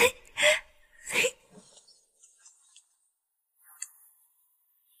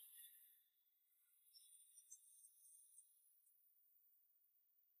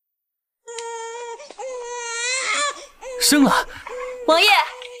生了！王爷，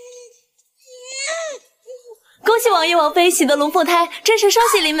恭喜王爷王妃喜得龙凤胎，真是双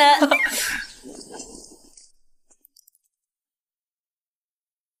喜临门。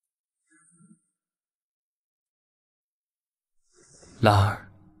兰儿，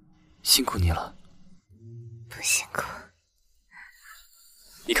辛苦你了。不辛苦。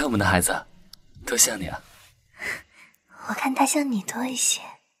你看我们的孩子，多像你啊！我看他像你多一些。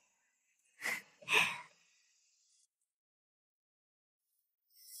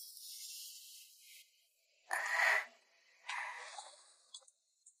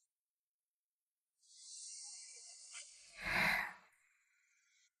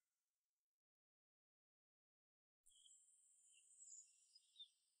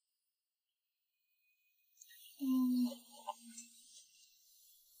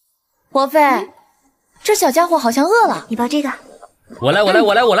王妃，这小家伙好像饿了，你抱这个。我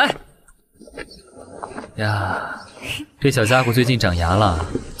来。呀，这小家伙最近长牙了，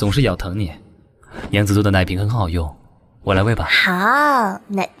总是咬疼你。娘子做的奶瓶很好用，我来喂吧。好，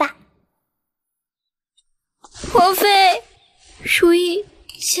奶爸。王妃，如意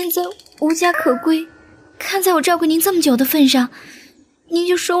现在无家可归，看在我照顾您这么久的份上，您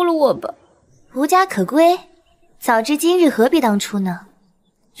就收了我吧。无家可归，早知今日何必当初呢？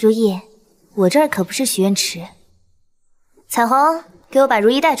如意，我这儿可不是许愿池。彩虹，给我把如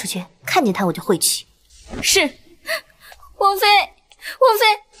意带出去，看见她我就晦气。是。王妃，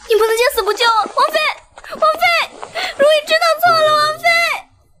你不能见死不救！王妃，如意知道错了，王妃。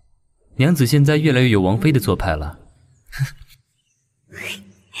娘子现在越来越有王妃的做派了。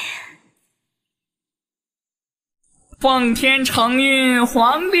奉天承运，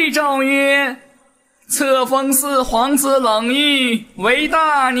皇帝诏曰：册封四皇子冷毅为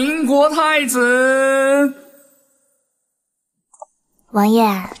大宁国太子。王爷，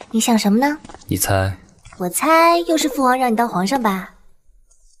你想什么呢？你猜？我猜又是父王让你当皇上吧。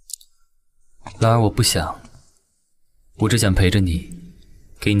兰儿，我不想，我只想陪着你，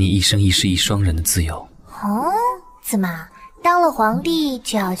给你一生一世一双人的自由。哦，怎么当了皇帝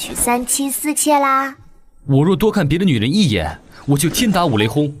就要娶3妻4妾啦？我若多看别的女人一眼，我就天打五雷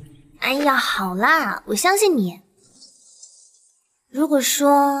轰。哎呀，好啦，我相信你。如果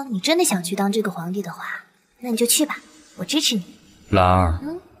说你真的想去当这个皇帝的话，那你就去吧，我支持你。兰儿，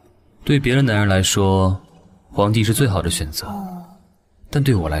对别的男人来说，皇帝是最好的选择，但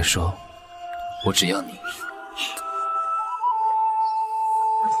对我来说，我只要你。